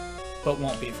 but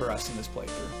won't be for us in this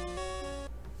playthrough.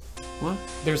 What?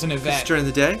 There's an event. Just during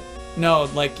the day? No,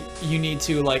 like, you need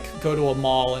to, like, go to a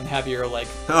mall and have your, like,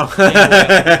 thing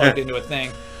plugged into a thing.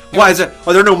 And why is it?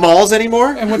 Are there no malls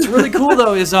anymore? And what's really cool,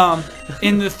 though, is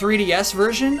in the 3DS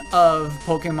version of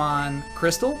Pokemon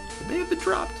Crystal, they have been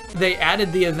dropped. They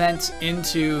added the event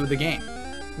into the game,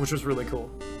 which was really cool.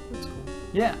 That's cool.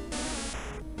 Yeah.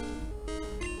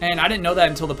 And I didn't know that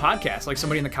until the podcast. Like,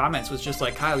 somebody in the comments was just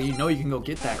like, Kyle, you know you can go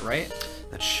get that, right?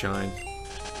 That shine.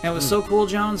 And it was so cool,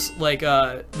 Jones. Like,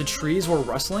 the trees were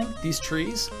rustling. These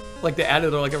trees. Like, they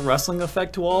added, like, a rustling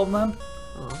effect to all of them.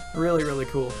 Oh. Really, really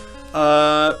cool.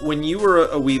 When you were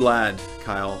a wee lad,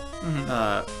 Kyle,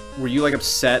 were you, like,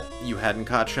 upset you hadn't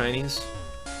caught shinies?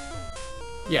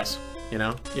 Yes. You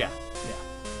know? Yeah.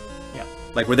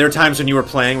 Like, were there times when you were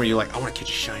playing where you were like, I want to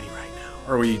catch a shiny right now?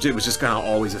 Or were you, it was just kind of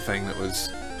always a thing that was,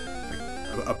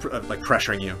 like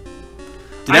pressuring you?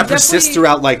 Did that persist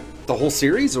throughout, like, the whole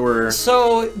series, or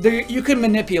so there, you can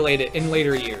manipulate it in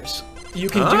later years. You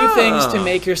can do things to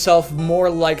make yourself more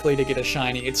likely to get a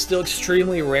shiny. It's still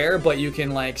extremely rare, but you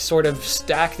can like sort of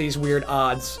stack these weird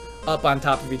odds up on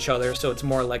top of each other, so it's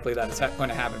more likely that it's going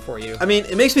to happen for you. I mean,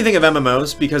 it makes me think of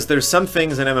MMOs because there's some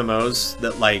things in MMOs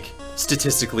that like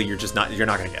statistically you're not going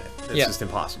to get it. It's just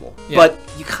impossible. Yeah. But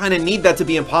you kind of need that to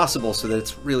be impossible so that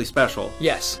it's really special.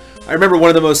 Yes. I remember one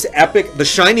of the most epic, the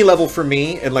shiny level for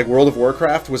me in like World of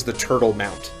Warcraft was the turtle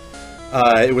mount.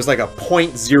 It was like a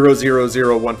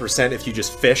 0.0001% if you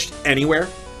just fished anywhere.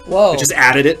 Whoa! It just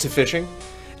added it to fishing,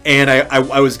 and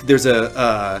there's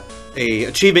a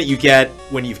achievement you get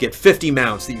when you get 50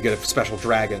 mounts that you get a special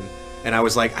dragon, and I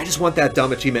was like, I just want that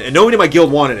dumb achievement, and no one in my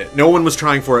guild wanted it. No one was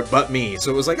trying for it but me.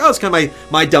 So it was like, oh, it's kind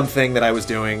of my dumb thing that I was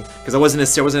doing because I wasn't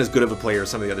as good of a player as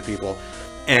some of the other people.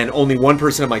 And only one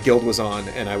person in my guild was on,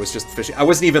 and I was just fishing. I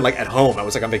wasn't even like at home. I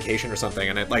was like on vacation or something,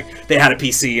 and they had a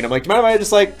PC, and I'm like, do you mind if I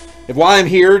just like, while I'm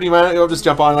here, do you mind? I'll just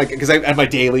jump on because I had my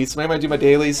dailies. Do you mind if I do my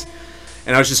dailies?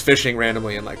 And I was just fishing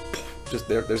randomly, and like, just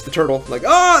there's the turtle. Like,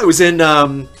 oh, it was in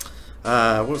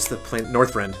what was the planet?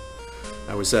 Northrend.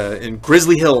 I was in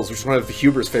Grizzly Hills, which is one of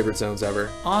Huber's favorite zones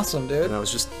ever. Awesome, dude. And I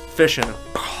was just fishing.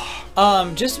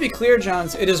 Just to be clear,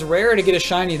 Johns, it is rarer to get a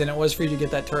shiny than it was for you to get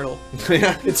that turtle.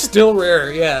 Yeah. It's still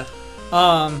rare, yeah.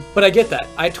 But I get that.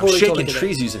 I totally shaking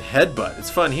trees using headbutt. It's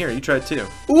fun. Here, you try it too.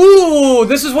 Ooh,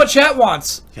 this is what chat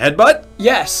wants. Headbutt?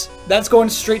 Yes. That's going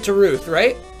straight to Ruth,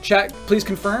 right? Chat, please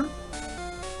confirm.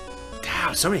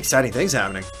 Damn, so many exciting things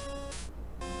happening.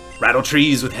 Rattle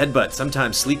trees with headbutt,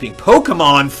 sometimes sleeping.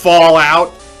 Pokemon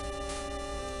Fallout!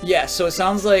 Yes, so it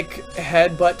sounds like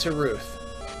headbutt to Ruth.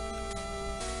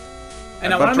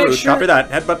 And headbutt I want to make sure. Copy that.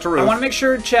 Headbutt to Ruth. I want to make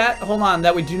sure, chat, hold on,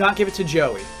 that we do not give it to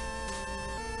Joey.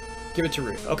 Give it to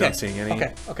Ruth. Okay. Not seeing any.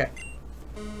 Okay. Okay.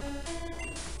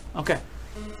 Okay.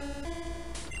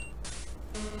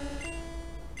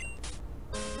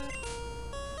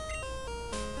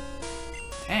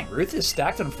 Dang, Ruth is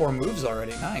stacked on 4 moves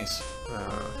already. Nice.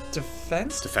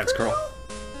 Defense? Defense curl.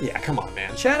 Yeah, come on,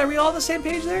 man. Chat, are we all on the same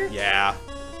page there? Yeah.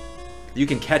 You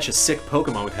can catch a sick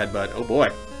Pokemon with headbutt. Oh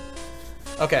boy.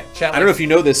 Okay, chat. I don't know if you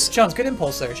know this. Jones, good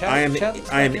impulse there. Chat.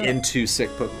 I am into sick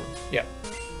Pokemon. Yeah.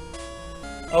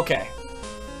 Okay.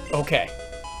 Okay.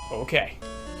 Okay.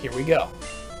 Here we go.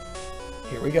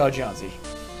 Here we go, Jonesy.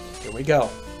 Here we go.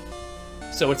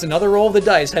 So it's another roll of the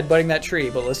dice headbutting that tree,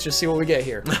 but let's just see what we get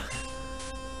here.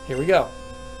 Here we go.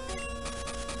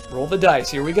 Roll the dice.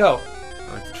 Here we go.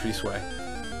 I like the tree sway.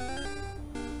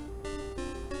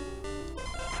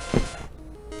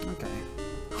 Okay.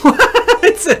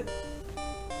 It's a...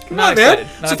 Come on, excited.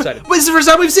 man. Not excited. But it's the first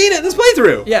time we've seen it in this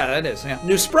playthrough. Yeah, that is. Yeah.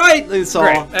 New sprite. It's all...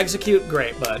 Great. Execute.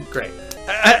 Great, bud. Great.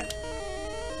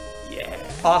 Yeah.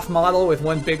 Off model with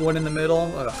one big one in the middle.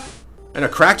 Ugh. And a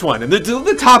cracked one. And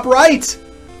the top right.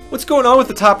 What's going on with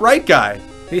the top right guy?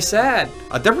 He's sad.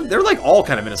 They're like all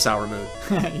kind of in a sour mood.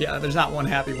 Yeah, there's not one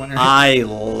happy one. I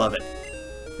love it.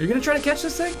 Are you going to try to catch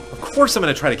this thing? Of course I'm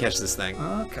going to try to catch this thing.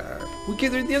 Okay. We'll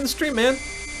get there at the end of the stream, man.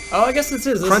 Oh, I guess this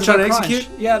is. Crunch on execute?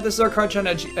 Yeah, this is our crunch on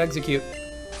execute.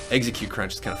 Execute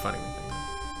crunch is kind of funny.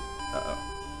 Uh-oh.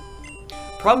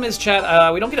 Problem is,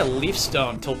 chat, we don't get a leaf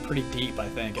stone till pretty deep, I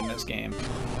think, in this game.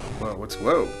 Whoa,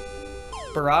 whoa?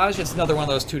 Barrage, it's another one of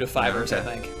those 2 to 5ers, I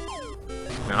think.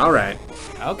 All right.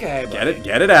 Okay, buddy.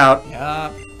 Get it out.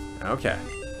 Yeah. Okay.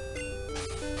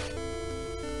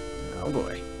 Oh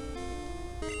boy.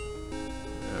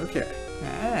 Okay.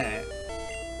 Alright.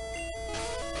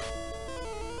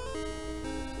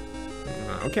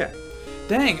 Okay.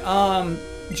 Dang,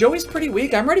 Joey's pretty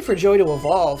weak. I'm ready for Joey to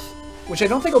evolve, which I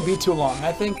don't think will be too long.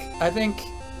 I think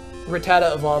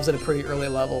Rattata evolves at a pretty early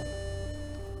level.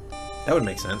 That would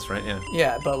make sense, right? Yeah.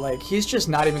 Yeah, but like he's just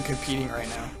not even competing right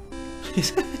now.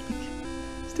 He's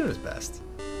doing his best.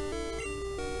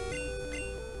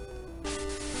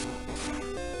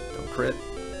 Don't crit.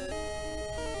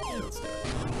 Yeah, let's do it.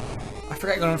 I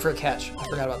forgot going in for a catch. I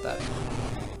forgot about that.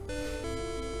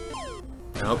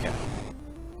 Okay.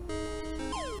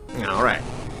 All right.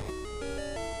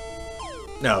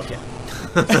 No, okay.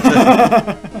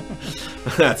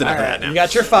 That's enough of that now. You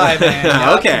got your 5,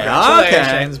 man. Okay,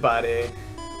 congratulations, buddy.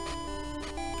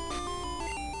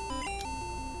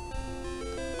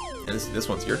 And this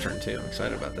one's your turn too. I'm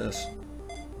excited about this.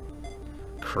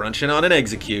 Crunching on an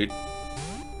execute.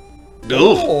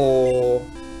 Oh.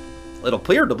 Little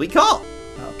clear to be caught.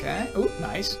 Okay. Ooh,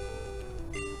 nice.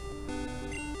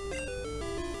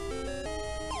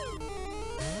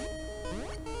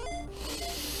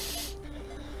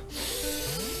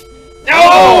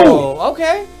 Oh!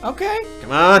 Okay. Okay.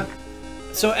 Come on.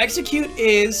 So execute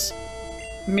is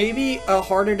maybe a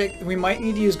harder to... We might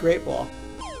need to use Great Ball.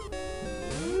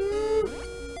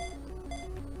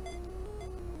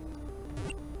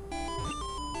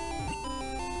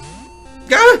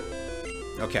 Got it!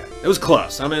 Okay, it was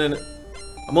close. I'm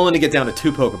willing to get down to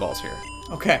 2 Pokeballs here.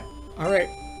 Okay, alright.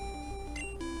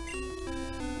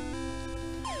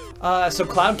 So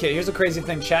Cloud Kid, here's a crazy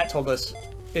thing chat told us,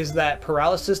 is that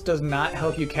paralysis does not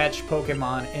help you catch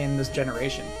Pokemon in this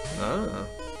generation. Oh,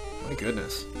 my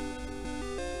goodness.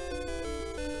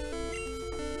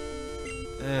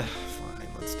 Fine,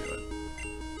 let's do it.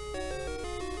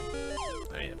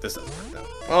 I mean, if this doesn't work though.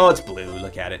 Oh, it's blue,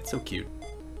 look at it, so cute.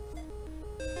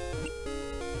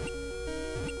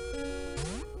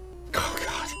 Oh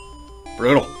god.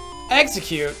 Brutal.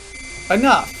 Execute.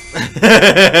 Enough.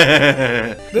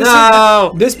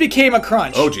 This became a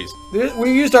crunch. Oh jeez.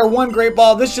 We used our 1 Great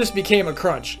Ball, this just became a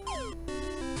crunch.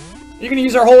 You're gonna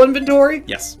use our whole inventory?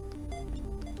 Yes.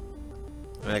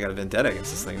 I got a vendetta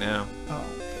against this thing now. Oh.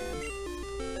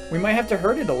 We might have to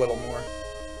hurt it a little more.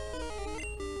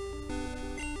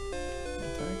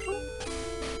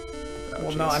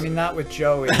 Well, no, I mean not with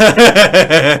Joey.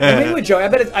 Maybe with Joey. I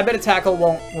bet a tackle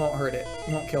won't hurt it.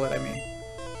 Won't kill it. I mean.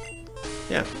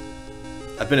 Yeah.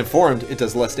 I've been informed it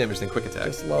does less damage than Quick Attack.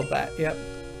 Just love that. Yep.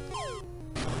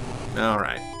 All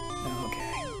right.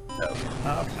 Okay.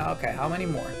 Okay. Okay. How many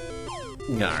more?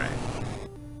 All right.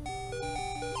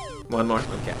 1 more.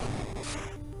 Okay.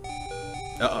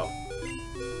 Uh oh.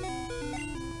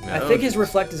 I think his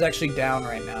reflect is actually down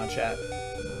right now, chat.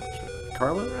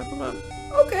 Carlo, wrap him up.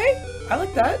 Okay, I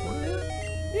like that.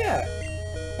 Yeah.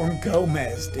 Or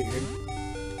Gomez, dude.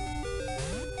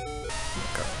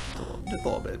 Just a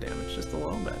little bit of damage, just a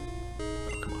little bit.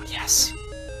 Oh, come on. Yes.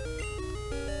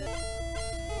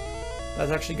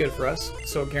 That's actually good for us,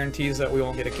 so it guarantees that we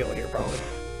won't get a kill here, probably.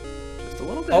 Just a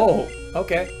little bit. Oh,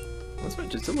 okay. That's fine.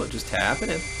 Just a little. Just tap it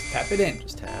in. Tap it in.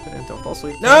 Just tap it in. Don't fall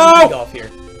asleep. No! Off here.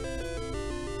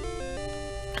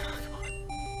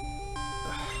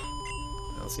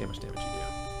 Let's see how much damage you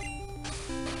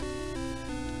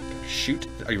do. Shoot.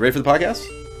 Are you ready for the podcast?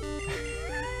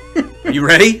 Are you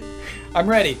ready? I'm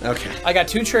ready. Okay. I got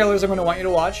 2 trailers I'm going to want you to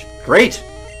watch. Great.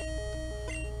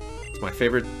 It's my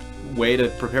favorite way to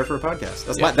prepare for a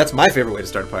podcast. That's my favorite way to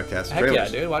start a podcast. Heck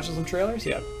trailers. Yeah, dude. Watching some trailers?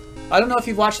 Yeah. I don't know if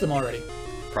you've watched them already.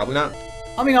 Probably not.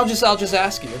 I mean, I'll just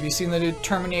ask you. Have you seen the new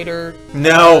Terminator?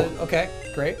 No. Okay,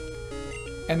 great.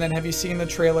 And then have you seen the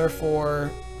trailer for...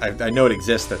 I know it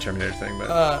exists, that Terminator thing, but...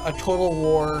 a Total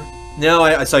War... No,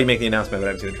 I saw you make the announcement, but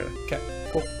I haven't seen the trailer. Okay,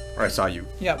 cool. Or I saw you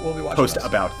we'll be watching post those.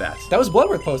 about that. That was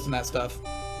Bloodworth posting that stuff.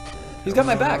 He's got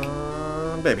my back.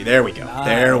 Baby, there we go. Nice.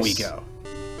 There we go.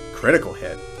 Critical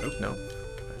hit. Oh, no.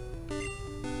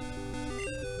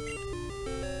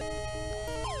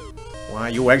 Why,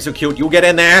 you execute. You get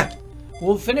in there.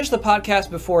 We'll finish the podcast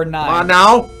before 9. Come on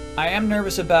now. I am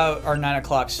nervous about our 9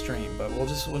 o'clock stream, but we'll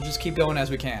just keep going as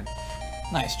we can.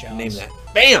 Nice, Jones. Name that.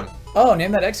 Bam. Oh,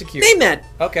 name that execute. Name that.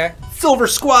 Okay. Silver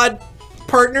Squad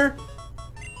partner.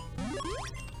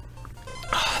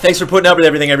 Thanks for putting up with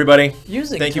everything, everybody.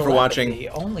 Thank you for watching.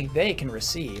 Only they can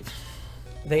receive.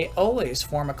 They always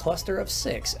form a cluster of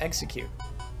 6. Execute.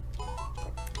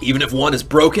 Even if one is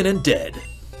broken and dead.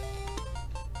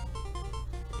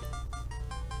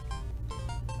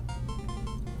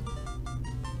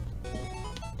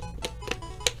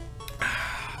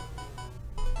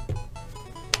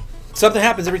 Something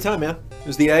happens every time, man.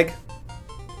 There's the egg.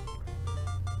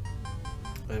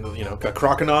 And, you know, got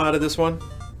Croconaw out of this one.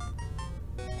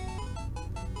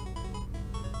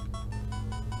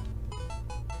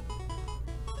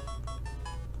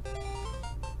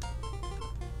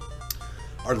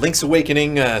 Our Link's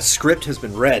Awakening script has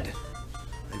been read.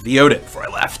 I VO'd it before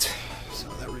I left. So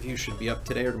that review should be up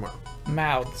today or tomorrow.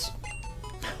 Mouths.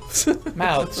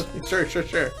 Mouths.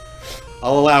 Sure.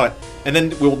 I'll allow it. And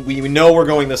then we know we're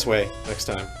going this way next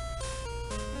time.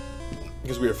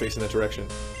 Because we are facing that direction.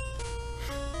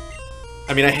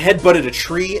 I mean, I headbutted a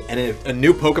tree, and a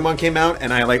new Pokemon came out,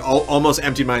 and I almost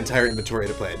emptied my entire inventory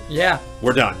to play it. Yeah.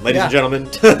 We're done, ladies and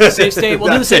gentlemen. Save state.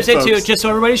 We'll do the save state too, just so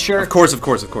everybody's sure. Of course.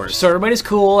 So everybody's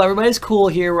cool. Everybody's cool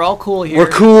here. We're all cool here.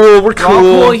 We're cool. We're all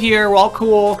cool here. We're all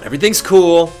cool. Everything's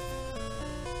cool.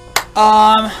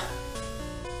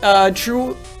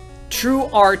 True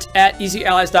art at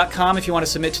easyallies.com if you want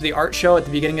to submit to the art show at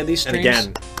the beginning of these streams. And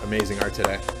again, amazing art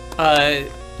today.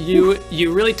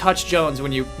 You really touch Jones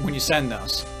when you send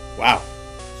those. Wow.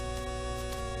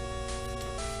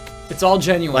 It's all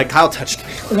genuine. Like Kyle touched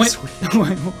me last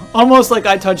week. Almost like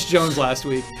I touched Jones last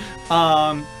week.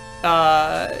 Yeah,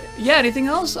 anything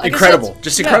else? Incredible.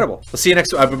 Just incredible. We'll see you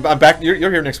next week. I'm back. You're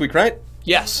here next week, right?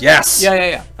 Yes. Yes.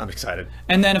 Yeah. I'm excited.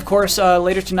 And then, of course,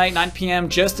 later tonight, 9 p.m.,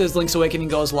 just as Link's Awakening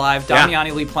goes live,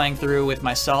 Damiani Lee playing through with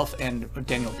myself and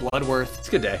Daniel Bloodworth. It's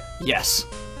a good day. Yes.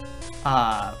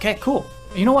 Okay, cool.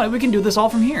 You know what? We can do this all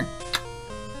from here.